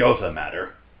whole Dragotha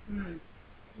matter.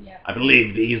 Yeah. I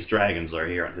believe these dragons are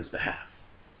here on his behalf.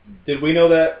 Did we know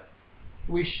that?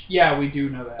 Yeah, we do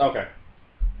know that. Okay.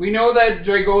 We know that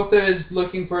Dragotha is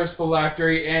looking for his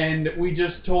phylactery, and we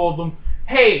just told them,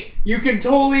 hey, you can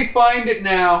totally find it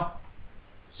now.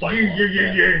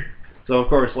 Yeah. So of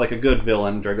course, like a good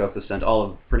villain, Dragotha sent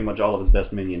pretty much all of his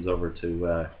best minions over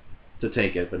to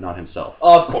take it, but not himself.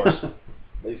 Of course.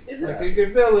 Like a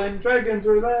good villain, dragons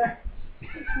are there.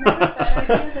 It's not a bad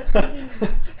idea that something...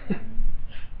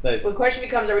 Nice. Well, the question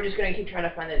becomes, are we just going to keep trying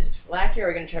to find this phylactery, or are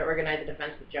we going to try to organize the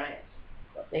defense of the giants?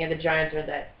 Thinking the giants are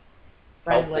that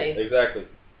friendly. Helpful. Exactly.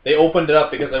 They opened it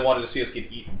up because they wanted to see us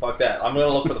get eaten. Fuck that. I'm going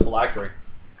to look for the phylactery.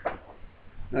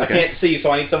 I can't see, so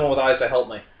I need someone with eyes to help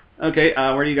me. Okay,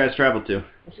 where do you guys travel to? Well,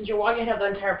 since you're walking ahead of the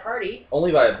entire party,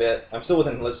 Only by a bit. I'm still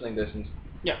within listening distance.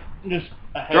 Yeah, just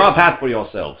ahead. Draw a path for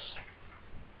yourselves.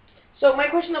 so my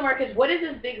question though, Mark, is what is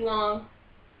this big long...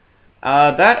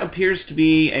 That appears to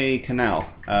be a canal.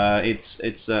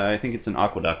 It's I think it's an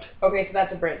aqueduct. Okay, so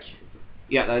that's a bridge.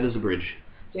 Yeah, that is a bridge.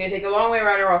 So you take a long way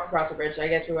around or walk across the bridge, so I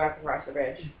guess we walk across the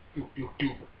bridge.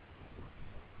 Okay.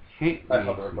 I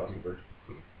hover across the bridge.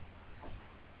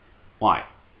 Why?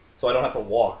 So I don't have to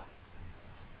walk.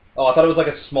 Oh, I thought it was like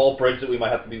a small bridge that we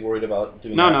might have to be worried about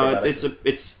doing. No,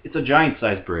 it's a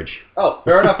giant-sized bridge. Oh,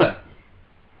 fair enough then.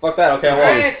 Fuck that. Okay, well.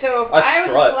 Alright, so if I was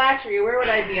strut. a phylactery, where would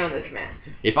I be on this map?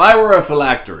 If I were a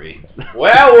phylactery,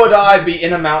 Where would I be?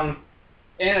 In a mountain?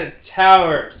 In a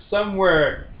tower,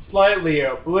 somewhere slightly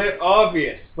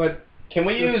obvious, but Can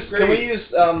we use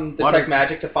Water. detect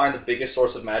magic to find the biggest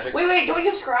source of magic? Wait, don't we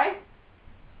have scribe?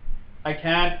 I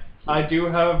can't. I do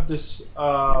have this,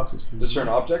 Discern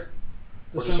object?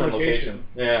 Or discern location?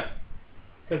 Yeah.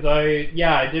 because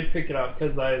I did pick it up,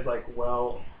 because I was like,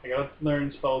 well, I gotta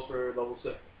learn spells for level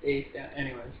 8,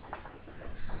 anyways.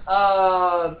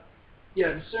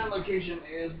 Yeah, discern location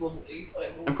is level 8.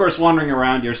 of course, wandering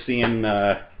around, you're seeing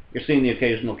the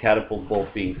occasional catapult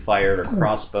bolt being fired, or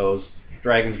crossbows,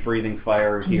 dragons breathing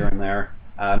fire here and there.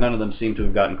 None of them seem to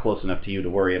have gotten close enough to you to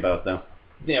worry about, though.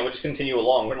 Yeah, we just continue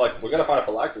along. We're like, we gotta find a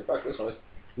phylactery. Fuck this noise.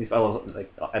 These fellows, like,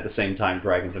 at the same time,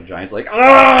 dragons of giants, like,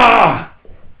 ah!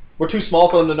 We're too small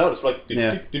for them to notice. We're like,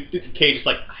 Yeah. Cage is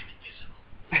like,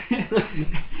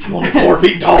 I'm only 4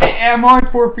 feet tall. I am only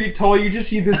 4 feet tall. You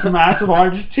just see this massive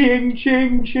arm just ching,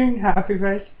 ching, ching, happy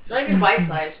face. It's not even bite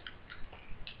size.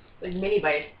 Like mini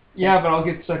bite. Yeah, but I'll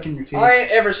get stuck in your teeth. I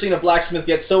ain't ever seen a blacksmith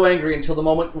get so angry until the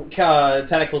moment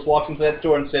Tentacles walked into that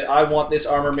store and said, I want this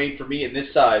armor made for me in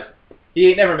this size. He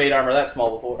ain't never made armor that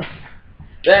small before.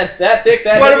 that thick,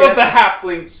 that What heavy, about the that-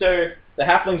 halflings, sir? The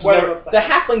halflings What never, about that? the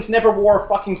halflings never wore a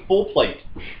fucking full plate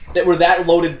that were that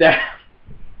loaded down.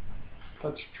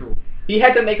 That's true. He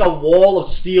had to make a wall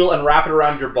of steel and wrap it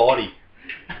around your body.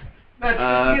 That's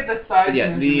just get the size.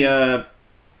 Yeah,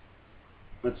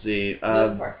 let's see,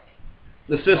 Middle part.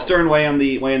 the cistern way on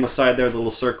the side there, the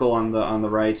little circle on the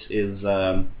right is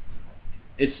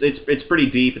It's pretty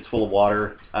deep. It's full of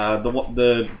water.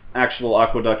 The actual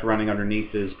aqueduct running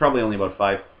underneath is probably only about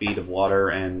 5 feet of water,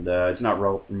 and it's not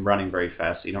running very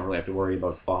fast, so you don't really have to worry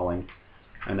about falling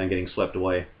and then getting swept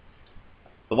away.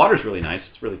 The water's really nice.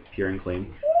 It's really pure and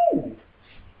clean. Ooh,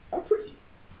 how pretty.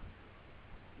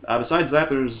 Besides that,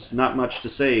 there's not much to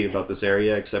say about this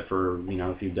area except for,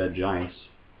 a few dead giants.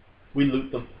 We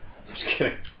loot them. Just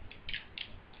kidding.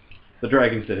 The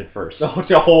dragons did it first.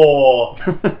 Oh,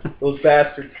 those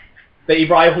bastards. They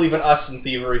rival even us in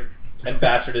thievery and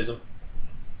bastardism.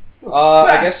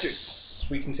 I guess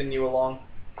we continue along.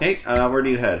 Okay, where do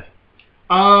you head?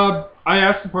 I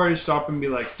asked the party to stop and be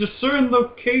like, discern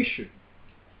location.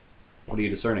 What are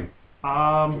you discerning?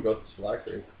 We'll go to the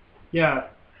phylactery. Yeah,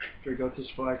 Dragotha's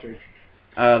phylactery.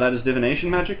 That is divination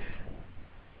magic?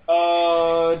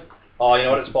 Oh, you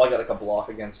know what? It's probably got like a block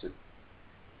against it.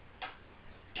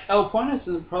 Aquinas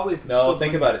is probably... No,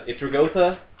 think about it. If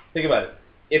Dragotha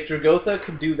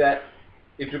could do that,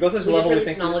 if Dragotha's We level just we bring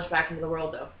think... knowledge back into the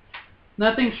world, though.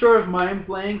 Nothing short of mind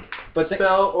blank, But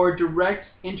spell, or direct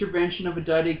intervention of a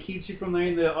deity keeps you from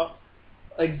learning the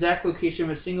exact location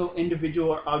of a single individual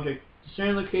or object.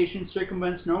 Discerning location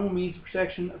circumvents normal means of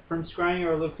protection from scrying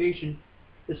or location.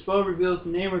 The spell reveals the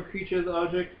name or creature of the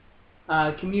object,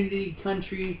 community,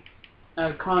 country,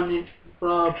 continent,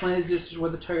 planet existence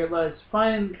where the target lies.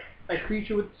 Find a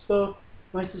creature with the spell,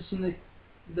 must have seen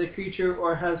the creature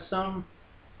or have some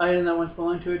item that once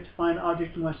belonged to it. To find an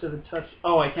object, you must have touched.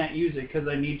 Oh, I can't use it because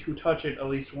I need to touch it at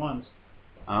least once.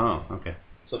 Oh, okay.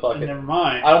 So fuck it. Never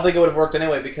mind. I don't think it would have worked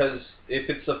anyway, because if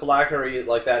it's a phylactery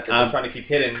like that they're trying to keep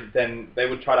hidden, then they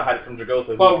would try to hide it from Dragotha,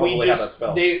 who would But probably have that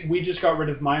spell. we just got rid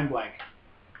of mind blank.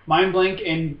 Mind blank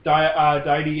and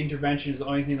deity intervention is the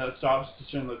only thing that stops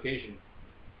discern location.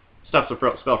 Stops the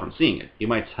spell from seeing it. You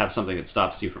might have something that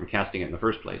stops you from casting it in the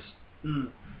first place.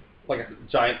 Like a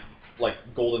giant,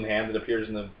 golden hand that appears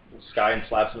in the sky and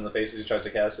slaps him in the face as he tries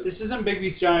to cast it. This isn't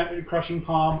Bigby's giant crushing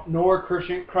palm, nor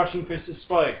crushing fist's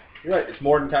spike. You're right, it's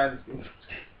Mordenkainen's...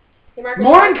 Hey, Marcus,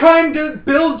 Mordenkainen does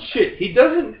build shit. He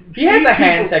doesn't. He has a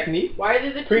hand people. technique. Why are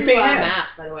there the two Creeping hand. maps,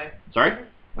 by the way? Sorry?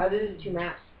 Why are there the two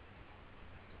maps?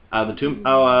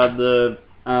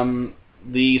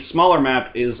 The smaller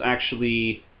map is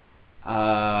actually...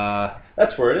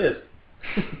 That's where it is.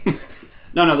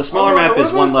 No, the smaller map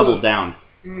is one level this? down.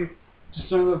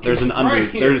 Discern location. There's an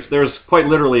Right here. there's quite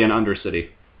literally an undercity.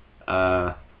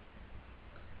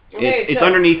 Okay, It's so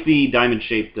underneath the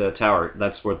diamond-shaped tower.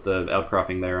 That's what the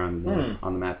outcropping there on the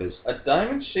map is. A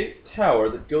diamond-shaped tower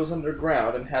that goes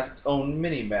underground and has its own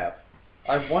mini-map.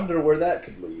 I wonder where that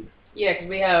could lead. yeah, because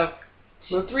we have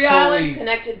Let's three totally islands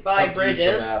connected by I've used the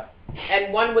bridges, map.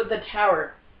 and one with the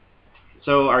tower.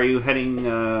 So, are you heading?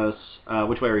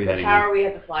 Which way are you The heading? tower we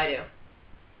have to fly to.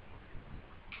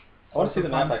 I want to see the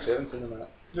map, actually. I haven't seen the map.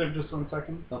 Just 1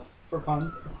 second. No. For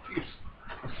fun.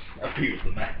 I've used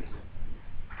the map.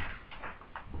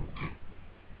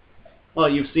 Well,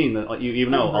 you've seen the you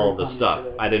know I'm all of very the stuff.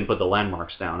 confident. I didn't put the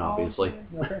landmarks down, obviously.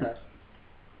 No, fair enough.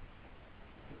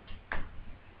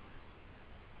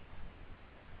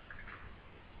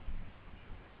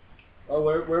 Oh,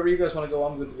 wherever you guys want to go,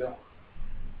 I'm good to go.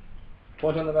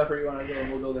 Point on the map where you want to go, and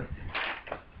we'll go there.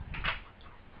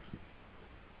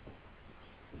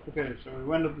 Okay, so we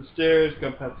went up the stairs,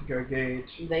 got past the guard gate.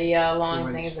 The long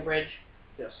Wait. thing is the bridge.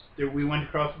 Yes. We went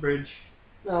across the bridge.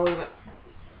 No, we went.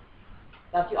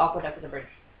 That's the aqueduct of the bridge.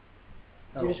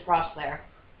 Oh. You just cross there,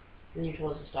 and you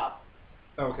told us to stop.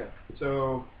 Okay,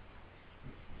 so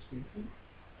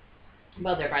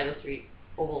About there by those three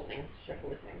oval things,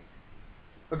 circular things.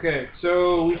 okay,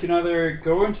 so we can either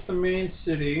go into the main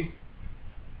city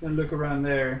and look around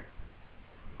there.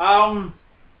 Who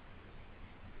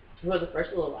are the first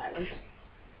little islands?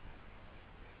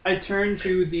 I turn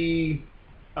to the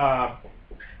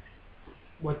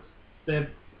what's the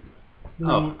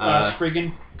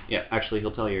Spriggan. Yeah, actually,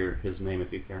 he'll tell you his name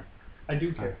if you care. I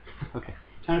do care. Okay.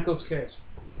 Tentacles cares.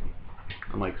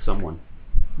 I'm like someone.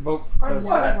 Vote. Are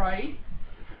that right?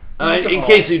 In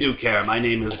case you do care, my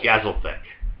name is Gazelfek.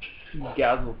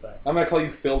 Gazelback. I'm going to call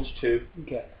you Filge, too.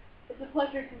 Okay. It's a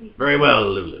pleasure to meet you. Very well,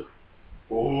 Lulu.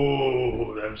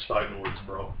 Oh, them's fighting words,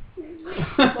 bro. Well,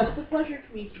 it's a pleasure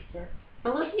to meet you, sir.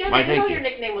 Unless you Why, didn't know thank your you.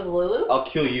 nickname was Lulu. I'll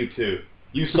kill you, too.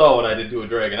 You saw what I did to a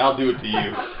dragon. I'll do it to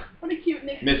you. What a cute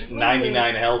nickname. Miss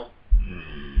 99 health.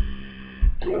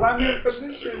 But I'm your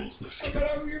physician. But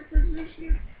I'm your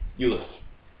physician. You live.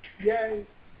 Yay.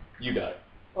 You die.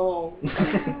 Oh.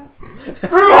 I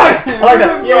like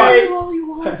that. Yay!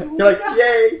 You're like,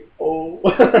 yay! Oh.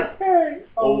 Hey.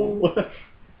 Oh.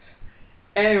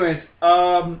 Anyways,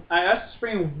 I asked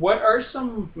Spring, what are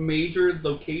some major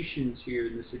locations here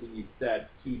in the city that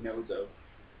he knows of?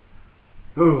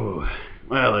 Ooh,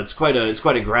 well, it's quite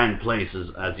a grand place,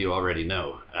 as you already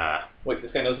know. Wait,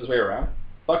 this guy knows his way around?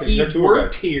 Fuck it, He he's our tour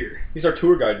worked guide. here. He's our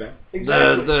tour guide, man.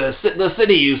 The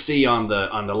city you see on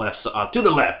the left, to the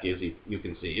left, as you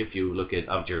can see if you look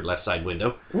out your left side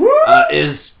window,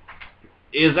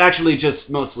 is actually just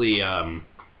mostly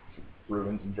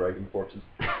Ruins and dragon corpses.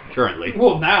 currently,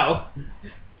 Well, now.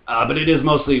 but it is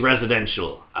mostly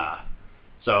residential.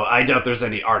 So I doubt there's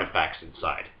any artifacts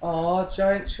inside. Aw,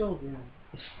 giant children.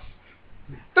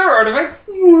 They're artifacts.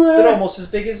 They're almost as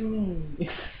big as me.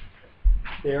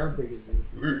 They are big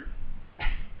as me.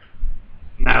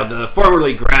 Now, the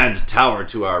formerly grand tower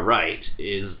to our right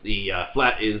is the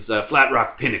Flat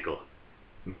Rock Pinnacle.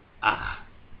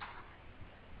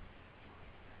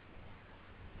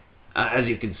 As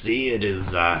you can see, it is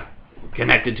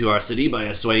connected to our city by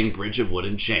a swaying bridge of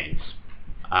wooden chains.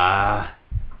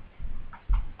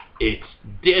 It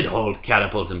did hold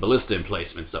catapult and ballista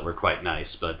emplacements that were quite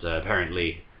nice, but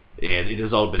apparently it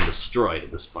has all been destroyed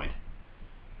at this point.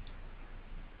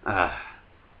 I'm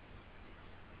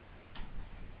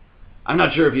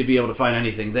not sure if you'd be able to find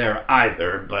anything there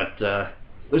either, but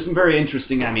there's some very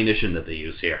interesting ammunition that they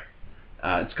use here.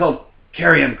 It's called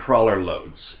carrion crawler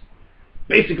loads.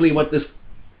 Basically, what this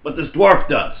dwarf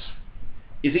does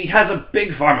is he has a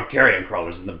big farm of carrion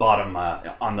crawlers in the bottom,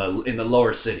 in the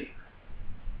lower city.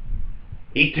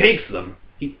 He takes them,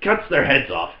 he cuts their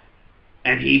heads off,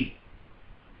 and he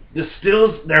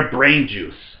distills their brain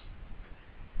juice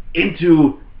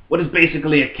into what is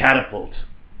basically a catapult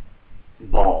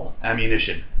ball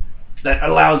ammunition that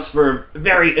allows for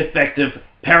very effective,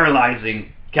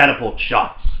 paralyzing catapult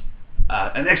shots.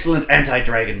 An excellent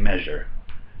anti-dragon measure.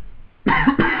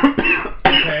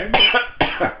 Okay.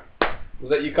 Was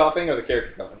that you coughing or the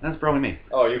character coughing? That's probably me.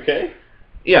 Oh, you okay?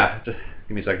 Yeah, just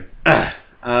give me a second.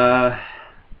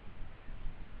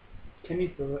 Can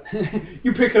you throw it?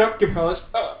 You pick it up, Capellas.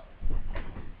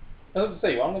 I was gonna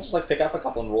say, why don't we just like pick up a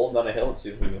couple and roll them down a hill and see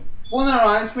if we do? Well, no,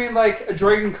 I just mean like a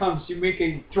dragon comes, you make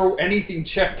a throw anything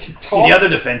check. The other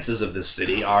defenses of this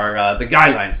city are the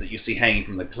guy lines that you see hanging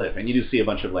from the cliff, and you do see a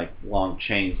bunch of like long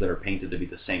chains that are painted to be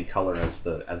the same color as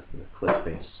the cliff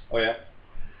face. Oh yeah?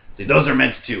 See, those are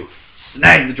meant to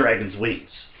snag the dragon's wings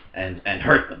and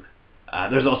hurt them.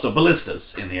 There's also ballistas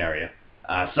in the area.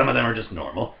 Some of them are just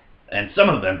normal, and some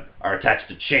of them are attached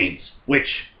to chains, which,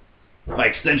 by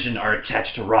extension, are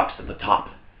attached to rocks at the top.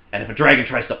 And if a dragon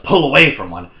tries to pull away from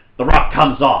one, the rock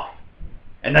comes off.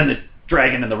 And then the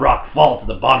dragon and the rock fall to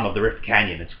the bottom of the Rift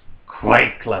Canyon. It's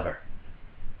quite clever.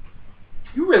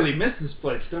 You really miss this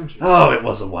place, don't you? Oh, it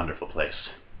was a wonderful place.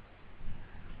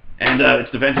 And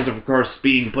its defenses are, of course,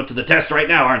 being put to the test right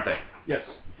now, aren't they? Yes.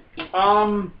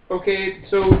 Okay,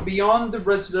 so beyond the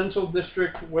residential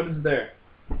district, what is there?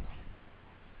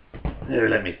 Here,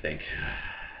 let me think.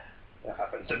 There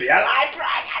happens to be a live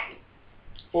dragon!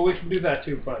 Well, we can do that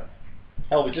too, but...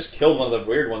 Hell, we just killed one of the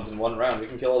weird ones in one round. We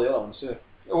can kill all the other ones too.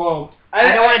 Well,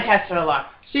 I don't want to test for luck.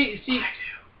 See,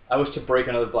 I wish to break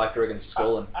another black dragon's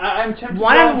skull and... I'm tempted.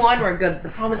 One-on-one, we're good. The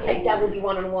problem is that will be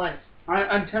one-on-one.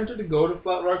 I'm tempted to go to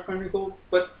Flat Rock Pinnacle,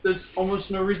 but there's almost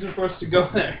no reason for us to go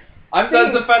there. I'm That's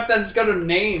thinking, the fact that it's got a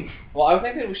name. well, I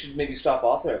think that we should maybe stop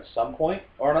off there at some point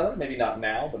or another. Maybe not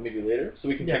now, but maybe later, so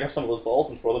we can pick up some of those balls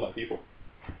and throw them at people.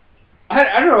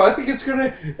 I don't know. I think it's gonna.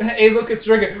 Hey, look, it's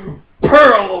dragon.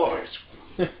 Pearl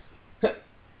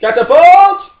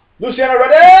Catapult! Luciana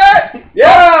ready?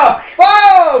 Yeah!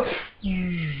 Bolt!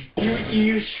 You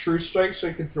use True Strike so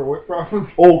I can throw it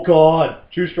properly. Oh god!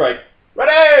 True strike.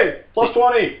 Ready! Plus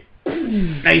 20!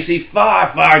 Now you see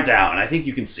far, far down, I think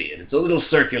you can see it. It's a little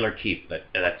circular keep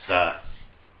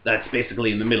that's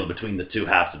basically in the middle between the two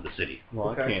halves of the city. Well,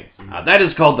 Okay. I can't see. That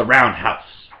is called the Round House,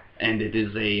 and it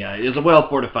is a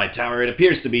well-fortified tower. It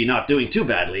appears to be not doing too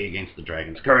badly against the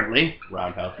dragons currently.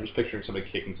 Roundhouse. I'm just picturing somebody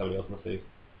kicking somebody else in the face.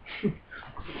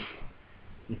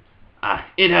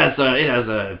 It has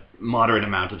a moderate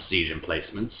amount of siege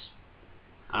emplacements.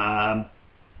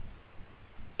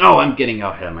 Oh, I'm getting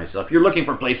ahead of myself. You're looking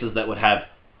for places that would have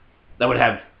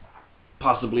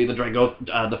possibly the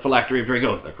the phylactery of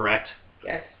Dragotha, correct?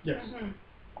 Yes. Yes.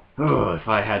 Oh, if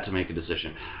I had to make a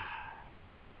decision.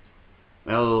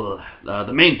 Well,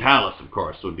 the main palace, of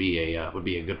course, would be a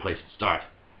good place to start.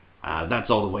 That's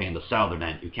all the way in the southern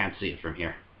end. You can't see it from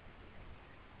here.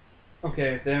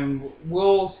 Okay, then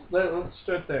let's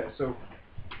start there. So,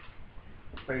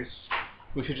 place.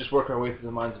 We should just work our way through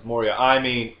the mines of Moria. I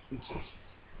mean...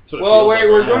 Well, wait,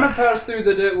 we're going to pass through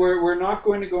we're not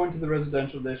going to go into the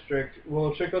residential district.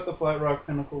 We'll check out the Flat Rock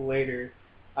Pinnacle later.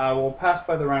 We'll pass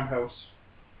by the roundhouse.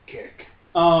 Kick.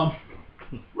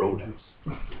 Roadhouse.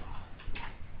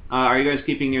 Are you guys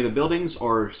keeping near the buildings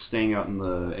or staying out in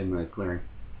the clearing?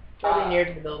 Probably near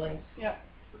to the buildings.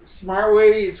 Smart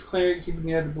way is keeping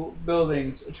the other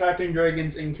buildings. Attracting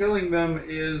dragons and killing them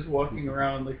is walking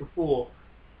around like a fool.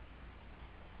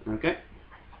 Okay.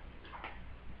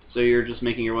 So you're just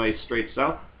making your way straight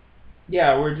south?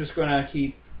 Yeah, we're just gonna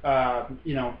keep,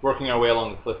 Working our way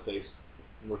along the cliff face.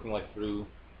 Working like through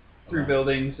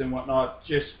buildings and whatnot.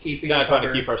 Just keeping kind of trying to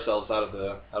cover. keep ourselves out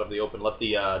of the open. Let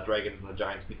the dragons and the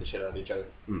giants beat the shit out of each other.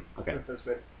 Okay. This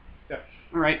way.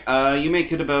 All right. You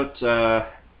make it about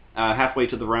halfway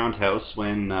to the roundhouse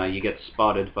when you get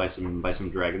spotted by some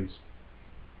dragons.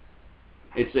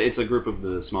 It's a group of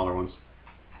the smaller ones.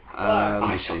 Let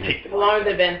me see here. How long have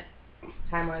they been?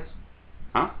 Time-wise.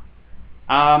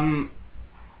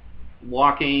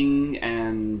 Walking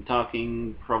and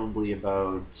talking probably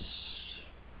about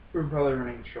We're probably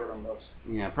running short on those.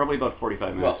 probably about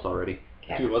 45 minutes already.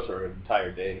 Okay. 2 of us are an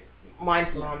entire day.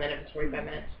 Mine's long then if it's 45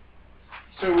 minutes.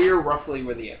 So we are roughly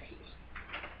where the exit is.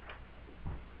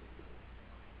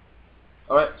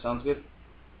 Alright, sounds good.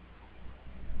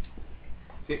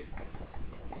 Okay.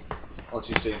 I'll let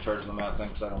you stay in charge of the map then,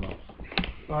 because I don't know.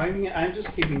 Well, I'm just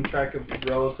keeping track of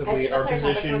relatively Has our there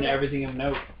time position and before everything of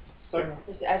note. I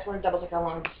just want to double check how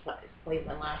long this play's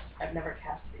been last. I've never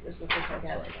cast it. This is the first time I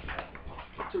cast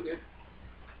it. Too good.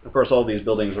 Of course, all these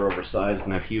buildings are oversized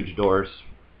and have huge doors.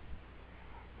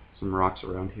 Some rocks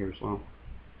around here as well.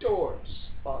 Doors.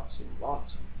 Lots and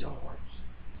lots of doors.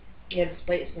 Yeah, this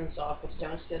plate is been soft, but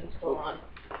stone skin is still on.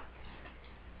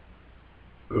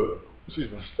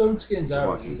 Excuse me. Stone skin's out.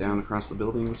 Walking down across the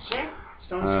buildings.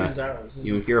 Stone skin's out.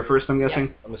 You here first, I'm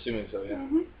guessing? I'm assuming so, yeah.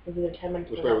 Is it a 10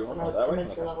 minutes Which per way are we level? going? No, That it's 10 way?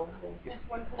 minutes per Okay. level. If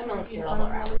one I'm person not be sure on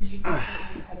about knowledge, you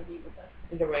definitely how to be with us.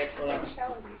 Either way, it's whatever.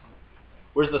 Calories.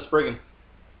 Where's the Spriggan?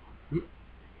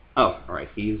 Oh, alright.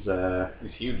 He's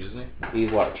He's huge, isn't he?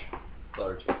 he's large.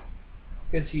 Large.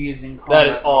 Because he is in combat. That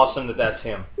is awesome that that's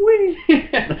him. Is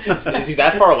he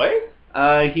that far away?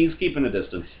 He's keeping a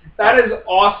distance. That is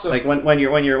awesome. Like when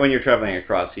you're traveling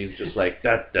across, he's just like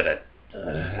that.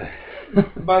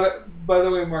 By the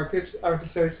way, Marcus, I have to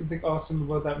say something awesome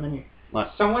about that mini.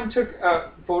 What? Someone took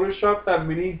Photoshop that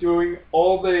mini doing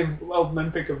all the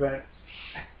Olympic events.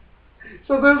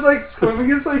 So there's like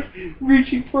swimming is like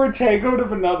reaching for a tag out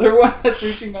of another one that's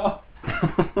reaching up.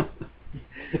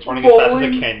 It's running as fast as a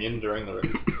Bowling. canyon during the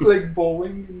race. Like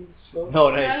bowling and stuff. No,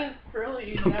 nice. That is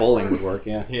brilliant. That Bowling works. would work,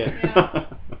 yeah. Yeah.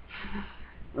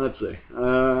 Let's see.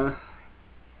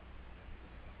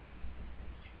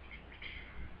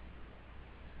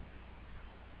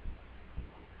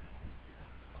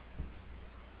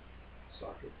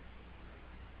 Soccer.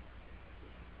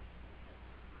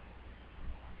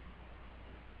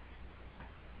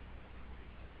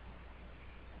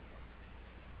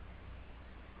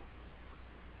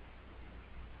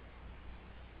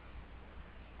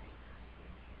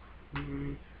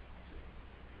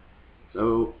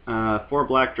 So, 4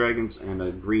 black dragons and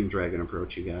a green dragon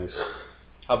approach you guys.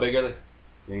 How big are they?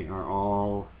 They are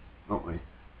all... Oh, wait.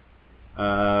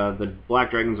 The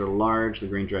black dragons are large, the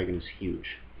green dragon is huge.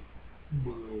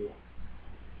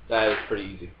 That is pretty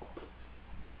easy.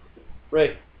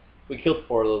 Ray, we killed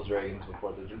 4 of those dragons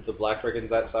before. The black dragons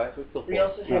that size? We killed 4. We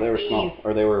also No, have they were Eve. small.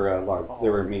 Or they were large. They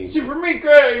were medium. Super meat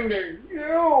grinding!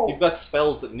 You've got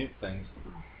spells that nuke things.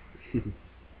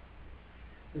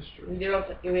 It's true. We did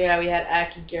also, yeah, we had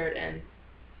Aki, Garrett, and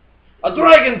A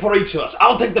dragon for each of us!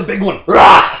 I'll take the big one!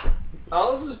 Rah!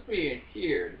 I'll just be in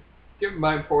here. Give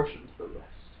my portion to the rest.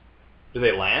 Do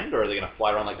they land, or are they gonna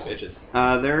fly around like bitches?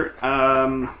 I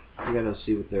gotta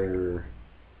see what their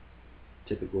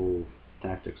typical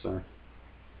tactics are.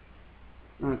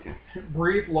 Okay.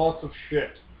 Breathe lots of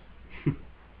shit.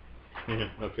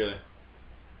 No kidding.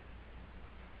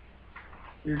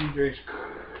 Your DJ's.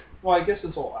 Well, I guess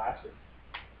it's all acid.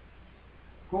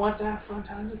 Who wants to have fun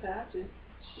times with acid?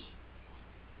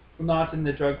 Well, not in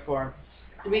the drug farm.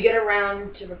 did we get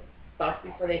around to the buff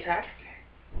before they attack?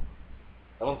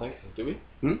 I don't think so. Do we?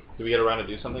 Hmm? Do we get around to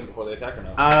do something before they attack or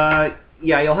no?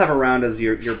 Yeah, you'll have a round as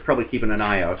you're probably keeping an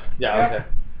eye out, Yeah, okay.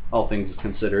 all things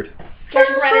considered.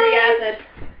 Protection for energy acid.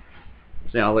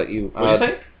 So I'll let you... What did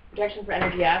you say? Protection for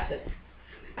energy acid.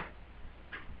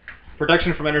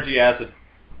 Protection from energy acid.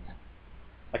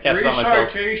 I cast it on myself.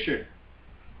 Is Recitation.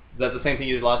 that the same thing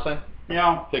you did last time?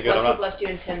 Yeah. Okay, good. I'm Plus 2,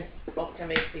 not... plus 2, and 10, both 10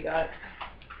 HP, got it.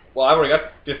 Well, I've already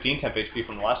got 15 temp HP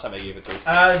from the last time I gave it to you.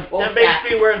 Well, Temp that-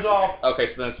 HP wears off.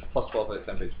 Okay, so then it's plus 12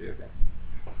 temp HP, okay.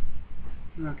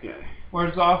 Okay.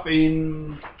 Wears off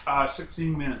in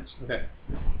 16 minutes. Okay.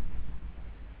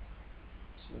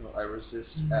 So I resist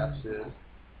acid.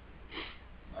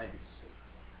 96.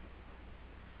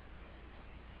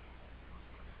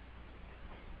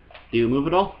 Do you move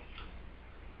at all?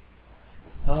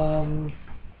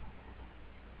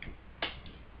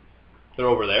 They're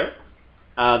over there?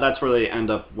 That's where they end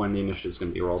up when the initiative's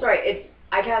going to be rolled. Sorry,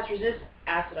 I cast resist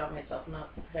acid on myself,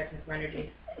 not protecting from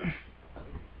energy.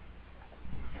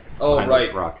 Oh, Behind right.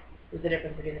 this rock. There's the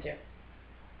difference between the two.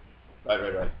 Right.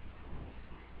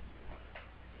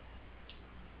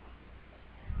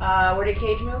 Where did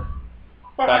Cage move?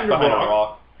 Back behind a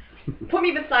rock. Put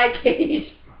me beside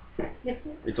Cage.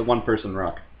 It's a one-person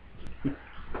rock.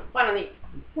 Finally.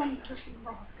 One person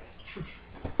rock.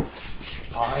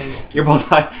 You're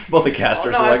both the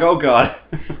casters no, are like, oh god.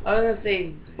 I was gonna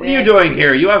say. What are you doing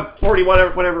here? You have 40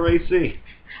 whatever AC. I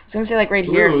was gonna say like right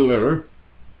here.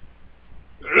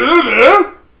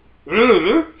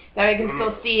 That I can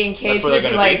still see in Cage. That's where they're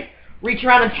Can gonna like reach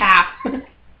around and tap.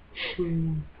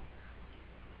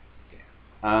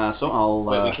 So I'll.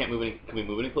 Wait, we can't move any. Can we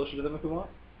move any closer to them if we want?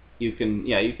 You can.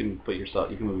 Yeah, you can put yourself.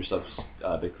 You can move yourself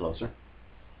a bit closer.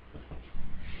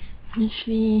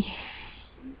 Actually.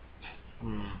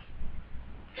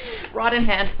 Rod in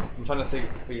hand. I'm trying to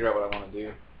figure out what I want to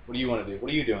do. What do you want to do?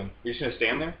 What are you doing? You're just gonna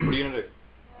stand there? What are you gonna do?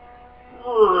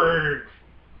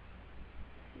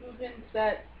 Move in,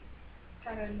 set.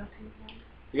 Try to knock him down.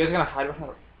 You guys gonna hide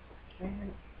behind?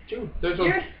 Dude, there's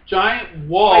You're- a giant Oh, you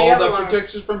wall have that one.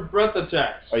 protects us from breath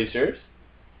attacks. Are you serious?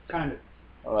 Kind of.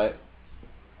 All right.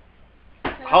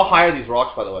 How high are these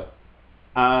rocks, by the way?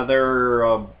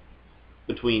 They're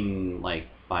between like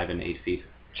 5 and 8 feet.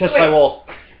 Chest Wait. high wall.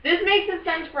 This makes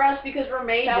sense for us because we're That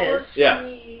mages. works Yeah. for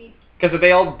me. Because if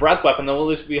they all breath weapon, then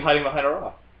we'll just be hiding behind a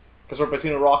rock. Because we're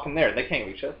between a rock and there. They can't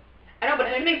reach us. I know, but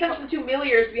it makes sense for the two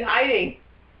milliers to be hiding.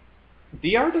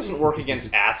 DR doesn't work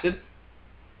against acid.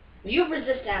 You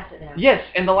resist acid now. Yes,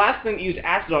 and the last thing you used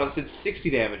acid on did 60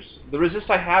 damage. The resist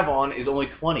I have on is only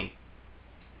 20.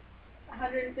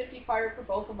 150 fire for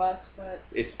both of us, but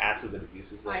It's acid that it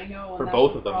uses. though. I know. and For that's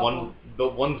both the of them. problem.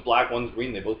 One's black, one's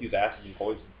green. They both use acid and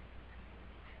poison.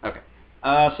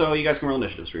 So you guys can roll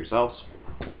initiatives for yourselves.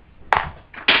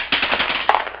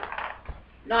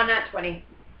 No, not 20.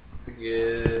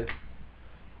 Yeah.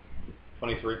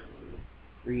 23.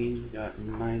 Green got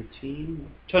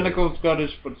 19. Tentacle's got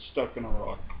his foot stuck in a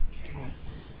rock.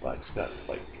 Black's got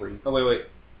like 3. Oh, wait.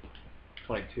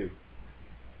 22.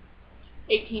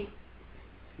 18.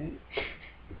 Okay.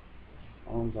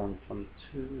 One's on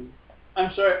 22.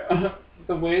 I'm sorry,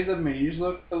 the way the maze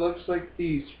look, it looks like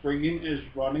the Spriggan is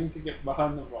running to get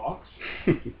behind the rocks.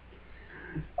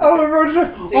 Oh, everyone's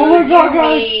like, oh my god,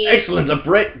 guys! Excellent. The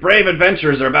brave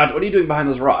adventurers are about. What are you doing behind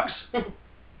those rocks?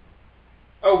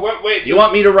 Oh, wait. Do you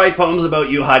want me to write poems about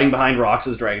you hiding behind rocks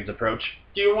as dragons approach?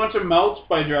 Do you want to melt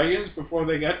by dragons before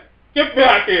they get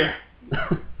back here?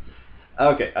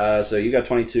 Okay. So you got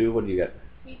 22. What do you get?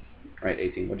 18. Right,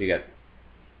 18. What do you get?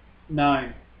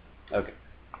 9. Okay.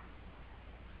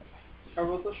 I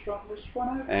rolled the strongest one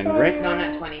I've And got. Rick? No,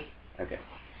 not 20. Okay.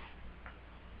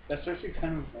 That's actually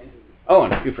kind of amazing. Oh,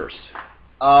 and you first.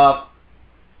 Yeah,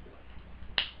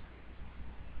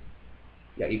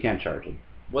 you can't charge him.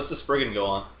 What's the Spriggan go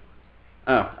on?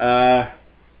 Oh,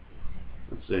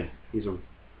 let's see.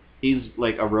 He's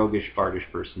like a roguish,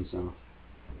 bardish person, so.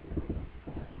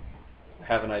 I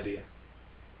have an idea.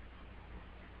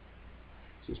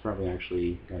 He's probably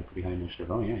actually got pretty high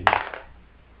initiative. Oh, yeah.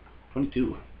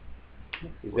 22.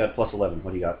 He's got plus 11.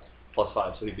 What do you got?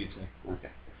 +5, so he beats me. Okay.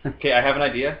 Okay, I have an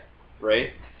idea.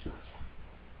 Ray?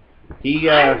 He,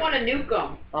 I want to nuke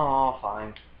them. Oh,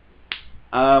 fine.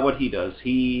 what he does,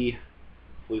 he...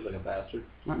 Sleep like a bastard.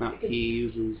 No, he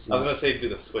uses... I was gonna say do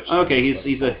the switch. Okay,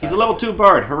 he's a level 2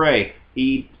 bard. Hooray!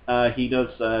 He does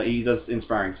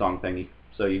inspiring song thingy.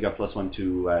 So you got +1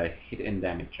 to hit and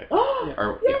damage check.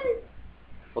 Or, yeah.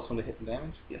 +1 to hit and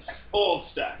damage? Yes. Old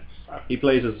stats. He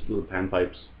plays his little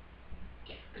panpipes.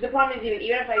 Because the problem is, even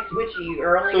if I switch you,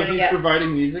 you're only So going to he's get...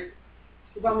 providing music?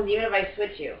 The problem is, even if I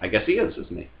switch you, I guess he is,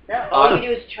 isn't he? all you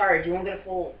do is charge. You won't get a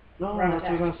full No, round that's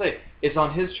what I attack. was gonna say. It's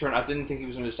on his turn. I didn't think he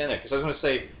was gonna stand there because I was gonna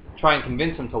say try and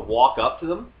convince him to walk up to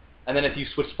them, and then if you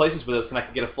switch places with us, then I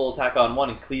could get a full attack on one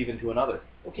and cleave into another.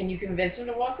 Well, can you convince him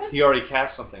to walk in? He already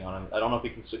cast something on him. I don't know if he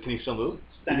can. Can he still move?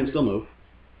 He can still move.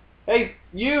 Hey,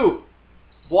 you!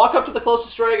 Walk up to the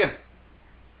closest dragon.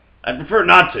 I'd prefer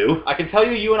not to. I can tell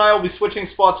you, you and I will be switching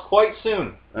spots quite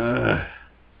soon.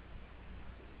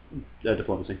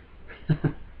 Diplomacy.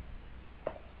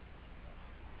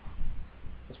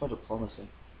 What's my diplomacy?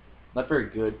 Not very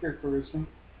good. Your charisma.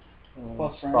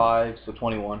 Plus 5, so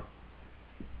 21.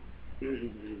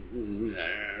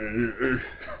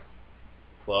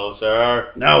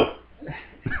 Closer. No.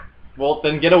 Well,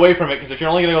 then get away from it, because if you're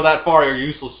only going to go that far, you're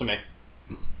useless to me.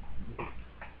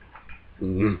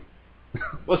 Mm-hmm.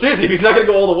 Well, seriously, if he's not going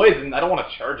to go all the way, then I don't want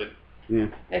to charge it. Yeah.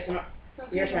 Next one.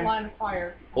 Since Your he's a turn. line of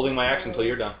fire. Holding my action until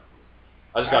you're done.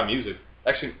 I just got music.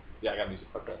 Actually, yeah, I got music.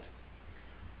 Fuck that.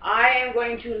 I am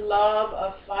going to lob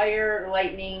a fire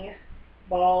lightning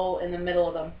ball in the middle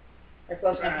of them. They're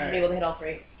close enough to be able to hit all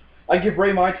three. I give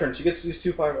Ray my turn. She gets to use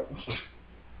 2 fireballs.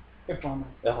 Good one.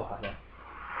 Oh, I know.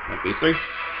 Like these three?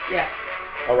 Yeah.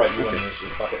 All right, you win this.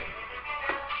 Fuck it.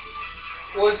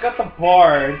 Well, it's got the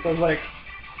bar, so it's like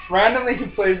randomly he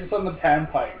plays this on the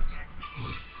panpipes.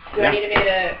 Do I need to make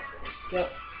it a?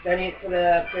 Do I need for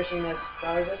the person that's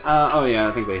spell resist? Oh yeah,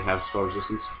 I think they have spell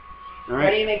resistance. Do I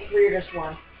Alright. need to make 3 or just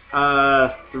 1?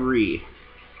 3.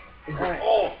 Alright.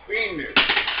 Oh, Phoenix!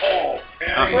 Oh,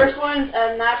 Okay. First one's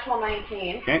a natural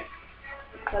 19. Okay.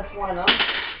 That's one of them.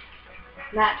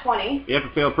 Nat 20. You have to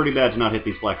fail pretty bad to not hit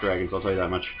these black dragons, I'll tell you that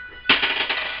much.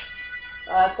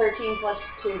 13 plus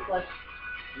 2 plus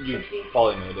You 16.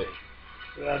 probably made it.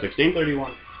 16?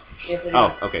 31. Yeah, 31.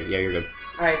 Oh, okay, yeah, you're good.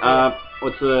 Alright. So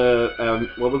What's the,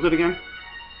 what was it again?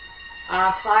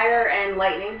 fire and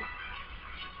lightning.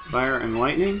 Fire and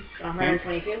lightning?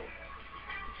 122.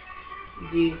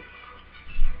 Do you,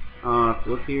 Let's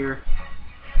look here.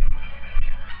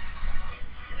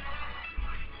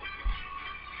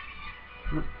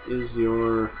 What is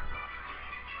your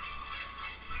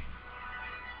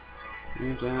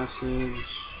antacids?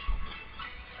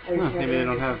 are you Huh, sure maybe they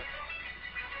don't have.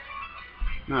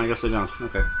 No, I guess they don't.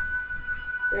 Okay.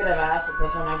 They would have acid,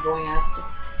 that's why I'm not going acid.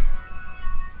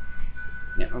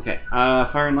 Yeah. Okay.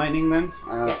 Fire and lightning then.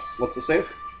 Yes. What's the save?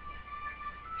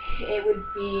 It would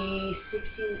be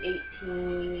 16,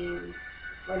 18.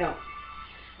 Or no.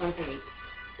 I'm thinking.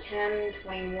 10,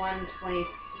 21,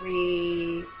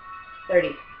 23, 30.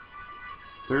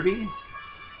 30.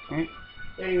 Okay.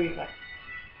 30 reflex.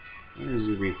 There's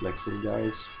your reflex, little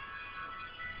guys.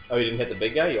 Oh, you didn't hit the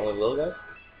big guy? You only little guy?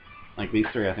 Like these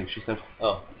three, I think she said.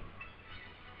 Oh.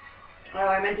 Oh,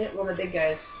 I meant to hit one of the big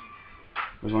guys.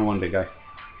 There's only one big guy.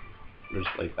 There's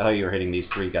like, I thought you were hitting these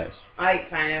 3 guys. I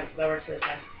kind of, that works for this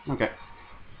time. Okay.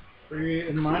 3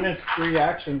 and mine is 3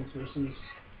 actions versus.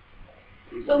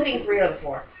 Still hitting 3 out of the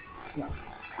 4. No.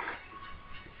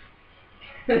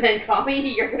 And then Tommy,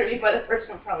 you're going to be by the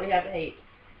person who probably have hate.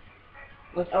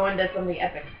 Unless Owen does something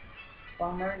epic.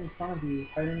 I'm right in front of you.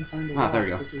 I didn't find a Ah, there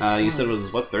we which is go. You fine. said it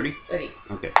was what, 30? 30.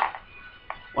 Okay.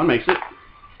 One makes it.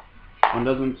 One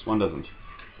doesn't. One doesn't.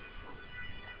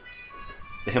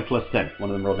 They have plus 10. One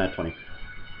of them rolled nat 20.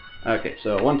 Okay,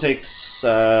 so one takes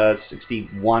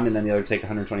 61, and then the other take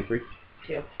 123.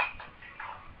 2.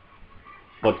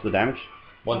 What's the damage?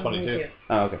 122.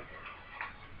 Oh, okay.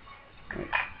 Right.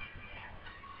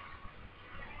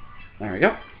 There we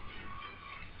go.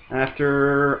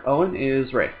 After Owen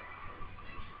is Ray.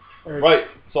 Right,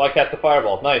 so I cast the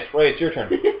fireball. Nice. Ray, it's your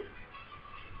turn.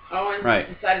 Owen Right.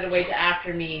 decided to wait to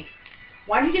after me.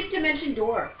 Why did you get Dimension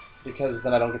Door? Because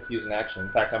then I don't get to use an action.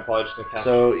 In fact, I'm probably just going to cast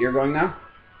So you're going now?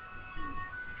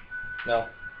 No.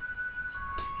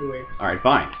 Wait. Alright,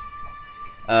 fine.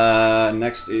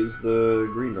 Next is the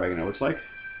green dragon, it looks like.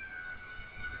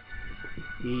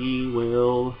 He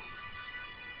will...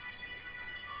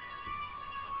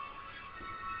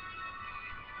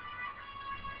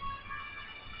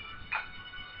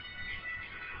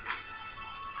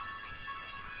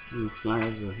 He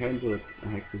flies ahead, what the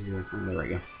heck is there? Oh, there we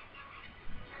go.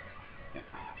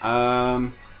 Yeah.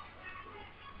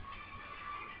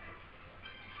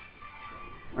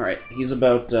 Alright, he's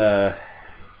about, about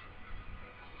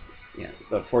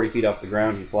 40 feet off the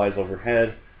ground. He flies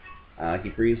overhead. He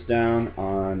breathes down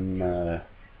on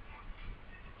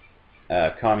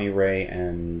Kami, Ray,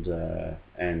 and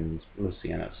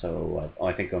Luciana. So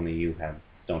I think only you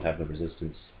don't have the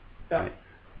resistance. Yeah. Right?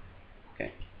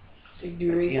 Okay. So you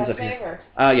do a He ends reflex up save, here.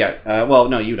 or? Yeah. Well,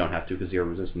 no, you don't have to because you're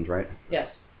resistant, right? Yes.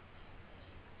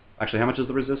 Actually, how much is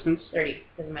the resistance? 30,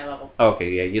 because of my level. Oh, okay,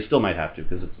 yeah, you still might have to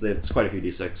because it's quite a few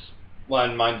d6. Well,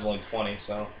 and mine's only 20,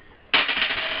 so...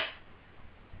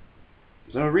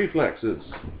 So reflexes.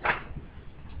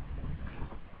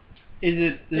 Is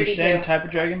it the 32. same type of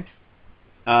dragon?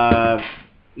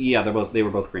 Yeah, they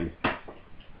were both green.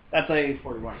 That's a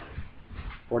 41.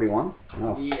 41?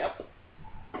 Oh. Yep.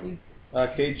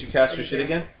 Cage, you cast your shit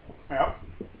again? Yep.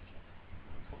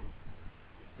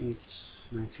 8,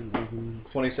 19, 11.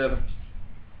 27.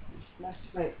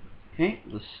 Wait, Okay,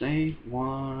 the save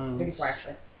was... 34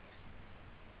 actually.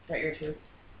 Got your 2.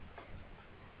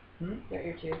 Hmm? Got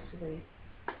your 2. So they,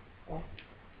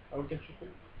 I'll get you 3.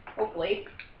 hopefully.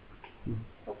 Hmm.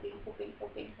 Hoping.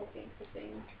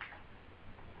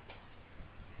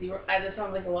 That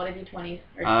sounds like a lot of d20s.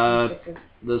 Or Uh, d6s.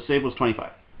 The save was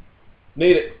 25.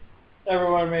 Made it.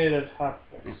 Everyone made it. Hot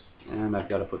fix. And I've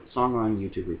got to put the song on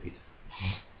YouTube repeat.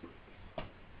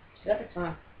 Epic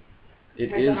song.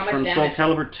 It Wait, so is how much from Soul damage?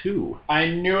 Calibur 2. I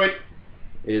knew it.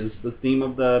 Is the theme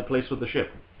of the place with the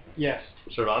ship. Yes.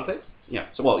 Cervantes? Yeah,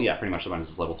 so, well, yeah, pretty much Cervantes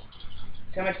is level.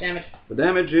 So much damage. The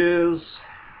damage is...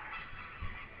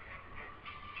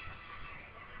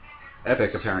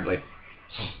 epic, apparently.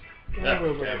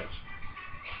 Epic damage.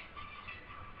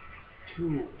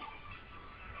 2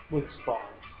 with spawn.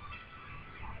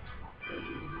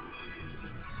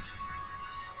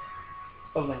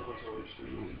 The language always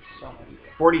doing so many.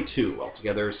 42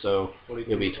 altogether, so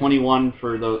it'll be 21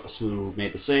 for those who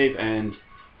made the save, and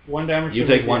 1 damage. you to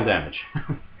take the 1 damage.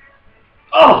 damage.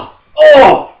 Oh!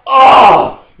 Oh!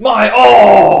 Oh! My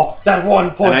oh! That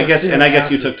 1 point. and I guess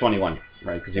you took 21,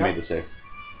 right? Because you Yep. made the save.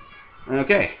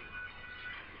 Okay.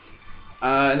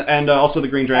 And also the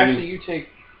green dragon. Actually, you take.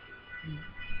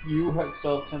 You have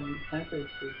still 10 HP.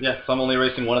 Yeah, so I'm only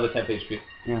erasing one of the 10 HP.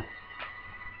 Yeah.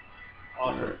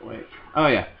 Awesome. Wait. Oh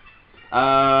yeah.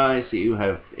 I see you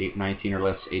have 19 or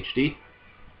less HD.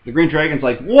 The green dragon's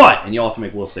like, what? And you all have to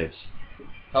make will saves.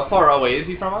 How far away is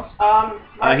he from us?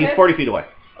 He's Marcus, 40 feet away.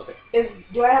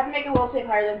 do I have to make a will save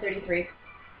higher than 33?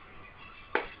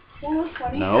 Well, it's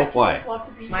funny. No, Actually, why? I'd love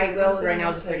to be My here will when right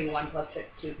now is they a say- 31 plus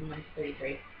 2 from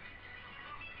 33.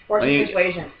 Force Well, of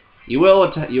persuasion. You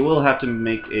will have to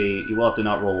make a. You will have to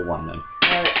not roll a 1 then.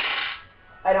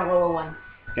 I don't roll a 1.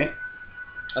 Okay.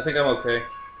 I think I'm okay.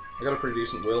 I got a pretty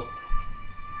decent will.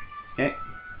 Okay.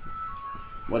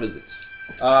 What is it?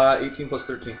 18 plus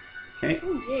 13. Okay.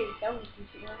 Oh, yay, that was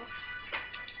decent.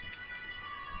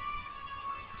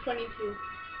 22.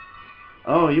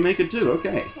 Oh, you make it too.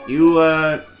 Okay. You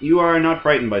are not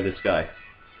frightened by this guy.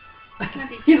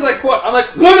 He's like, what? I'm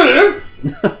like,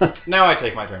 now I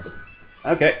take my turn.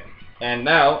 Okay. And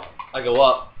now, I go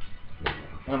up,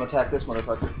 and I'm attack this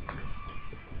motherfucker.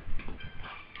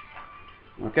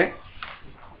 Okay.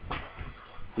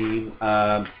 He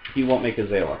won't make a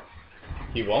Zayla.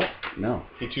 He won't? No.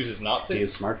 He chooses not to? He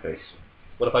is smart face.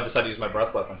 What if I decide to use my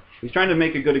breath weapon? He's trying to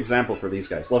make a good example for these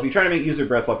guys. Well, if you try to use your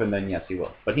breath weapon, then yes, he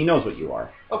will. But he knows what you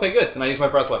are. Okay, good. Then I use my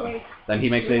breath weapon. Wait, Then he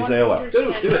makes a you want to Zayla.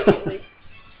 understand Do it. immediately.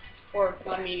 Or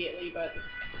not immediately, but...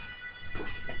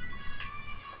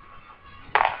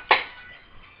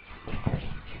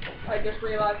 I just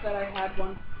realized that I had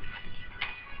one.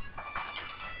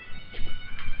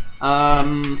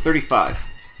 35.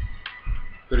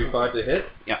 35 to hit?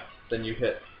 Yeah. Then you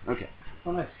hit. Okay.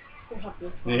 Oh, nice. We'll have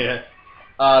this. Yeah.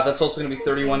 That's also going to be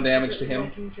 31 damage to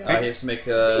him. He has to make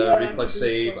a reflex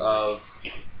save of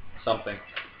something.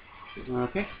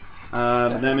 Okay.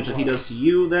 The damage that he does to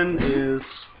you then is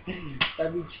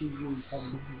That'd be cheesy and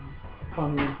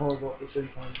funny and horrible at the same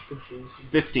time. Confusing.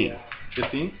 15. Yeah.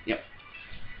 15? Yep.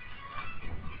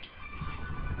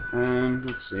 And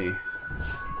let's see.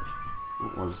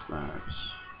 What was that?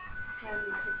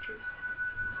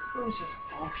 It was just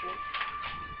awful.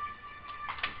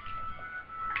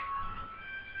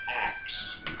 Axe.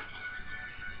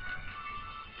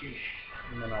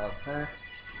 And then I'll attack.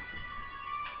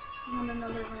 And then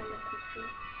another round of picture.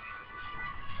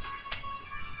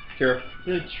 Sure.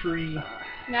 The tree.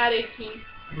 Not 18.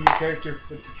 Your character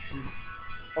put the tree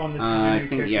on the tree. I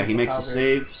think, yeah, he makes a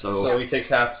save, So so... he takes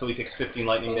half, so he takes 15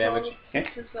 lightning damage. Okay.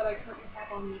 Pictures that I currently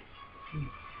have on me.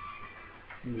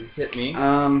 You hit me.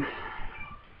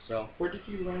 So Where did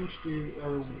you learn to do,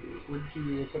 or where did you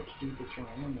look up to do the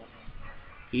terrain?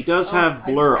 He does Oh, have I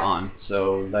blur forgot. on,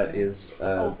 so that is,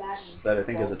 Oh, that that I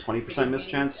think is a 20% miss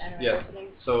chance. yes.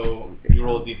 So you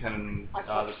roll a d10 and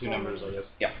the two numbers, I guess.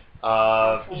 Yeah.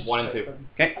 1 and 2.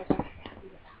 Okay.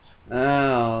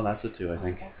 Oh, that's a 2, I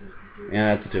think.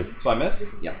 Yeah, that's a 2. So I missed?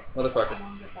 Yeah. Motherfucker.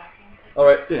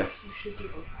 Alright. Yeah.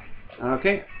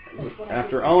 Okay.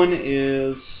 After Owen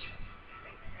is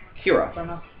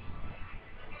Kira.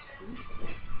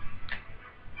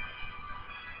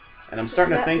 And I'm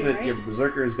starting to think that your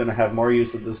Berserker is going to have more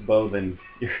use of this bow than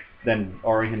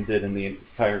Orion did in the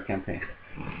entire campaign.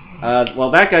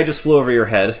 Well, that guy just flew over your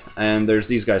head, and there's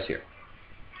these guys here.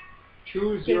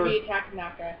 Choose Should your... be attacking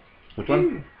that guy. Which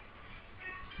one?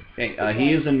 Okay,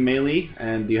 he is in melee,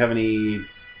 and do you have any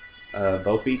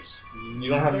bow feats? You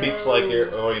don't have feats like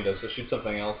Orion does, so shoot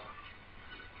something else.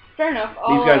 Fair enough.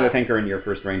 These guys, I think, are in your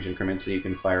first range increment, so you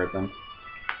can fire at them.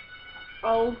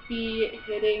 I'll be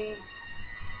hitting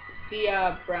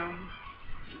the brown.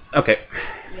 Okay.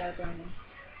 Yeah, brown one.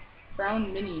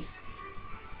 Brown mini.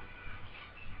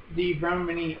 The brown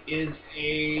mini is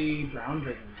a brown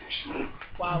dragon, actually.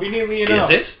 Wow. Conveniently enough.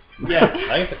 Is it? Yeah.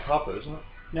 I think it's a copper, isn't it?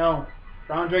 No.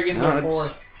 Brown dragons No, are it's-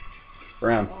 4.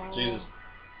 Brown. Jesus.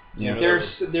 Yeah.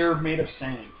 They're made of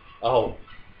sand. Oh.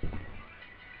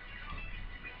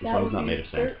 This one is not made of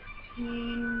sand.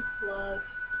 13 plus.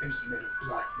 It's made of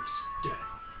blackness, death,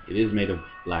 It is made of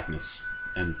blackness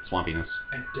and swampiness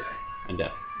and death. and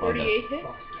death. Well, 38 hit?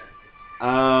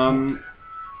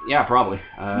 yeah, probably.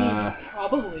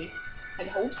 Probably. I'd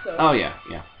hope so. Oh yeah.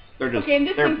 They're just Okay, and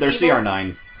this they're thing's evil?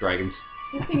 CR9 dragons.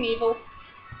 This thing evil.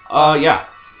 Yeah.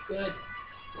 Good.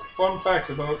 Fun fact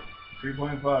about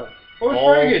 3.5. Most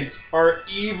All- dragons are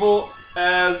evil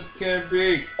as can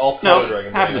be. All No, color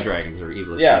dragons. half of the anyway. dragons are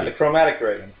evil. Yeah, the chromatic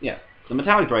dragons. The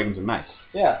metallic dragons are nice.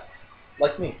 Yeah.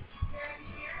 Like me.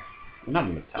 They're not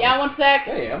metallic. Yeah, 1 sec.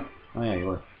 Yeah, I am. Oh yeah, you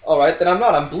were. Alright, then I'm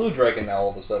not. I'm blue dragon now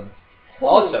all of a sudden.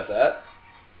 I'll accept that.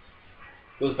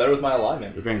 Goes better with my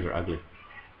alignment. The dragons are ugly.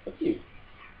 Fuck you.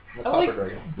 I'm a I copper like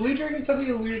dragon. blue dragons have the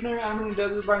illusionary animal and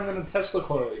does it bring them a Tesla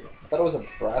coil. I thought it was a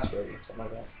brass dragon, something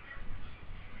like that.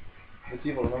 It's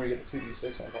evil. Remember, you get the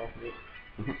 2d6 on top of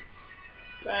it.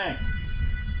 Thanks.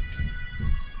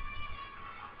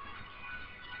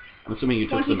 I'm assuming you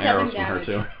took some 27 arrows from her damage.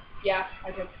 too. Yeah,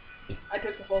 I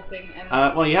took the whole thing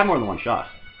and. Well, you have more than one shot,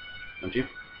 don't you?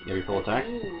 You have your full attack,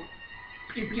 Ooh.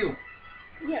 Pew pew.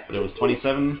 Yeah. but it was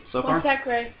 27 so 1 far. sec,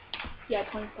 Ray. Yeah,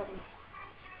 27.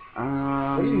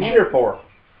 What do you need her for?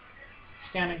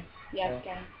 Scanning. Yeah,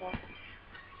 scanning stuff.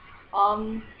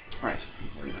 Right.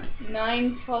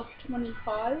 9 plus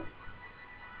 25.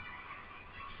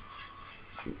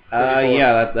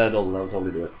 Yeah, that'll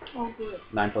totally do it. Oh, good.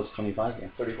 9 plus 25. Yeah.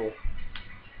 34.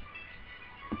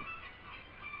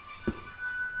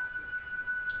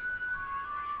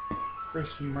 Chris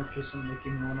Marcus and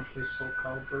making me want to play Soul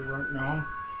Calibur right now.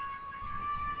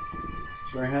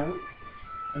 Where I have it?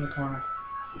 In the corner.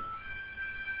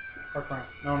 Far corner.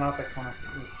 No, not that corner.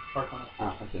 Far corner.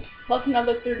 Ah, that's it. Plus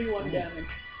another 31 damage.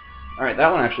 All right, that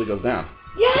one actually goes down.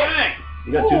 Yes!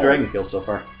 You got 2 Cool. dragon kills so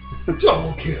far.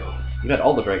 Double kill. You got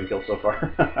all the dragon kills so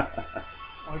far.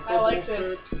 I like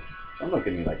this. Don't look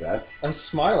at me like that. I'm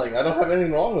smiling. I don't have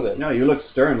anything wrong with it. No, you look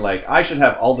stern like, I should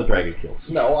have all the dragon kills.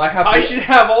 No, I have. I should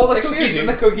have all the Excuse cookies you, in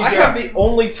the cookie I jar. have the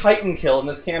only Titan kill in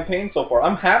this campaign so far.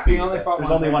 I'm happy. We with only that. fought There's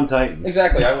one only thing. one Titan.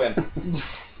 Exactly, I win.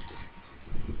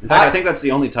 In fact, I think that's the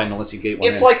only Titan unless you gate one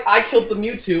It's in. like I killed the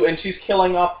Mewtwo and she's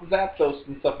killing off the Zapdos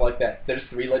and stuff like that. There's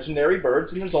 3 legendary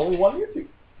birds and there's only 1 Mewtwo.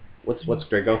 What's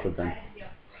Dragotha then?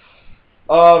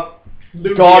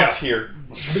 God tier.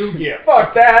 Lugia.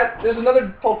 Fuck that! There's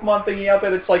another Pokemon thingy out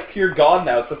there that's like pure God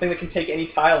now. It's the thing that can take any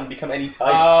tile and become any type.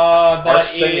 That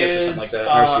Arceus or is something like that.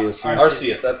 Arceus.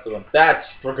 Arceus, that's the one. That's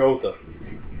Dragotha.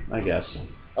 I guess.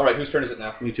 Alright, whose turn is it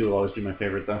now? Me too will always be my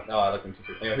favorite though. No, I like them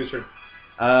too. Anyway, whose turn?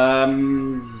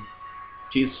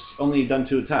 She's only done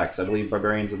 2 attacks. I believe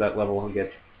barbarians at that level will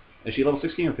get. Is she level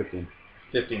 16 or 15?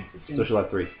 15. So she'll have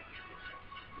 3.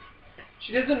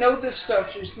 She doesn't know this stuff.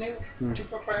 She's new Hmm. to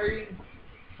barbarian.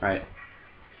 Alright.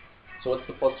 So what's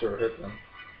the plus to her hit then?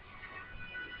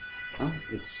 Well,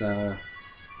 it's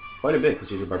quite a bit because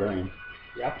she's a barbarian.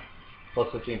 Yeah. Plus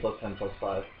 15, plus 10, plus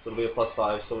 5. So it'll be a plus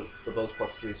 5, so for both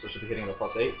plus 3, so she'll be hitting a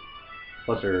plus 8.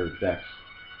 Plus her dex.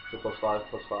 So plus 5,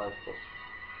 plus 5, plus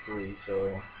 3,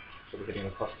 so she'll be hitting a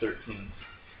plus 13.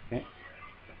 Okay.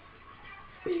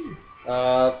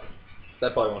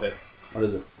 That probably won't hit. What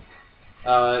is it?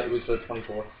 It was a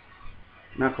 24.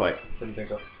 Not quite. Didn't think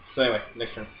so. So anyway,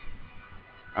 next turn.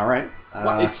 Alright.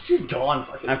 It's just gone.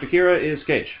 Fuck it. After Kira is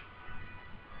Cage.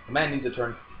 The man needs a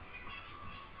turn.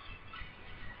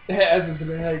 Evan's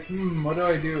gonna be like, what do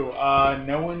I do?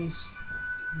 No one's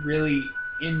really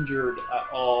injured at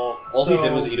all. All he so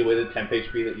did was eat away the temp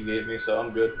HP that you gave me, so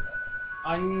I'm good.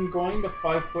 I'm going to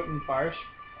 5 foot in fire.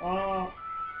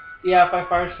 Yeah, if I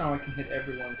fire stone, I can hit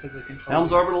everyone because I control.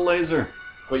 Helm's orbital laser.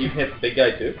 But you hit the big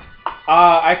guy too?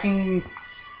 I can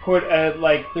put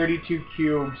like 32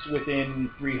 cubes within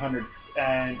 300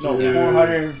 and no Dude.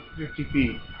 450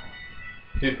 feet.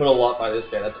 So you put a lot by this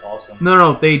guy, that's awesome.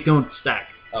 No, they don't stack.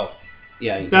 Oh.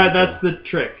 Yeah. You That's the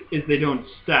trick, is they don't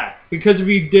stack. Because if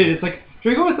you did, it's like,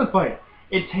 Drago with the fight.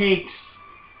 It takes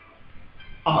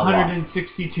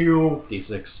 162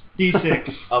 D6.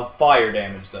 D6. Of fire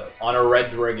damage though, on a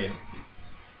red dragon.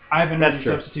 I have an That's energy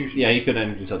true. substitution. Yeah, you could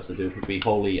energy substitute. It would be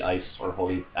holy ice or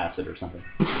holy acid or something.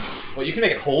 Well, you can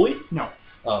make it holy? No.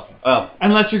 Oh. Oh,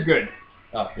 Unless you're good.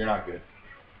 Oh, you're not good.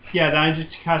 Yeah, then I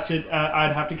just cast it,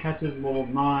 I'd have to cast it as level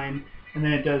 9, and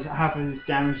then it does half of its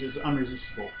damage is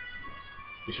unresistible.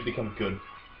 You should become good.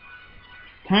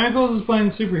 Tentacles is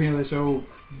playing super healer, so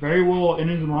very well in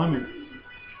his alignment.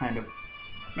 Kind of.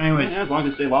 Anyways, yeah, as long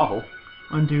as they stay lawful.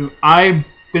 1, 2. I've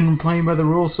been playing by the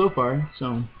rules so far,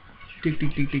 so. Tick,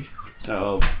 tick, tick, tick.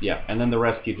 So, yeah, and then the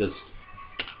rest you just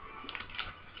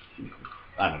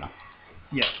I don't know.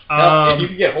 Yeah. Now, if you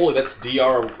could get holy, that's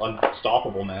DR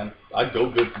unstoppable, man. I'd go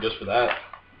good just for that.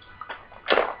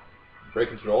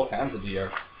 Breaking through all kinds of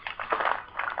DR.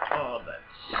 Oh,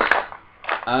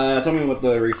 that's. Tell me what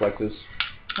the reflex is.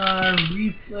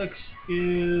 Reflex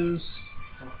is.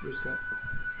 Oh, where's that?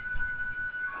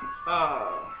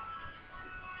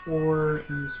 4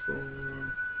 is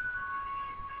for.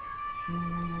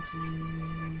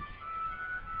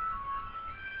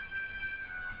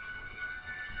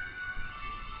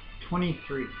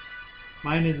 23.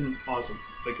 Mine isn't awesome,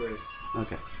 but great.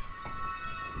 Okay.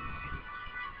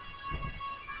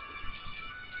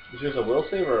 Is yours a will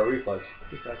save or a reflex?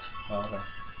 Reflex. Oh, okay.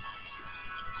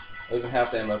 Even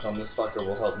half damage on this fucker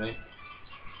will help me.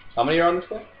 How many are on this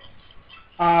guy?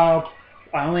 I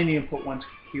only need to put one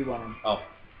cube on him. Oh.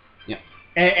 Yeah.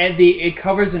 And it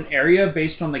covers an area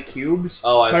based on the cubes.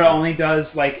 Oh, I but see. it only does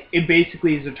like it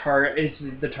basically is the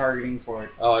targeting for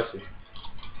it. Oh, I see.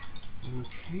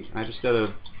 Okay. I just got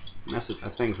a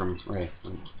thing from Ray.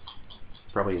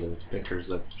 Probably the pictures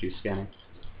that she's scanning.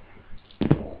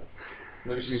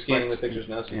 Maybe she's scanning the pictures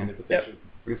now, so you can get the picture.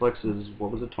 Reflex is, what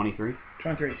was it, 23?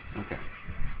 23. Okay.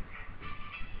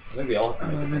 I think they all have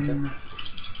to make the picture.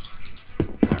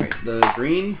 Alright, the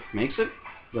green makes it.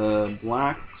 The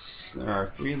blacks, there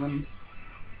are 3 of them.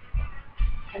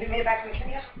 Have you made it back to the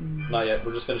tree yet? Not yet,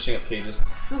 we're just finishing up pages.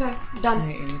 Okay,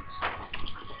 done.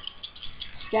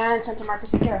 Scan and send to Marcus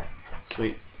and Kara.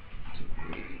 Sweet.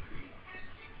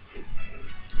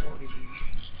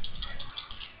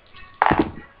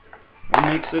 One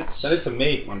makes it. Send it to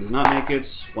me. One does not make it.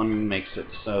 One makes it.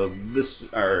 So this,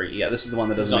 this is the one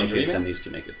that doesn't Is it on make it, your and email? these 2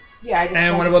 make it. Yeah, I just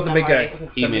And sent what it about to the them big guy? already.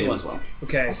 He made it as well.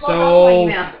 Okay, I saw that on my so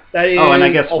email. that is. Oh, and I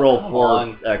guess roll come 4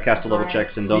 on. cast a level Alright.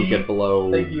 checks and don't get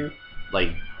below Thank you. like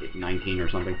 19 or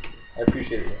something. I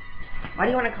appreciate it. Why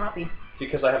do you want a copy?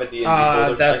 Because I have a D&D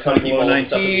folder. That's I on keep all the stuff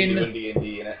that we 19. do in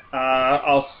D&D in it.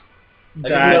 That's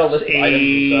got a list of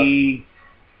items a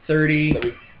 30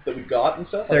 That we got and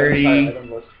stuff. 30. I have an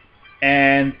item list.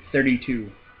 and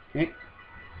 32.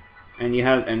 And you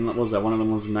had, and what was that? One of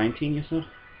them was 19, you said?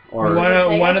 Or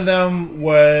One of them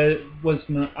was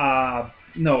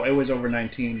no, it was over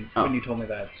 19 Oh. when you told me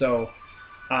that. So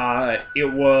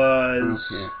it was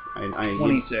okay.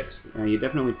 26. You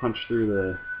definitely punched through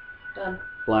the Done.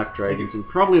 black dragons and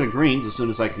probably the greens as soon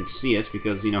as I can see it,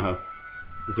 because you know how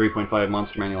the 3.5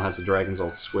 monster manual has the dragons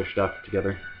all squished up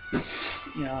together.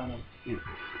 Yeah, I know. Yeah.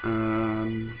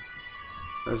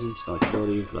 Presence,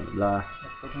 abilities, blah blah blah.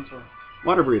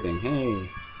 Water breathing, hey.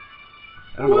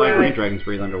 I don't know why green dragons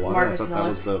breathe underwater. Marcus I thought that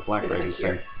was the black dragons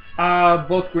thing.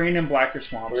 Both green and black are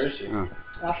swamps. Where is she? Oh.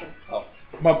 Awesome. Oh.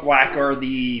 But black are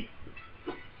the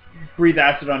breathe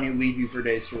acid on you, leave you for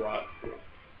days to rot.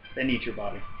 Then eat your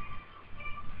body.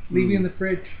 Leave you in the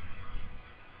fridge.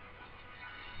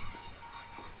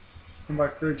 And by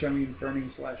fridge, I mean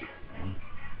burning flesh.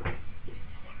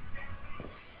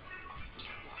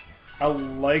 I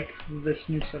like this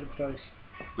new set of dice.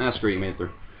 That's great, you made it through.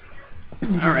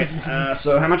 Alright,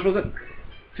 so how much was it?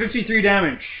 53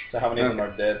 damage. So how many of them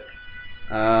are dead?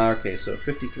 Okay, so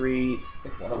 53. I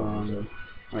think one of them is dead.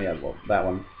 Oh yeah, well, that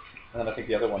one. And then I think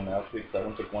the other one now, because that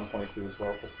one took 122 as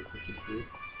well, plus the 53.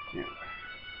 Yeah.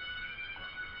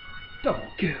 Double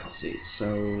kill. Let's see, so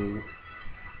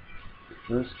the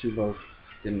first 2 both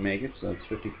didn't make it, so it's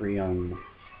 53 on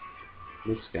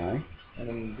this guy. And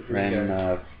then the green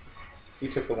guy. He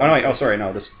took the one. Oh, no, wait, oh, sorry,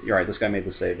 no, you're right, this guy made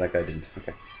the save, that guy didn't.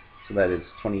 Okay. So that is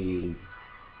 22.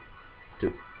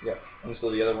 Yeah, and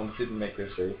so the other ones didn't make their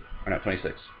save. Or no,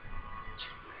 26.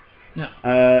 No.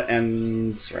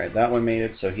 And, right, that one made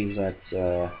it, so he's at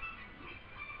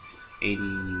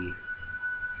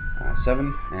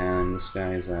 87, and this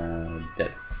guy's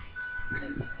dead.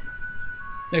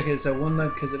 Okay, so one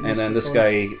leg because it. And then this guy,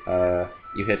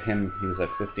 you hit him, he was at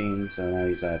 15, so now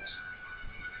he's at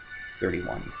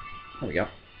 31. There we go.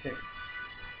 Okay.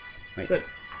 Wait. Good.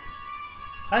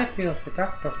 I feel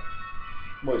productive.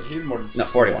 Wait, he did more than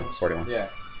 41. 41. Yeah.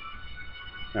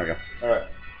 There we go. Alright.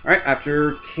 Alright,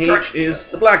 after Cage is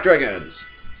the Black Dragons.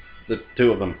 The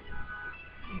 2 of them.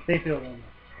 They feel them.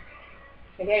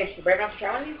 Okay, you brave enough to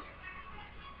try one of these?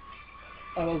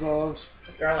 I love olives.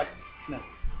 Garlic. No.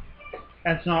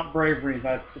 That's not bravery,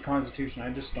 that's the Constitution.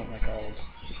 I just don't like olives.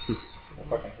 I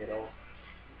fucking hate all.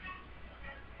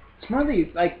 It's more the,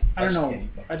 like, I don't just know. can't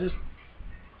eat them. I just,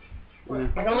 I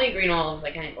can only eat green olives, I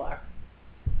can't eat black.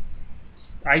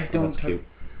 I don't. That's cute.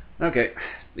 Okay,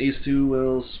 these 2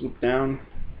 will swoop down,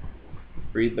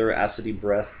 breathe their acidy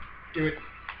breath Do it.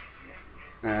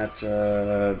 at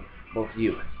both of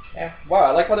you. Yeah. Wow,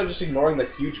 I like how they're just ignoring the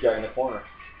huge guy in the corner.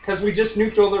 Because we just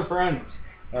nuked all their friends.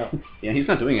 Oh. Yeah, he's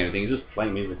not doing anything. He's just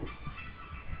playing music.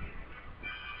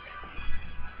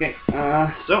 Okay,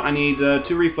 so I need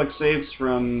 2 reflex saves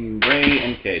from Ray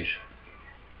and Cage.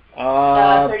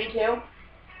 32.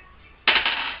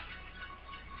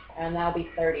 And that'll be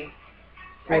 30.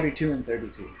 42 and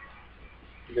 32.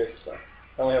 You guys suck.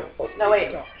 I only have a plus. No,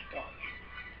 wait.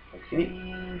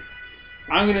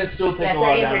 I'm gonna still take Yeah, a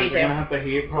lot 30 of and damage. 32. I'm gonna have to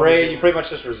hate. probably Ray, do you it. pretty much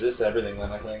just resist everything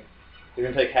then, I think. You're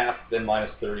gonna take half, then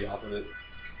minus 30 off of it.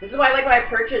 This is why I like what I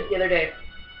purchased the other day.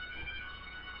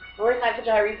 The reason I have such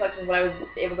a high reflex is what I was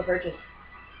able to purchase.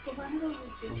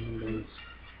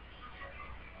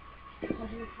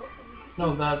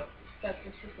 No, that. That's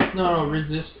just No,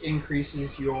 resist increases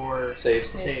your Saves.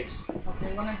 saves.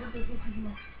 Okay, when I heard this,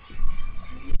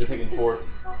 You're thinking 4.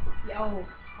 oh,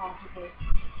 possibly.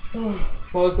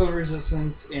 Political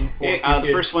resistance in 4. Okay,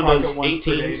 the first one does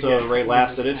 18, so Ray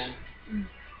laughs at it.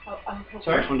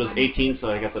 Sorry? First one does 18, so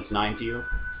I guess that's 9 to you.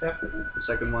 Yep. The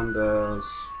second one does...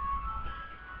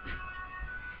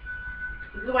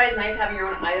 This is why it's nice having your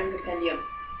own item compendium.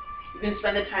 You can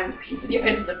spend the time looking for the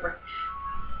items that work.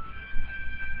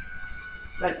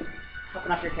 But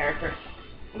helping up your character.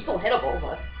 I'm still hittable,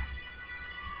 but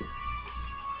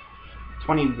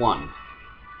 21.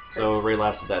 So Ray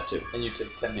laughs at that too. And you take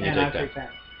 10. And you And take I 10. take 10.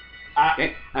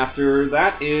 Okay, after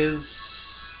that is...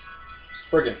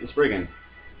 Spriggan. Spriggan.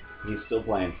 He's still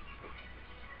playing.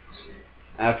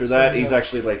 After that, he's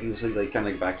actually like, he's like kind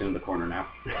of like backed into the corner now.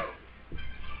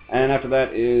 And after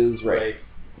that is Ray.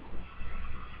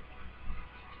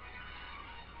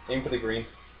 Aim for the green.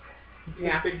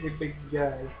 yeah. Big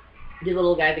guy. Do the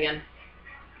little guys again.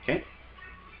 Okay.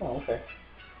 Oh, okay.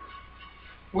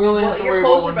 We only have Well, to you're worry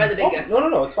closer about by the big guy.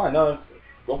 No, it's fine. No,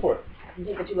 go for it. You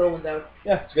take the 2 little ones out.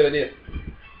 Yeah, it's a good idea.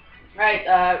 Alright,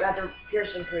 we have to pierce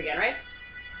them through again, right?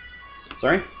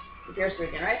 Sorry? You pierce through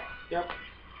again, right?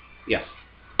 Yes.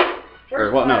 First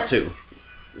Or, well, no, one, 2.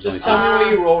 There's only Just 2. tell me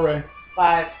what you roll, Ray.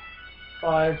 5.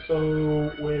 5,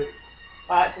 so wait,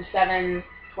 5 to 7,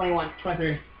 21.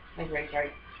 23. Thank you, Ray, sorry.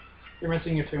 You're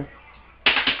missing your 2.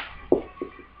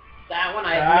 That one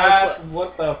I have no clue.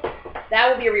 What the? That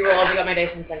will be a reroll. I'll dig up my dice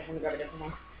instead. Let me grab a different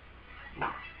one.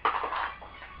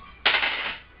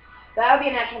 That would be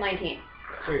a natural 19.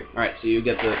 Sweet. Alright, so you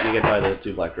get by the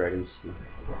 2 black dragons.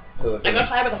 So I got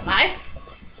 5 with a 5?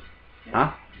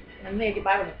 Huh? I'm gonna get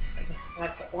by with it.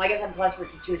 Well, I guess I'm plus for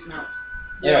 2 smells.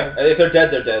 yeah, if they're dead,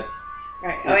 they're dead.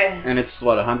 Alright, oh yeah, And it's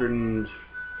what, 100 and...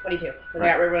 22. Because I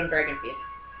got rid of one dragon feet.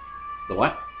 The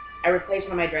what? I replaced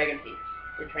one of my dragon feet.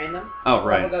 Retrain them. Oh,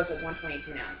 right. Level goes to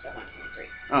 122 now instead of 123.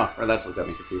 Oh, well, that's what got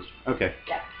me confused. Okay.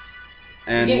 Yeah.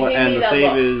 And You what? give And me the that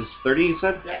save look. is 30. You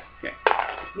said? Yes. Okay.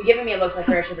 You're giving me a look like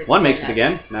I should retrain 1 makes it that.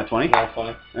 again. Not 20. That's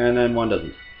funny. And then 1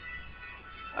 doesn't.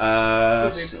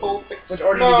 So Which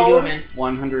order did you do them in?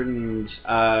 100 and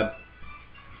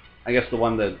I guess the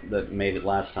one that made it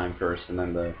last time first, and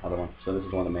then the other one. So this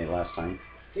is the one that made it last time.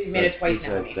 So you've made it twice He's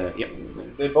now. at, yep.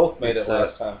 They both made It's, it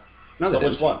last time. No, So they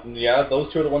which didn't. one? Yeah,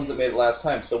 those 2 are the ones that made it last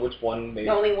time. So which one made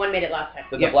No, it? only one made it last time.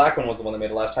 The black one was the one that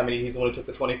made it last time, meaning he's the one who took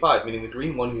the 25, meaning the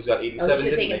green one who's got 87 should've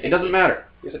didn't taken make It it. doesn't matter.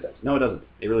 Yes, it does. No, it doesn't.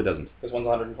 It really doesn't. Because one's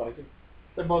 122.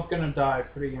 They're both gonna die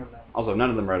pretty young now. Also, none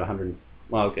of them are at 100.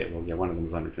 Well, okay. Well, yeah, one of them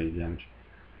is 120 damage.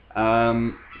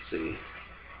 Let's see.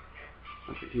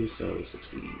 122, so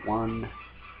 61.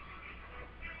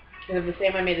 Because the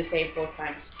same one made the save both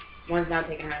times. One's now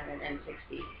taking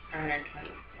 160, 120.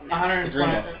 120,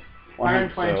 Green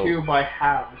 122 by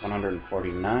halves.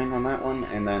 149 on that one,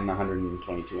 and then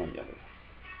 122 on the other.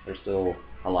 They're still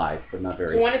alive, but not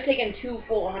very. So one is taking 2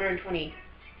 full 120.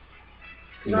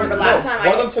 Because No, remember no, last time one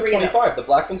I of them hit took 3 of them. 25. The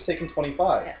black one's taking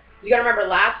 25. Yeah. You gotta remember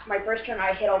my first turn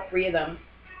I hit all 3 of them.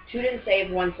 2 didn't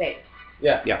save, 1 saved.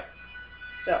 Yeah. Yeah.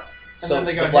 So. And So then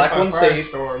they the got black hit by one fire saved.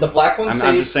 storm. The black one I'm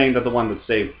saved. just saying that the one that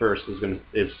saved first is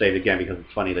saved again because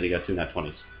it's funny that he got 2 nat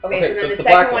 20s. Okay, Okay, so so then it's the the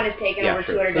black second one. one is taking Yeah, over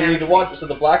sure. 200 So you need damage. to watch. So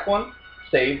the black one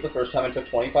saved the first time and took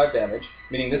 25 damage,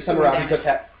 meaning this time 200 around he took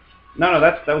half. No,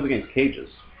 that was against Cages.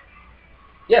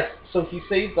 Yes, so he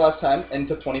saved last time and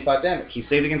took 25 damage. He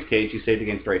saved against Cage. He saved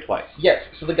against Ray twice. Yes,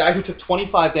 so the guy who took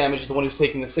 25 damage is the one who's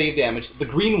taking the save damage. The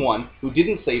green one, who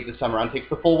didn't save this time around, takes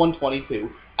the full 122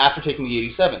 after taking the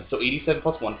 87. So 87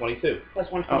 plus 122. Plus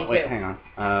Oh 122. wait, hang on.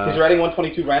 Because you're adding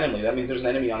 122 randomly. That means there's an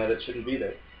enemy on it that shouldn't be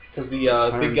there. Because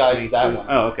the big guy is that one.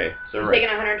 Oh, okay. So He's right. taking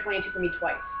 122 from me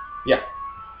twice. Yeah.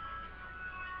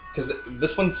 Because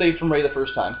this one saved from Ray the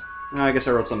first time. Oh, I guess I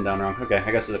wrote something down wrong. Okay,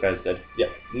 I guess the guy's dead. Yeah.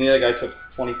 And the other guy took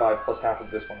 25 plus half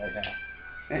of this one right now.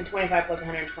 And 25 plus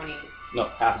 120. No,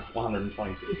 half of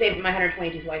 122. He saved my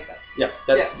 122 twice though. Yeah,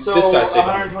 that's Yeah, so this guy saved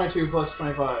 122 plus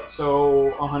 25,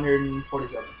 so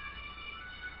 147.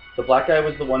 The black guy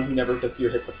was the one who never took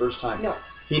your hit the first time. No.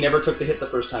 He never took the hit the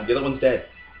first time. The other one's dead.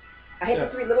 I hit the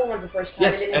 3 little ones the first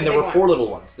time. Yes, and there were 4 little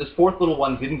ones. This 4th little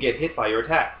one didn't get hit by your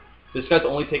attack. This guy's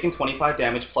only taking 25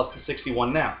 damage plus the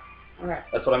 61 now. Okay.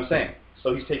 That's what I'm saying.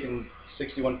 So he's taking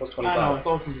 61 plus 25. I know, it's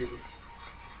all confusing.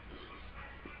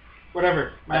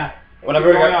 Whatever, Matt.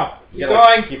 Whenever Keep going I got, up. you Keep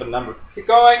gotta going. keep a number. Keep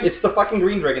going. It's the fucking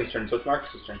green dragon's turn, so it's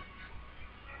Marcus's turn.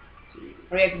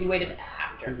 Oh yeah, because you waited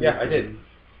after. Yeah, I did.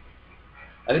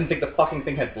 I didn't think the fucking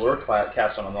thing had blur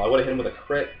cast on him though. I would have hit him with a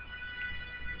crit.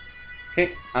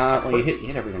 Okay. Well, you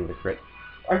hit everything with a crit.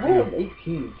 I rolled an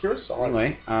 18. Pure solid.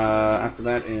 Anyway, after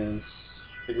that is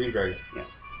The green dragon. yeah.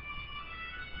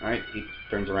 All right, he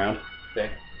turns around.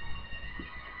 Okay.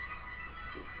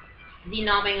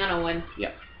 Denomming on a 1.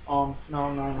 No.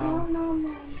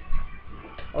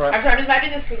 Alright. I'm just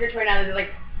imagining this creature toy now that's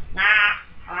like,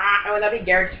 and would that be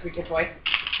Garrett's creature toy?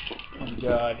 Oh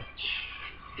god.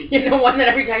 You know, one that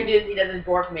every time he does his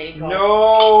dwarf mating call.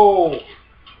 No!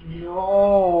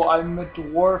 No, I'm a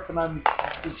dwarf and I'm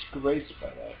disgraced by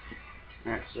that.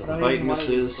 All right, so I the don't bite even wanna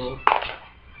misses. be cool.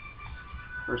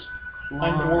 First I'm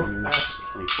claw dwarf. is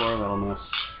 24. That'll miss.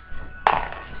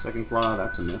 Second claw,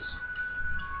 that's a miss.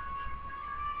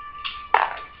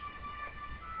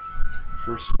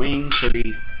 First wing,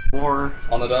 34.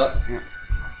 On the dot.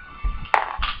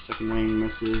 Second wing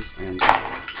misses, and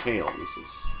tail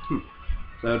misses.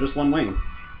 So just one wing.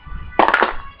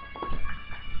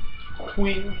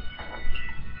 Queen.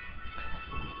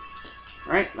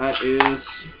 Alright, that is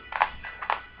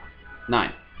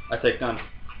 9. I take none.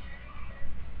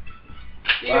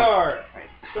 DR.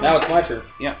 Now it's my turn.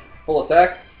 Yeah. Full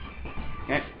attack.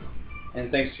 Okay.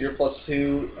 And thanks to your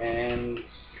 +2 and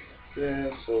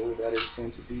so that is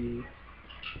going to be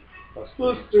Plus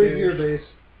 32. 3 your base.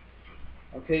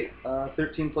 Okay,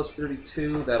 13 plus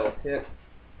 32, that'll hit.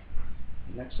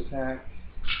 Next attack,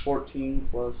 14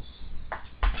 plus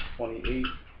 28,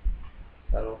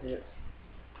 that'll hit.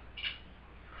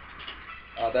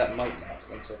 That might not,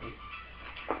 1 second.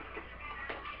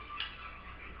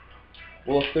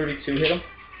 Will a 32 hit him?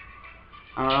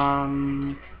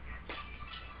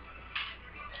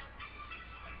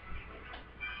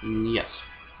 Yes.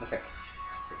 Okay.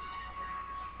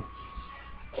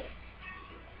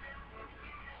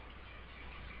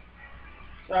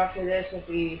 So after this will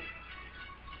be...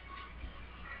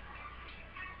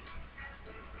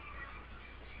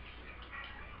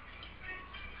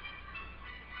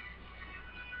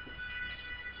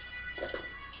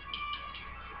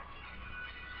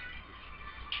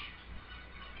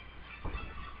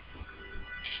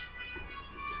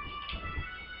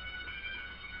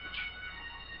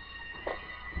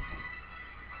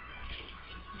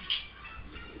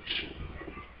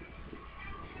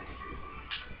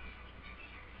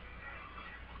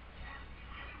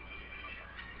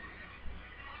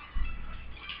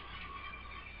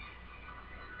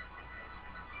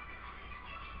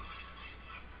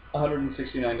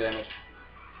 $169 damage.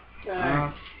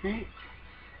 Okay.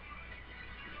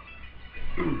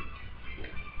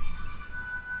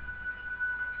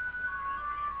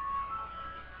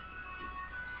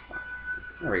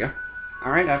 There we go.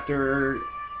 Alright, after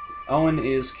Owen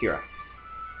is Kira.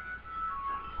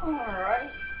 Alright.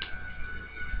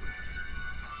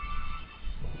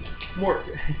 More.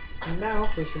 Now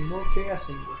for some more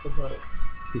chaosing with the bow.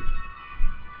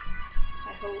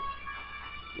 I hope.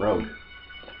 Rogue.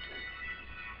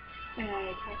 And I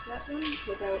attack that one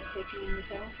without taking any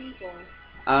penalties,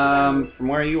 or... From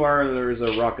where you are, there's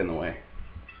a rock in the way.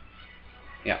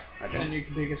 Yeah, And okay. you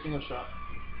can take a single shot.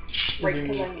 Right,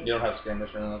 because You I'm don't have skirmish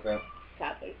or anything like that.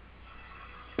 sadly.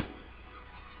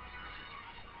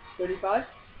 35?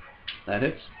 That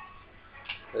hits.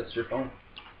 That's your phone.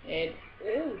 It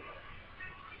is.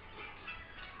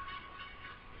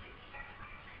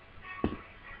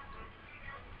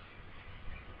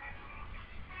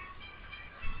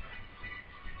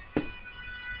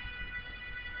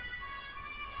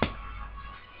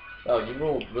 Oh, you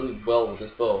rolled really well with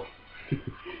this bow.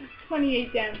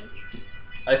 28 damage.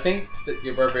 I think that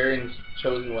your barbarian's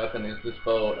chosen weapon is this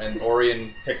bow, and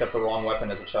Orion picked up the wrong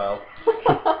weapon as a child.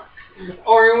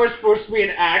 Orion was supposed to be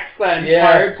an axe that Yeah.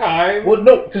 entire time. Well,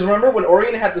 no, because remember when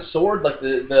Orion had the sword, like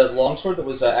the longsword that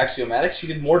was axiomatic, she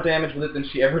did more damage with it than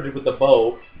she ever did with the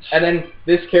bow. And then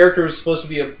this character is supposed to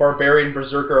be a barbarian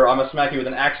berserker, I'm a smacky with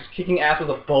an axe, just kicking ass with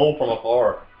a bow from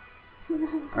afar.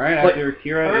 Alright, Like, after I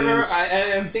Kira remember,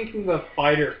 is... I'm thinking the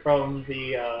fighter from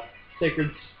the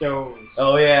Sacred Stones.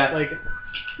 Oh yeah. Like,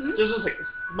 just looks like this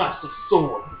massive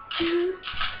sword.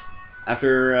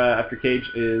 After Cage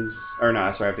is... Or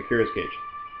no, sorry, after Kira's Cage.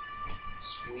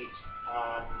 Sweet.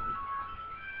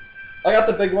 I got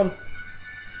the big one.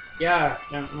 Yeah,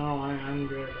 no, I'm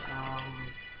good.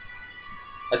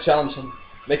 I challenge him.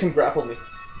 Make him grapple me.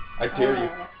 I dare you.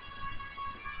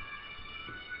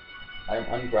 I am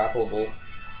ungrappleable.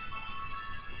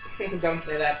 Don't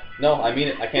say that. No, I mean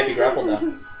it. I can't be grappled now.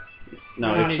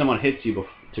 No, No, if someone hits you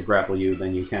to grapple you,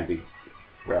 then you can't be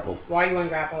grappled. Why are you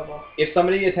ungrappleable? If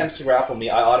somebody attempts to grapple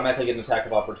me, I automatically get an attack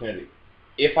of opportunity.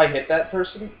 If I hit that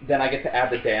person, then I get to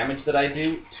add the damage that I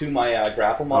do to my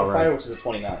grapple modifier, which is a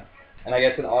 29. And I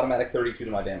get an automatic 32 to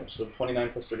my damage. So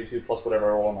 29 plus 32 plus whatever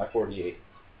I roll on my 48.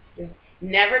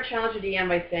 Never challenge a DM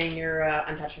by saying you're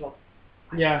untouchable.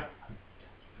 Yeah.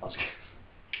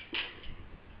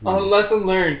 Lesson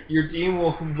learned. Your team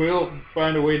will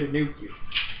find a way to nuke you.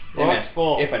 Hey, Well, it's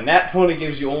full. if a nat 20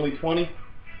 gives you only 20,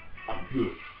 I'm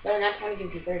good. But that 20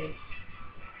 gives you 30.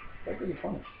 That gives you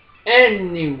 20.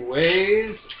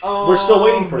 Anyways, We're still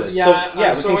waiting for this. Yeah, So,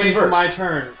 yeah, I'm we still can waiting for converse. my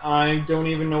turn. I don't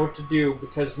even know what to do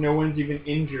because no one's even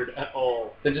injured at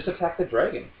all. Then just attack the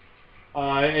dragon.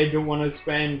 I don't want to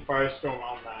spend Firestorm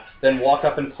on that. Then walk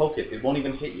up and poke it. It won't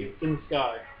even hit you. It's in the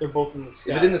sky. They're both in the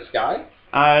sky. Is it in the sky?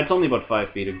 It's only about 5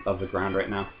 feet of the ground right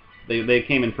now. They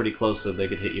came in pretty close so they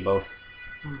could hit you both.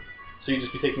 So you'd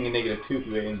just be taking a -2 if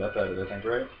you aimed that side of it, I think,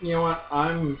 right? You know what?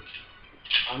 I'm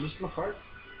just gonna fart.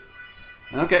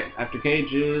 Okay, after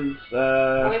Cage is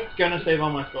I'm gonna save all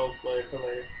my spells for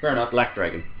later. Fair enough. Black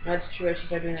Dragon. That's true. I should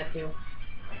start doing that too.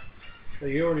 So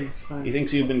you already spent. He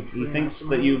thinks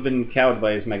that you've been cowed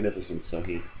by his magnificence, so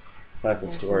he claps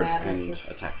toward and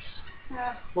attacks.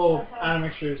 Well,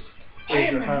 animators. I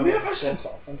am magnificent.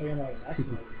 I'm talking about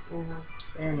Maximus.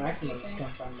 Maximus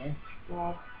can't find me.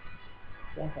 Well,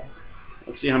 Okay.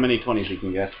 Let's see how many 20s he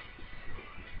can get.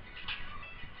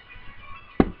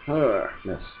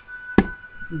 Miss.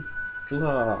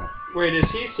 Claw. Wait, is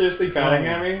he seriously batting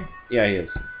at me? Yeah, he is.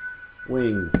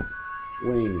 Wing.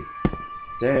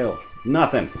 Tail.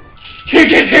 Nothing.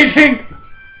 King!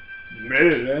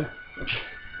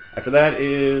 After that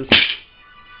is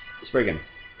Spriggan.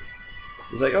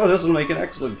 He's like, oh, this will make an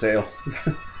excellent tail.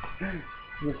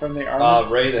 Is it from the armor?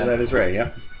 Ray then. That is Ray,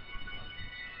 yep.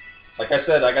 Like I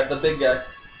said, I got the big guy.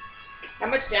 how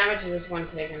much damage is this one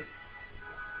taking?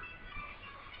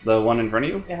 The one in front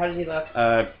of you? Yeah, how does he look?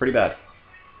 Pretty bad.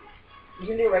 You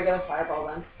can do a regular fireball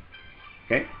then.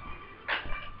 Okay.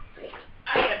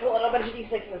 I'm gonna pull out a bunch of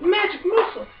d6s. Magic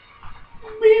missile.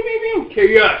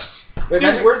 Okay, yes. Wait,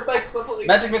 Dude, where's like level?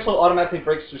 Magic missile automatically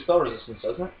breaks through spell resistance,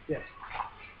 doesn't it? Yes.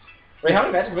 Ray, how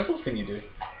many magic missiles can you do?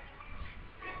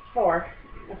 4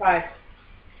 or 5.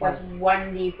 That's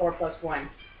 1d4 plus 1.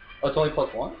 Oh, it's only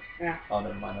 +1? Yeah. Oh,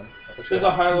 never mind then. I thought you There's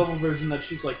had- a high level version that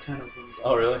shoots like 10 of them.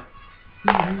 Oh, really?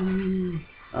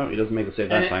 Oh, he doesn't make the save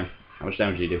that time. How much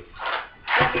damage do you do?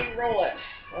 Let me roll it.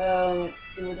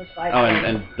 It was just 5. Oh,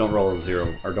 and don't roll a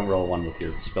 0, or don't roll a 1 with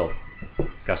your spell.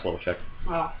 Cast level check.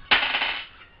 Oh.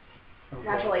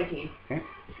 Natural 18. Okay.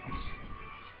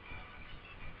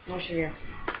 Oh, sure.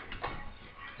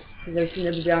 Because there's some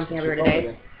nibs bouncing everywhere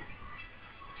today.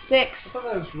 6. I thought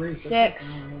that was race. 6.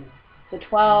 So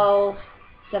 12,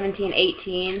 17,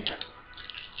 18,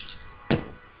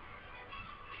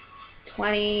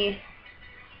 20,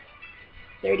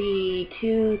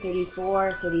 32,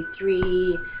 34,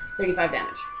 33, 35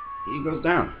 damage. He goes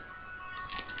down.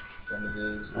 Then it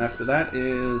is... After that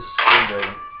is... Green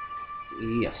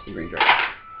Dragon. Yes, the Green Dragon.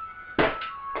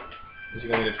 Is he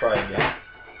going to try again?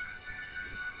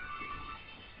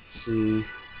 Let's see.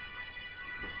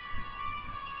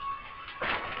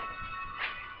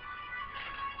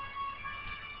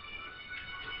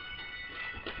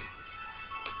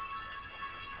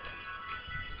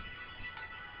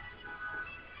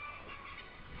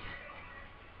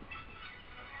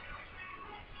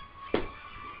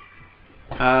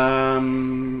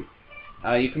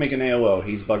 You can make an AOO.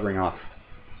 He's buggering off.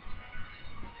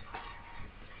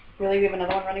 Really? We have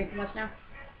another one running from us now?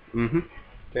 Mm-hmm.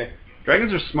 Okay.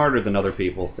 Dragons are smarter than other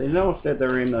people. They know if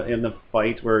they're in the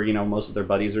fight where most of their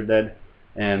buddies are dead,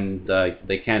 and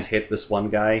they can't hit this one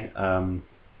guy.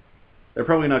 They're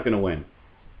probably not going to win.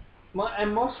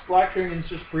 And most black dragons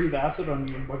just breathe acid on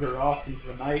you and bugger off into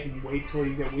the night and wait till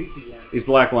you get weak again. These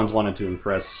black ones wanted to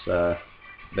impress their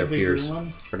The big peers, green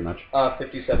one? pretty much.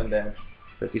 57 damage.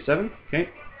 57. Okay. Is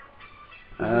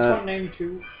this one named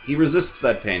too? He resists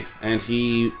that pain, and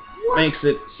he makes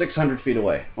it 600 feet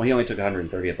away. Well, he only took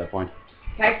 130 at that point.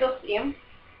 Can I still see him?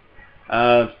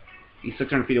 He's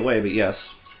 600 feet away, but yes.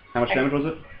 How much damage was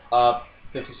it?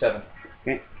 57.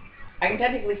 Okay. I can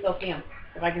technically still see him,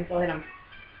 if I can still hit him.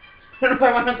 I don't know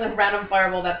if I want to random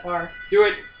fireball that far. Do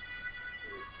it.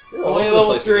 Ooh, Only all over the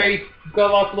level place 3. Got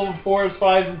lots of level 4s,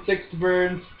 5s, and 6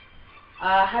 burns.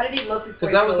 How did he look before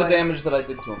Because that he was the flew away? damage that I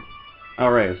did to him. Oh,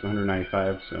 right, it's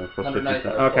 195, so plus 195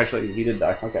 57. Oh, okay, actually, he did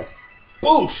die. Okay.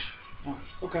 Boosh! Oh,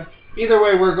 okay. Either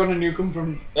way, we're going to nuke him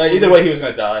from... Either way, he was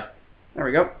going to die. There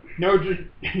we go. No, just...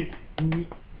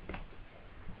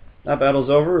 That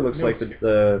battle's over. It looks No. like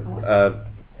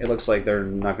it looks like they're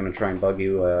not going to try and bug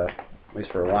you, at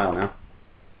least for a while now.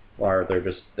 Or they're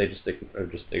just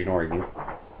ignoring you.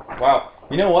 Wow.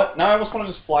 You know what? Now I almost want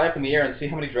to just fly up in the air and see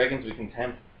how many dragons we can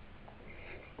tempt.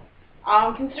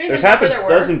 Considering There's the half number a there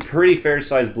were, dozen pretty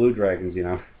fair-sized blue dragons, you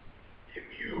know.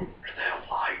 Immune to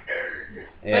the lightning.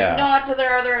 Yeah. but not to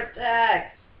their other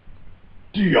attacks.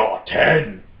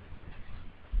 DR10.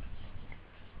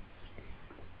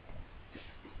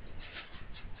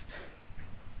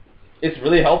 It's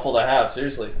really helpful to have,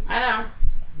 seriously. I know.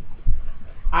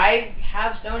 I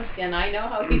have stone skin. I know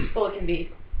how useful it can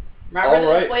be. Remember the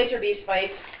Alright. displacer beast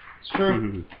fight? It's true.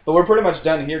 Mhm. But we're pretty much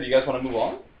done here. Do you guys want to move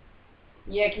on?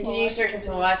 Yeah, continue search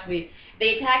until last week.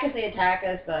 They attack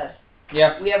us, but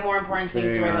Yeah. we have more important things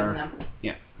They to worry about are- than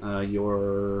them.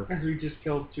 Your... We just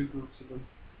killed 2 groups of them.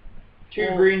 2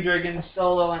 Well, green A dragons.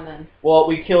 solo and then... Well,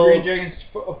 we 2 killed. green dragons,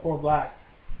 4 black.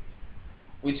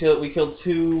 We killed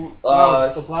 2.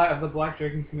 Oh, the black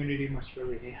dragon community must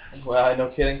really... Well, no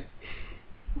kidding.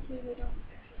 Hopefully they don't.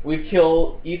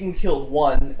 Eden killed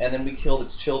 1, and then we killed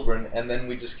its children, and then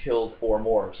we just killed 4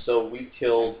 more. So we've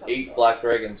killed 8 black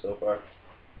dragons so far.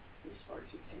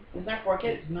 Isn't there 4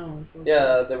 kids? No.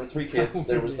 Yeah, there were 3 kids.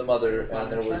 There was the mother,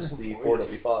 and there was the 4 that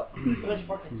we fought. So there's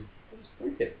 4 kids. There was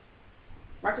 3 kids.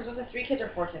 Marcus, was it 3 kids or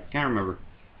 4 kids? Can't remember.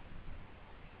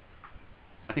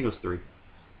 I think it was 3.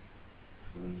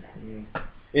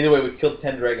 Either way, we've killed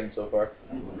 10 dragons so far.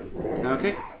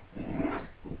 Okay.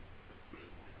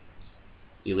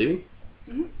 You leaving?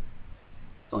 Mhm.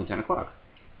 It's only 10 o'clock.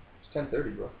 It's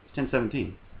 10:30, bro. It's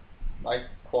 10:17. My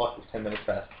clock is 10 minutes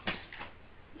past.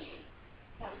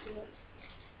 That was it.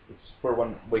 It's for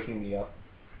when waking me up.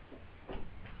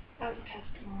 I have a test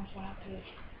tomorrow, so I have to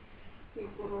leave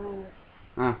a little earlier.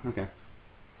 Ah, okay.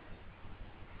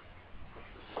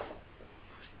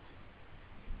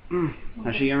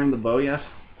 Has she earned the bow yet?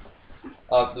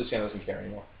 Luciana doesn't care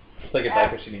anymore. She'll take it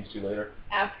back if she needs to later.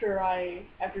 After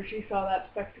she saw that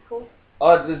spectacle.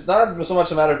 It's not so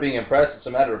much a matter of being impressed, it's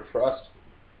a matter of trust.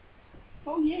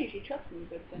 Oh yay, she trusts me,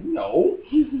 good thing. No.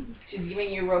 She's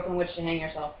giving you a rope in which to hang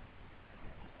yourself.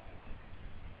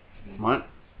 What?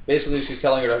 Basically, she's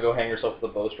telling her to go hang herself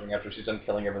with a bowstring after she's done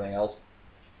killing everything else.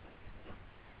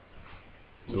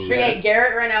 Forget,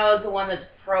 Garrett right now is the one that's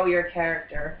pro your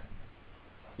character.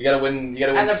 You gotta win. You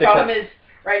gotta win. And the 6 problem is,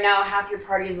 right now, half your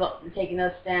party is taking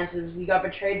those stances. You got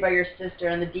betrayed by your sister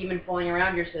and the demon pulling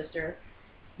around your sister.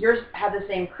 Yours had the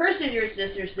same curse as your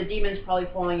sister, so the demon's probably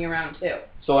pulling you around too.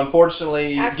 So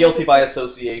unfortunately, Actually- guilty by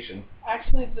association.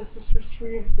 Actually, the sister's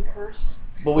free of the curse.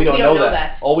 But we don't know that.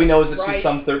 that. All we know is that she's Right.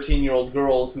 some 13-year-old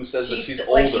girl who says that she's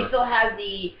like older. she still has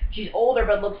she's older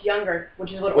but looks younger,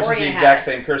 which is what Which is Orion the exact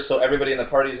has. same curse, so everybody in the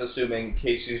party is assuming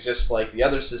Casey's just like the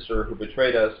other sister who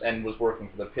betrayed us and was working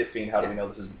for the Pit Fiend. How do we know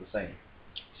this isn't the same?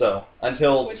 So,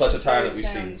 until Which such is a time very that we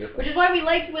sound. see. Which is why we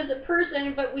like you as a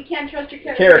person, but we can't trust your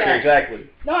character. Character, yet. exactly.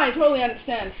 No, I totally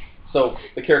understand. So,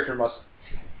 the character must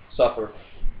suffer.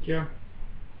 Yeah.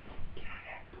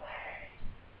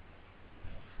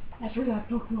 I forgot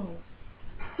Pokemon.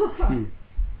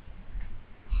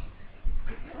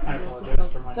 I apologize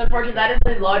for my... So unfortunately, that is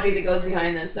the logic that goes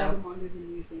behind this. So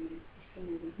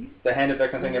The hand of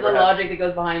Vecna this thing is the never happened. logic that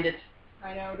goes behind it.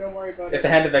 I know, don't worry about If it. the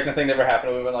hand of Vecna thing never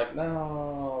happened, we would have been like,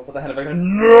 no. But the hand of Vecna,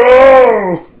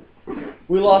 no!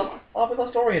 We lost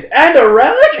Orion. And a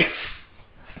relic?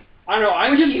 I know,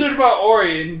 I'm concerned about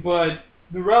Orion, but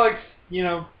the relic's, you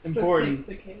know, important. Just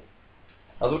take the case.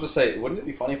 I was about to say, wouldn't it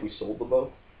be funny if we sold the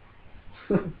bow?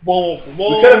 Whoa,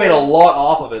 We could have made a lot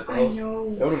off of it, I though.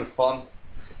 know. That would have been fun.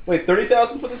 Wait,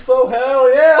 30,000 for this bow?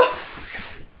 Hell yeah!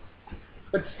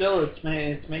 But still, it's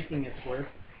making its worth.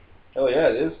 Hell yeah,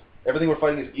 it is. Everything we're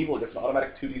fighting is evil. It gets an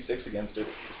automatic 2d6 against it. It's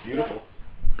beautiful.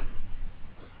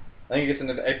 I think it gets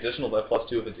an additional by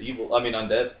 +2 if it's evil. I mean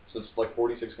undead. So it's like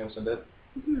 46 against undead.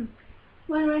 Mm-hmm.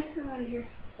 Well, anyway, I'm out of here.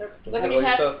 Look at How me, about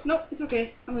Pat. yourself? No, it's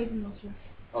okay. I'm leaving those here.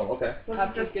 Oh, okay. Those Have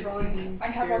are to just get drawings. these I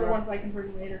have here. other ones I can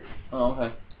bring later. Oh,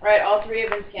 okay. Right, all 3 have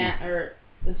been scanned, or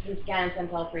this is scanned sent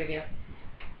to all 3 of you.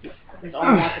 There's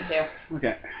only one to 2.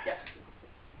 Okay.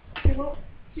 Okay, well,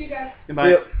 see you guys. Goodbye.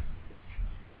 Yep.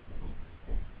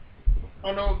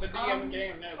 Oh no, the DM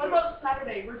game now. What about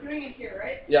Saturday? We're doing it here,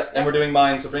 right? Yep, and we're doing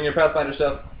mine, so bring your Pathfinder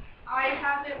stuff. I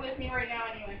have it with me right now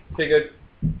anyway. Okay, good.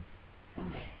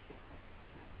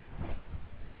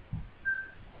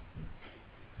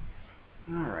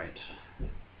 Alright.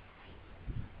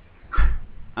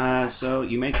 So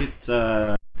you make it,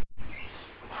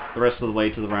 the rest of the way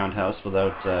to the roundhouse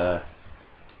without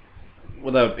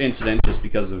without incident, just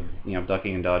because of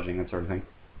ducking and dodging, that sort of thing.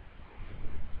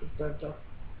 Dodge.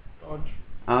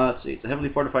 Let's see. It's a heavily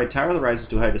fortified tower that rises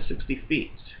to a height of 60 feet.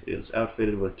 It is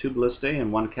outfitted with 2 ballistae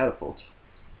and 1 catapult.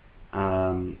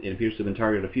 It appears to have been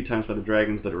targeted a few times by the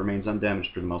dragons, but it remains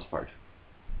undamaged for the most part.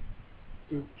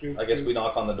 I guess we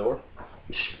knock on the door.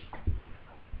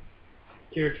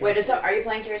 Wait, are you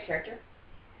playing Kira's character?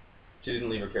 She didn't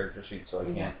leave her character sheet, so I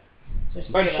can't. So she's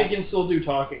But good she at- can still do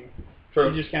talking.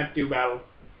 True. She just can't do battle.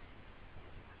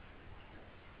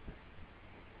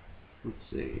 Let's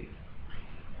see.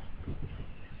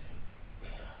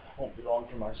 Won't be long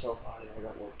for myself either. I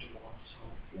got work tomorrow, so.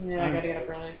 Yeah, I gotta get up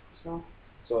early.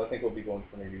 So I think we'll be going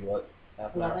for maybe what?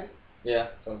 Half an hour? 11? Yeah,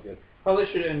 sounds good. Probably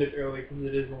should end it early because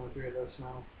it is only 3 of us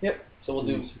now. Yep. So we'll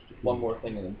do one more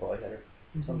thing and then probably head her.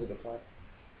 Sounds like a plan.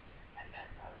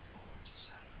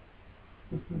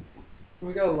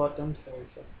 We got a lot done today,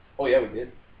 so. Oh yeah, we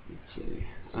did. Let's see.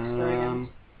 dragons.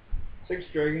 6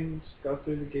 dragons, got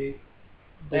through the gate.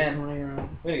 Man. Didn't running around.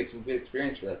 We're gonna get some good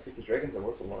experience for that too, because dragons are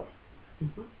worth a lot.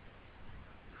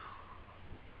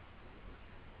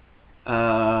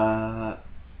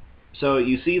 So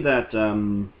you see that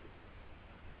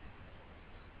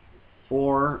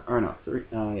three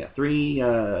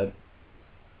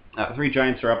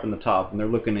giants are up in the top, and they're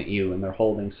looking at you, and they're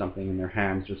holding something in their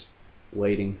hands, just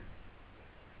waiting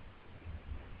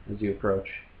as you approach.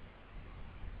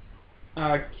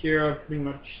 Kira pretty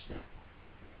much.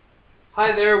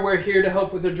 Hi there, we're here to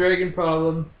help with the dragon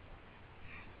problem.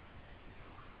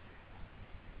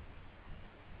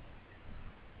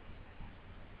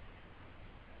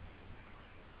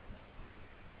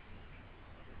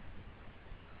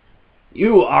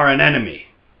 You are an enemy.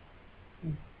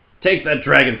 Take that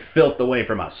dragon filth away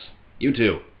from us. You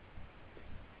too.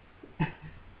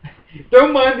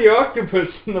 Don't mind the octopus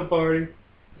in the party.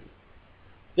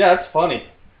 Yeah, that's funny.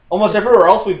 Almost everywhere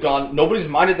else we've gone, nobody's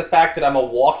minded the fact that I'm a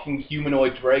walking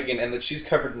humanoid dragon and that she's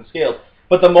covered in scales.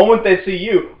 But the moment they see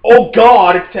you, oh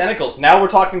god, it's tentacles. Now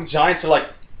we're talking giants are like,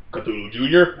 Cthulhu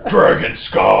Jr., dragon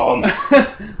scum.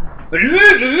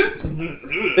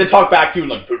 They talk back to you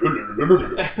like,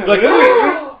 like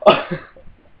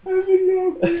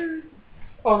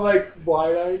I'm like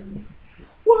wide-eyed.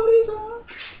 What is up?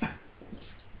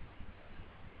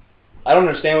 I don't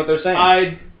understand what they're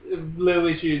saying.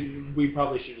 We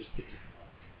probably should just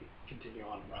continue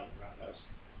on around the roundhouse.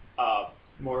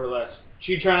 More or less.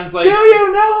 She translates. Do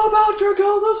you know about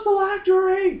Dragotha's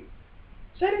phylactery?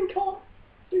 Setting call.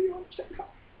 Do you understand call?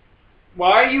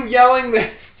 Why are you yelling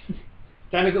that?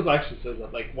 Tentacles actually says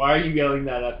that. Like, why are you yelling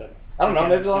that at them? I don't know, I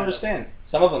maybe can't they'll understand.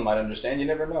 Some of them might understand, you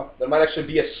never know. There might actually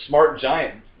be a smart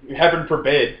giant. Heaven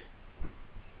forbid.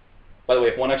 By the way,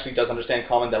 if one actually does understand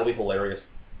common, that'll be hilarious.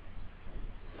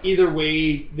 Either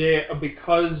way,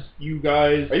 because you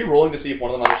guys. Are you rolling to see if one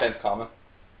of them understands common?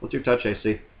 What's your touch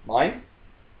AC? Mine?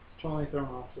 Totally thrown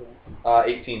off. So.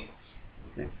 18.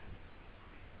 Okay.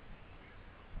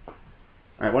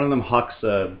 Alright, one of them hucks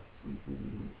a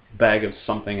bag of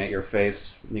something at your face.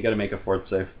 You gotta make a fort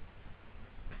save.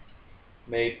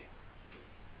 Made.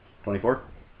 24?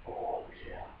 Oh,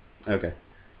 yeah. Okay.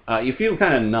 You feel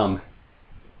kind of numb.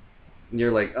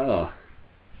 You're like, oh.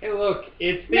 Hey, look,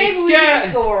 it's the Maybe we can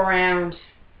just go around.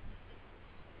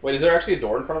 Wait, is there actually a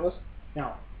door in front of us?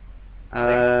 No.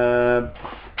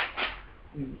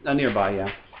 Nearby, yeah.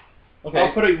 Okay.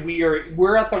 I'll put it.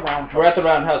 We're at the roundhouse. We're at the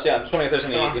roundhouse, yeah. I'm just wondering if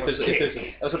there's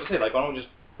any. I was about to say, like, why don't we just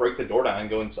break the door down and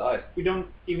go inside? We don't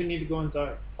even need to go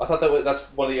inside. I thought that's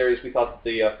one of the areas we thought that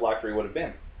the phylactery would have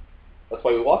been. That's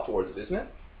why we walked towards it, isn't it?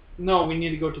 No, we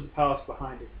need to go to the palace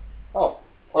behind it. Oh.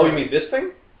 Oh, you mean this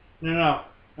thing? No.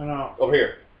 Over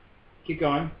here. Keep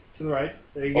going to the right.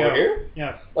 There you go. Over here?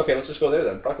 Yes. Okay, let's just go there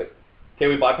then. Fuck it. Okay,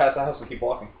 we bypass the house and keep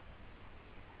walking.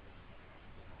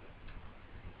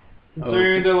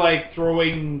 Considering they're like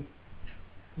throwing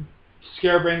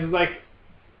scarebrains, it's like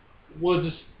we'll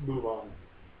just move on.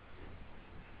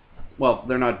 Well,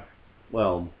 they're not.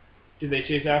 Well. Do they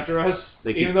chase after us?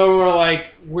 They keep- Even though we're like,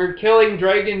 we're killing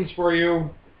dragons for you.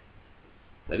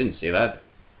 They didn't see that.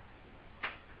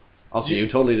 Also, you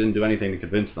totally didn't do anything to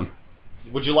convince them.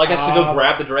 Would you like us to go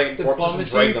grab the dragon corpses and diplomacy?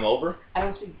 drag them over? I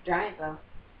don't speak giant though.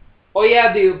 Oh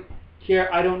yeah,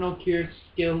 I don't know Kira's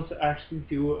skills to actually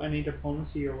do any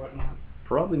diplomacy or whatnot.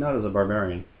 Probably not as a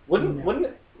barbarian. Wouldn't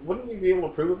we be able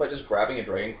to prove it by just grabbing a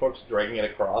dragon corpse, dragging it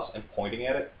across, and pointing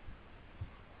at it?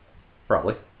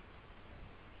 Probably.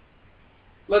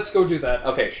 Let's go do that.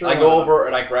 Okay, Sure, I why go not? over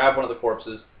and I grab one of the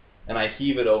corpses and I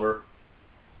heave it over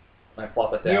and I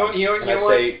plop it down and I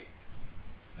say,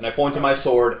 and I point to my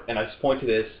sword and I just point to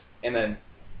this and then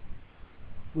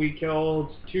We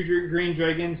killed 2 green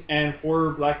dragons and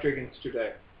 4 black dragons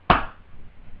today.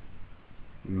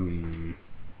 Hmm.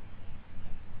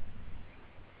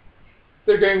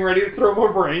 They're getting ready to throw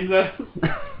more brains at us.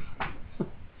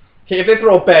 Okay, if they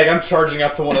throw a bag, I'm charging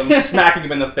up to one of them, smacking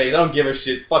them in the face. I don't give a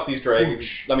shit. Fuck these dragons.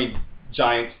 I mean,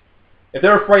 giants. If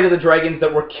they're afraid of the dragons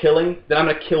that we're killing, then I'm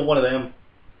gonna kill one of them.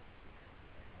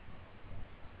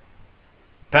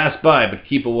 Pass by, but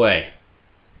keep away.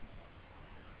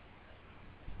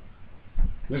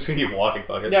 I'm just gonna keep walking,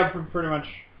 fuck it. Yeah, pretty much.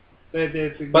 By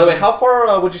the way, how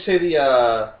far would you say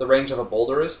the range of a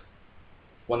boulder is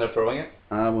when they're throwing it?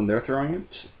 When they're throwing it?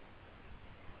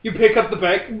 You pick up the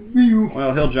bag.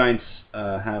 Well, hill giants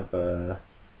have...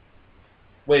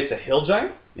 Wait, it's a hill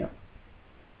giant? Yeah.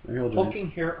 They're hill giants.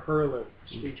 Fucking hurler.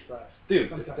 Speech class.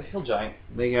 Dude, it's a hill giant.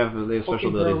 They have special Fucking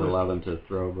abilities that hurlers. allow them to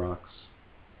throw rocks.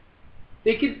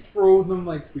 They could throw them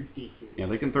like ridiculous. Yeah,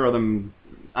 they can throw them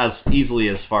as easily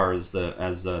as far as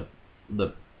the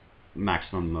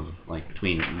maximum of, like,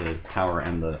 between the tower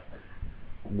and the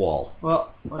wall.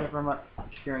 Well, whatever, I'm not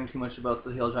caring too much about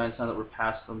the hill giants now that we're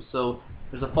past them. So,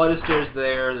 there's a flight of stairs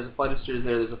there, there's a flight of stairs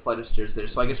there, there's a flight of stairs there.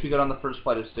 So I guess we got on the first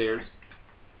flight of stairs.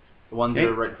 The ones that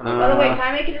are right in front of By the way, us. can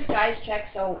I make a disguise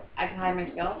check so I can hide my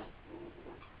skills?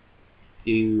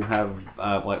 You have,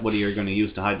 what are you going to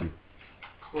use to hide them?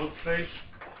 Close face.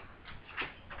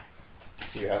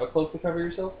 Do you have a cloak to cover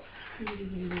yourself? Oh,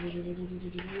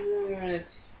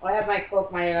 I have my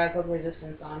cloak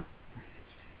resistance on.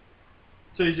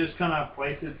 So you just kind of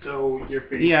place it so your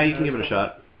face... Yeah, you can give it a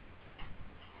shot.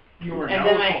 You are And now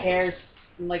then my close. hair's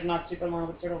like not super long,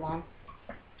 but sort of long.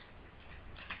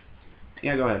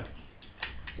 Yeah, go ahead.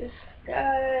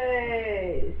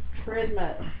 Disguise.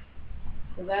 Charisma.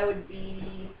 So that would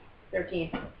be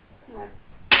 13.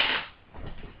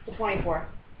 So 24.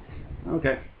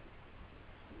 Okay.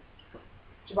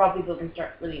 So probably people can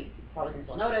start probably can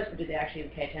still notice, but do they actually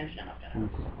pay attention enough to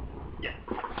notice?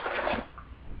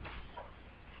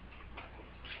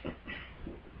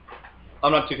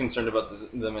 I'm not too concerned about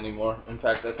them anymore. In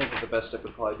fact, I think that the best step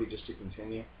would probably be just to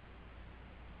continue.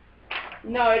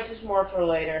 No, it's just more for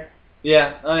later.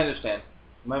 Yeah, I understand.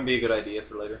 Might be a good idea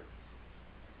for later.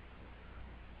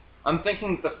 I'm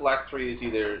thinking the phylactery is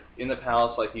either in the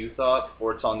palace like you thought,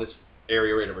 or it's on this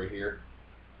area right over here.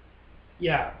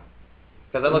 Yeah.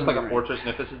 Because that looks like a fortress, and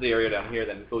if this is the area down here,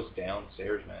 then it goes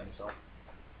downstairs, man, so...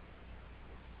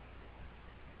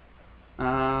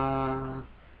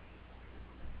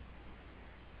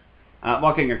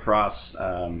 Walking across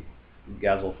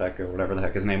Gazelfek, or whatever the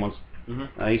heck his name was,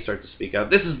 he starts to speak out.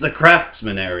 This is the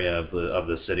craftsman area of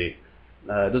the city.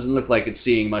 It doesn't look like it's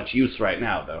seeing much use right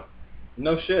now, though.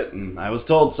 No shit. I was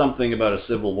told something about a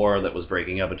civil war that was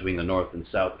breaking up between the north and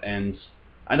south ends.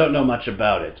 I don't know much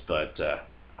about it, but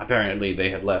apparently they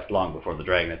had left long before the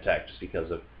dragon attacked just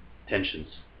because of tensions.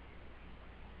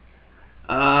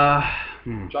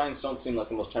 Giants don't seem like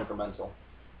the most temperamental.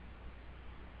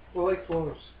 Well, like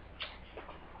floors.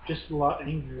 Just a lot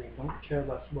angry and don't care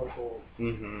less about gold.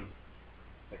 Mm-hmm.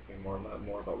 Thinking more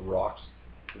about rocks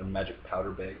and a magic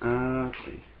powder bag. Let's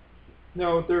see.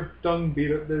 No, they're dung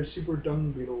beetle. They're super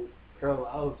dung beetle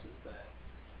parallels is that.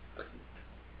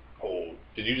 Oh,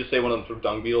 did you just say one of them threw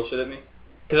dung beetle shit at me?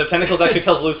 Because Tentacles actually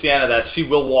tells Luciana that she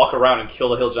will walk around and kill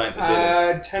the hill giant that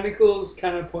did it. Tentacles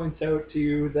kind of points out to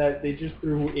you that they just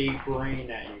threw a brain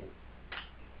at you.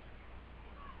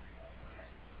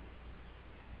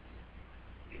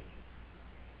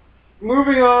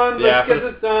 Moving on, Yeah, let's get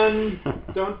this done.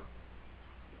 Don't...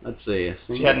 Let's see.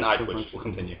 She had an eye twitch. We'll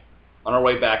continue. On our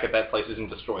way back, if that place isn't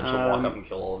destroyed, she'll walk up and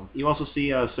kill all of them. You also see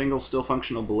a single still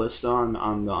functional ballista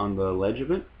on the ledge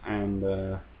of it, and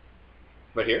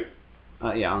Right here?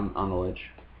 yeah, on the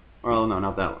ledge. Well, no,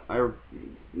 not that one.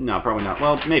 No, probably not.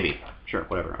 Well, maybe. Sure,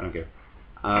 whatever. I don't care.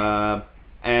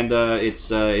 And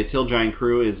its hill giant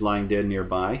crew is lying dead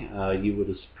nearby. You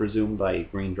would presume by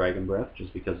green dragon breath,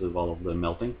 just because of all of the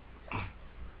melting.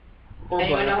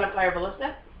 Anyone know how to fire a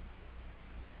ballista?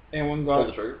 Anyone Pull got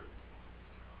the trigger.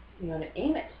 You know how to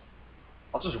aim it.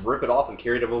 I'll just rip it off and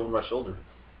carry it over my shoulder.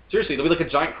 Seriously, it'll be like a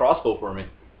giant crossbow for me.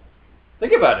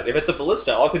 Think about it. If it's a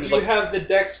ballista, all I could do is You like... have the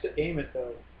dex to aim it,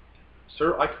 though.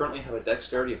 Sir, I currently have a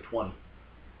dexterity of 20.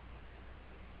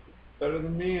 Better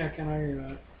than me, I can't argue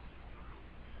that.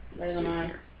 Better than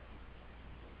mine.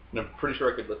 And I'm pretty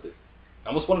sure I could lift it. I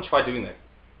almost want to try doing that.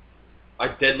 I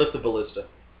deadlift the ballista.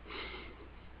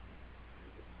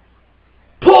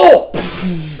 Pull!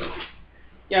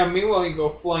 Yeah, meanwhile you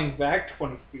go flying back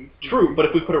 20 feet. True, but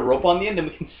if we put a rope on the end, then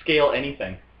we can scale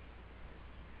anything.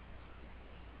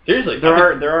 Seriously. There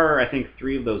are, I think,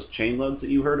 3 of those chain loads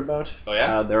that you heard about. Oh,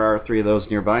 yeah? There are 3 of those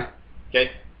nearby.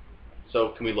 Okay. So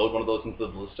can we load one of those into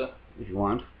the ballista? If you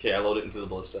want. Okay, I load it into the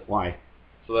ballista. Why?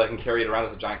 So that I can carry it around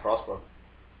as a giant crossbow.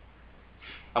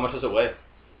 How much does it weigh?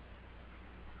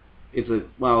 It's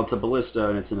a ballista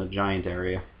and it's in a giant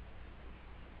area.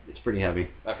 It's pretty heavy.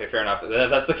 Okay, fair enough. If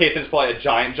that's the case, it's probably a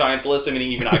giant ballista,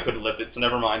 meaning even I couldn't lift it, so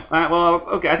never mind. Well,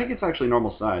 okay, I think it's actually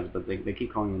normal size, but they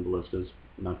keep calling them ballistas,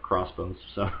 not crossbows,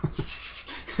 so...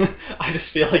 I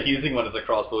just feel like using one as a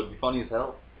crossbow would be funny as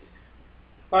hell.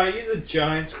 I use a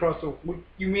giant's crossbow.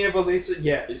 You mean a ballista?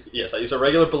 Yes. Yes, I use a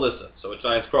regular ballista, so a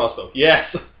giant's crossbow.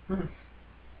 Yes!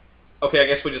 Okay, I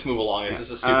guess we just move along. This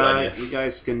is a stupid idea. You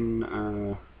guys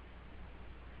can,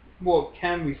 Well, it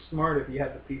can be smart if you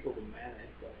have the people to manage,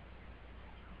 but...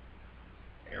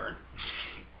 Aaron.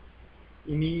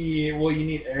 You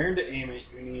need Aaron to aim it,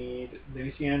 you need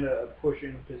Lucian to push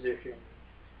in position,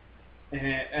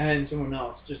 and someone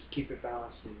else, just keep it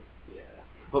balanced, and, yeah.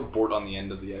 Put Bort on the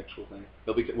end of the actual thing.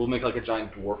 We'll make like a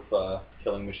giant dwarf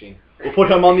killing machine. We'll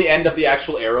put him on the end of the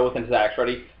actual arrow with his axe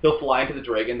ready. He'll fly into the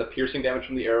dragon, the piercing damage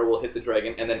from the arrow will hit the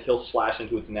dragon, and then he'll slash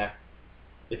into its neck.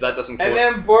 If that doesn't kill And it,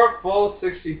 then Bort falls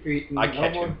 60 feet, and I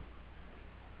catch him.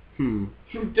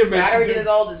 How do we get it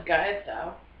all disguised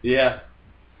now? Yeah.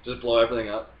 Just blow everything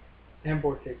up. And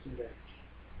Bort takes him down.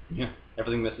 Yeah.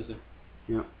 Everything misses him.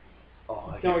 Yeah.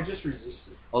 Oh, No, it just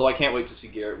resisted. Although I can't wait to see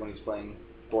Garrett when he's playing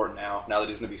Bort now that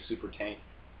he's going to be super tank.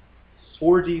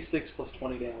 4d6 plus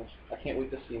 20 damage. I can't wait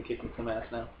to see him kicking some ass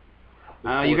now.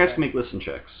 you guys can make listen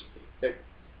checks. Okay.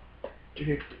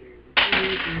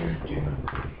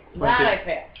 That I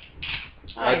fail.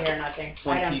 I hear nothing.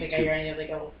 I don't 22. think I hear any of the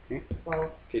go. Okay.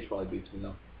 Well, Cage probably beats me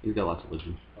though. He's got lots of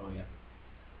wisdom. Oh yeah.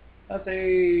 That's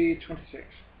a 26.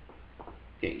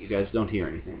 Okay, you guys don't hear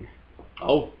anything.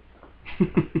 Oh.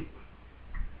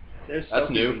 There's That's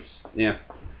new. Yeah.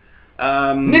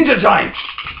 Ninja giant!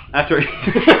 After...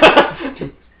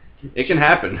 It can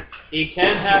happen. It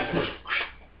can happen.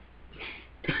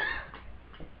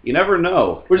 You never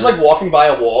know. We're just like walking by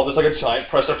a wall, there's like a giant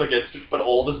pressed up against it, but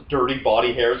all this dirty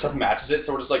body hair stuff matches it,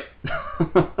 so we're just like,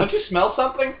 don't you smell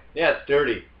something? Yeah, it's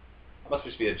dirty. Must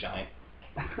just be a giant.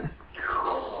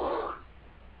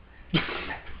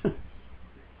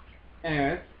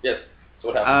 Anyway. Yes. So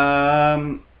what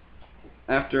happened?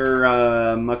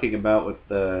 After mucking about with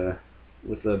the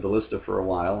ballista for a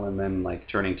while, and then like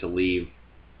turning to leave.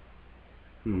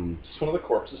 Does one of the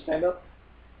corpses stand up?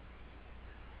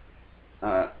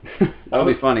 That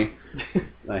would be funny.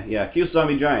 Yeah, cute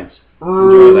zombie giants.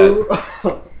 Enjoy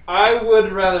that. I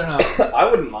would rather not. I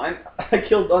wouldn't mind. I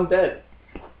killed undead.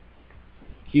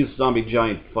 Cute zombie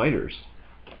giant fighters.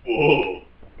 Whoa.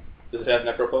 Does it have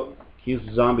necropotence? Cute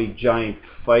zombie giant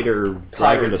fighter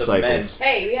dragon Pirates of men. disciples.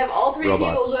 hey, we have all three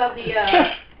Robots. people who have the,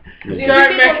 Yeah.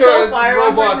 Giant people mecha so far,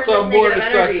 I'm robots just are more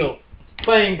negative energy. destructive.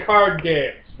 Playing card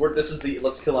games. This is the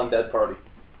let's kill undead party.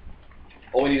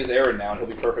 All we need is Aaron now, and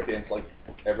he'll be perfect against like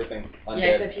everything undead. Yeah,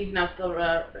 except he's now still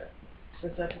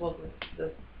susceptible to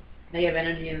the negative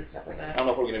energy and stuff like I that. don't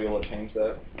know if we're gonna be able to change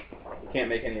that. We can't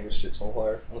make any of his shit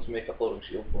soulfire unless we make a floating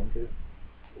shield for him too.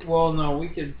 Well, no, we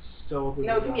could still do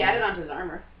No, it can be added onto his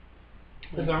armor.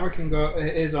 His armor can go.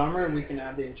 His armor, we can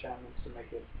add the enchantments to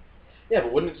make it. Yeah,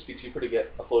 but wouldn't it just be cheaper to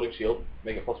get a floating shield,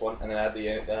 make it +1, and then add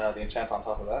the enchant on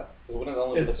top of that? Because wouldn't it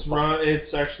only be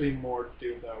It's actually more to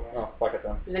do that way. Oh, fuck it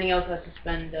then. Because then he also has to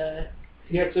spend.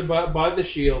 He has to buy the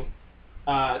shield.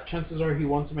 Chances are he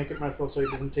wants to make it mythical so he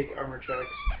doesn't take armor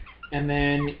checks. And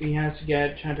then he has to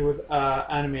get enchanted with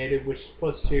animated, which is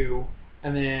 +2.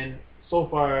 And then so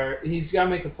far he's got to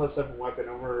make a +7 weapon,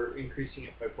 and we're increasing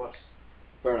it by +.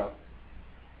 Fair enough.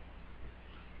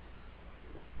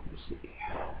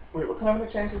 Wait, what kind of an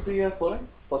enchant is the floating?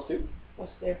 +2?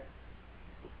 +2.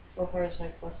 So far it's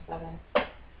like +7.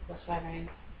 +5 range.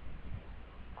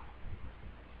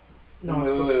 No,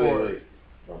 wait.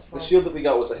 The shield that we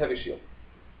got was a heavy shield.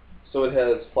 So it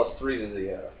has +3 to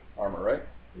the armor, right?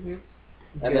 Mm-hmm.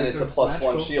 And then it's a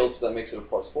 +1 shield, so that makes it a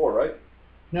 +4, right?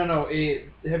 No,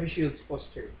 the heavy shield's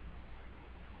 +2.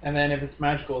 And then if it's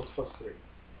magical, it's +3.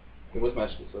 It was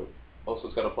magical, so also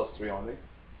it's got a +3 on it.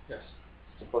 Yes.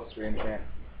 It's a +3 enchant.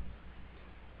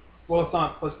 Well, it's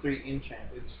not +3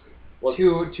 enchant. It's Well,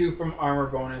 two from armor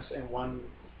bonus and 1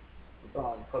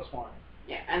 +1.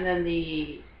 Yeah, and then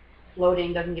the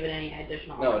floating doesn't give it any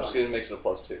additional. no, armor it just bonus. makes it a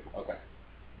 +2. Okay.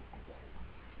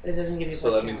 But it doesn't give you.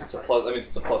 So that +2 means it's a armor. That means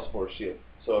it's a +4 shield.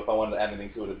 So if I wanted to add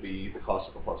anything to it, it'd be the cost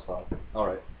of a +5. All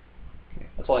right.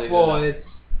 That's all I need to know. It's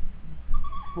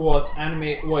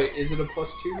animate. Wait, is it a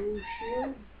 +2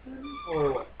 shield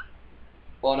or what?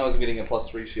 Well, I know I was getting a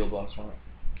 +3 shield bonus from it.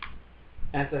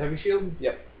 And it's a heavy shield.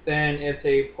 Yep. Then it's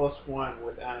a +1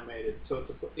 with animated, so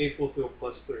it's equal to a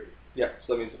 +3. Yeah,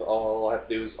 so that means all I have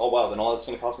to do is, oh wow, then all it's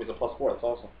going to cost me is a +4. That's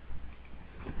awesome.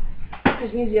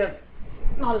 Which means you have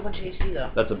not as much HP though.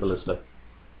 That's a ballista.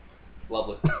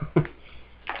 Lovely.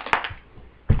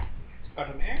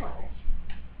 Got an arrow.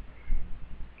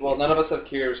 Well, none of us have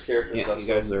Kira's character Yeah, stuff, you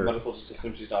guys so are- might as well just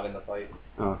assume she's not in the fight.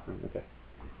 Oh, okay.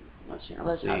 Let's see.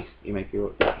 Let's So you make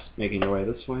your making your way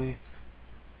this way.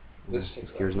 This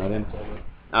takes Kira's not in.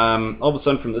 so- All of a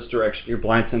sudden, from this direction, your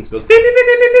blind sense goes. Beep, beep, beep,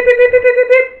 beep, beep, beep, beep, beep, beep,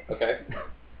 beep. Okay.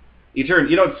 You turn.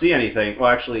 You don't see anything. Well,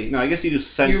 actually, no. I guess you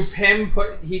just sense.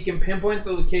 He can pinpoint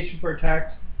the location for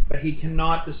attacks, but he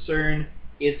cannot discern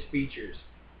its features.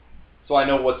 So I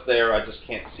know what's there, I just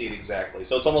can't see it exactly.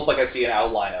 So it's almost like I see an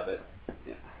outline of it.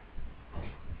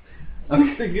 I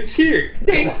think it's here.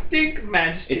 Think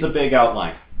majesty. It's a big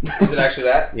outline. Is it actually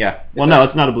that? Yeah. Well, no,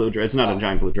 it's not a blue dragon. It's not a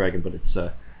giant blue dragon, but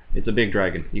it's a big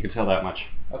dragon. You can tell that much.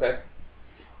 Okay.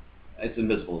 It's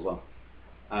invisible as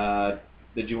well.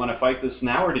 Did you want to fight this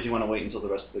now, or did you want to wait until the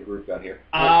rest of the group got here?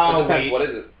 It depends. What is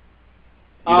it?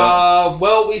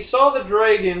 Well, we saw the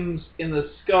dragons in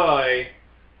the sky,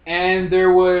 and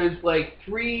there was like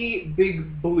 3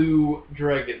 big blue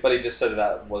dragons. But he just said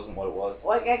that wasn't what it was.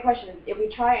 Well, I got a question. If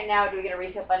we try it now, do we get a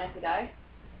reset button if we die?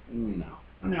 No.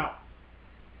 No.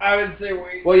 I would say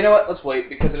wait. Well, you know what? Let's wait,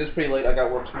 because it is pretty late. I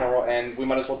got work tomorrow, and we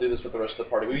might as well do this with the rest of the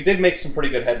party. We did make some pretty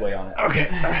good headway on it. Okay.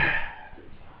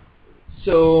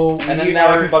 So And then we now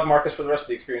I are- can bug Marcus for the rest of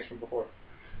the experience from before.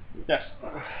 Yes.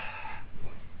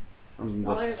 From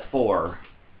Oh, there's the a- 4.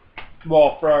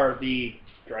 Well, for the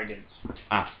dragons.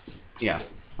 Yeah,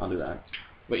 I'll do that.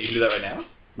 Wait, you can do that right now?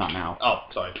 Not now. Oh,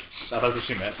 sorry. I thought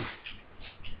you meant.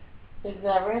 Is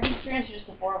everyone get experience or just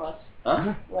the 4 of us?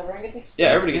 Huh? Will everyone get the experience? Yeah,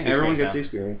 everybody gets Everyone experience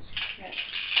gets the experience.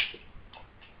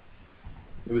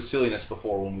 It was silliness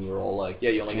before when we were all like,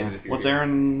 yeah, you only get it if you're What's here.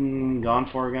 Aaron gone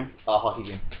for again? Hockey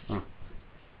game.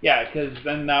 Yeah, because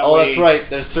then that Oh, way. that's right.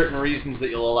 There's certain reasons that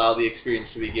you'll allow the experience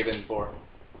to be given for.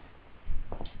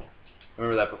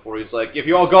 Remember that before? He's like, if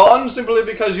you're gone simply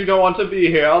because you don't want to be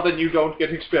here, then you don't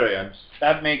get experience.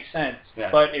 That makes sense. Yeah.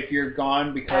 But if you're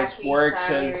gone because Actually, work says.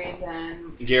 salaries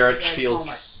and Garrett like feels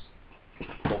homework.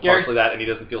 well, Garrett- partially that, and he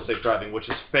doesn't feel safe driving, which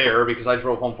is fair because I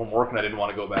drove home from work and I didn't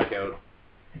want to go back out.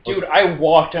 Dude, I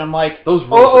walked and I'm like, Those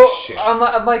roads are shit.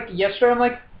 I'm like, yesterday I'm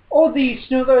like, oh, the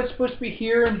snow that was supposed to be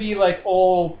here and be like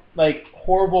all like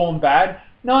horrible and bad,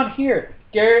 not here.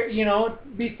 Garrett, you know,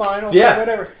 be fine, okay, Yeah.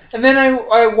 whatever. And then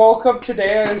I woke up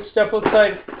today, I stepped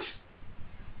outside.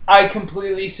 I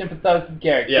completely sympathize with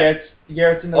Garrett. Yeah.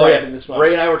 Garrett's in the Oh right yeah, in this one.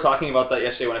 Ray and I were talking about that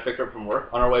yesterday when I picked her up from work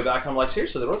on our way back. I'm like,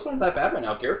 seriously, the roads aren't that bad right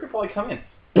now. Garrett could probably come in.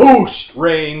 Boosh!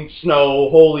 Rain, snow,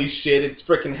 holy shit, it's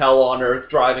freaking hell on earth.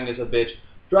 Driving is a bitch.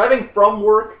 Driving from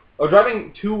work, or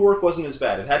driving to work wasn't as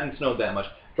bad. It hadn't snowed that much.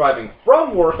 Driving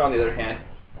from work, on the other hand,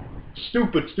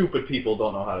 stupid people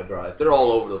don't know how to drive. They're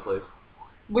all over the place.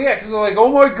 Well, yeah, because they're like,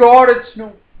 oh my god, it's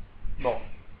snow. No.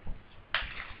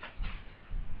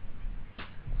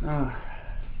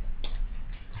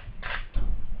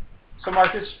 So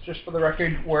Marcus, just for the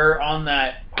record, we're on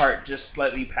that part, just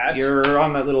slightly past. You're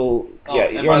on that little. Oh, yeah,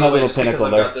 and you're by on the that way, little just because pinnacle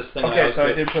I've there. got this thing and Okay, was so I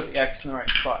good. did put the X in the right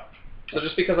spot. So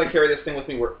just because I carry this thing with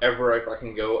me wherever I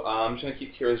can go, I'm just going to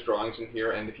keep Kira's drawings in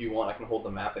here, and if you want, I can hold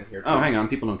the map in here too. Oh, hang on.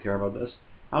 People don't care about this.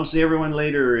 I'll see everyone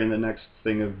later in the next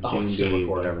thing of Oh, June it's still Day,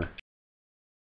 recording. whatever.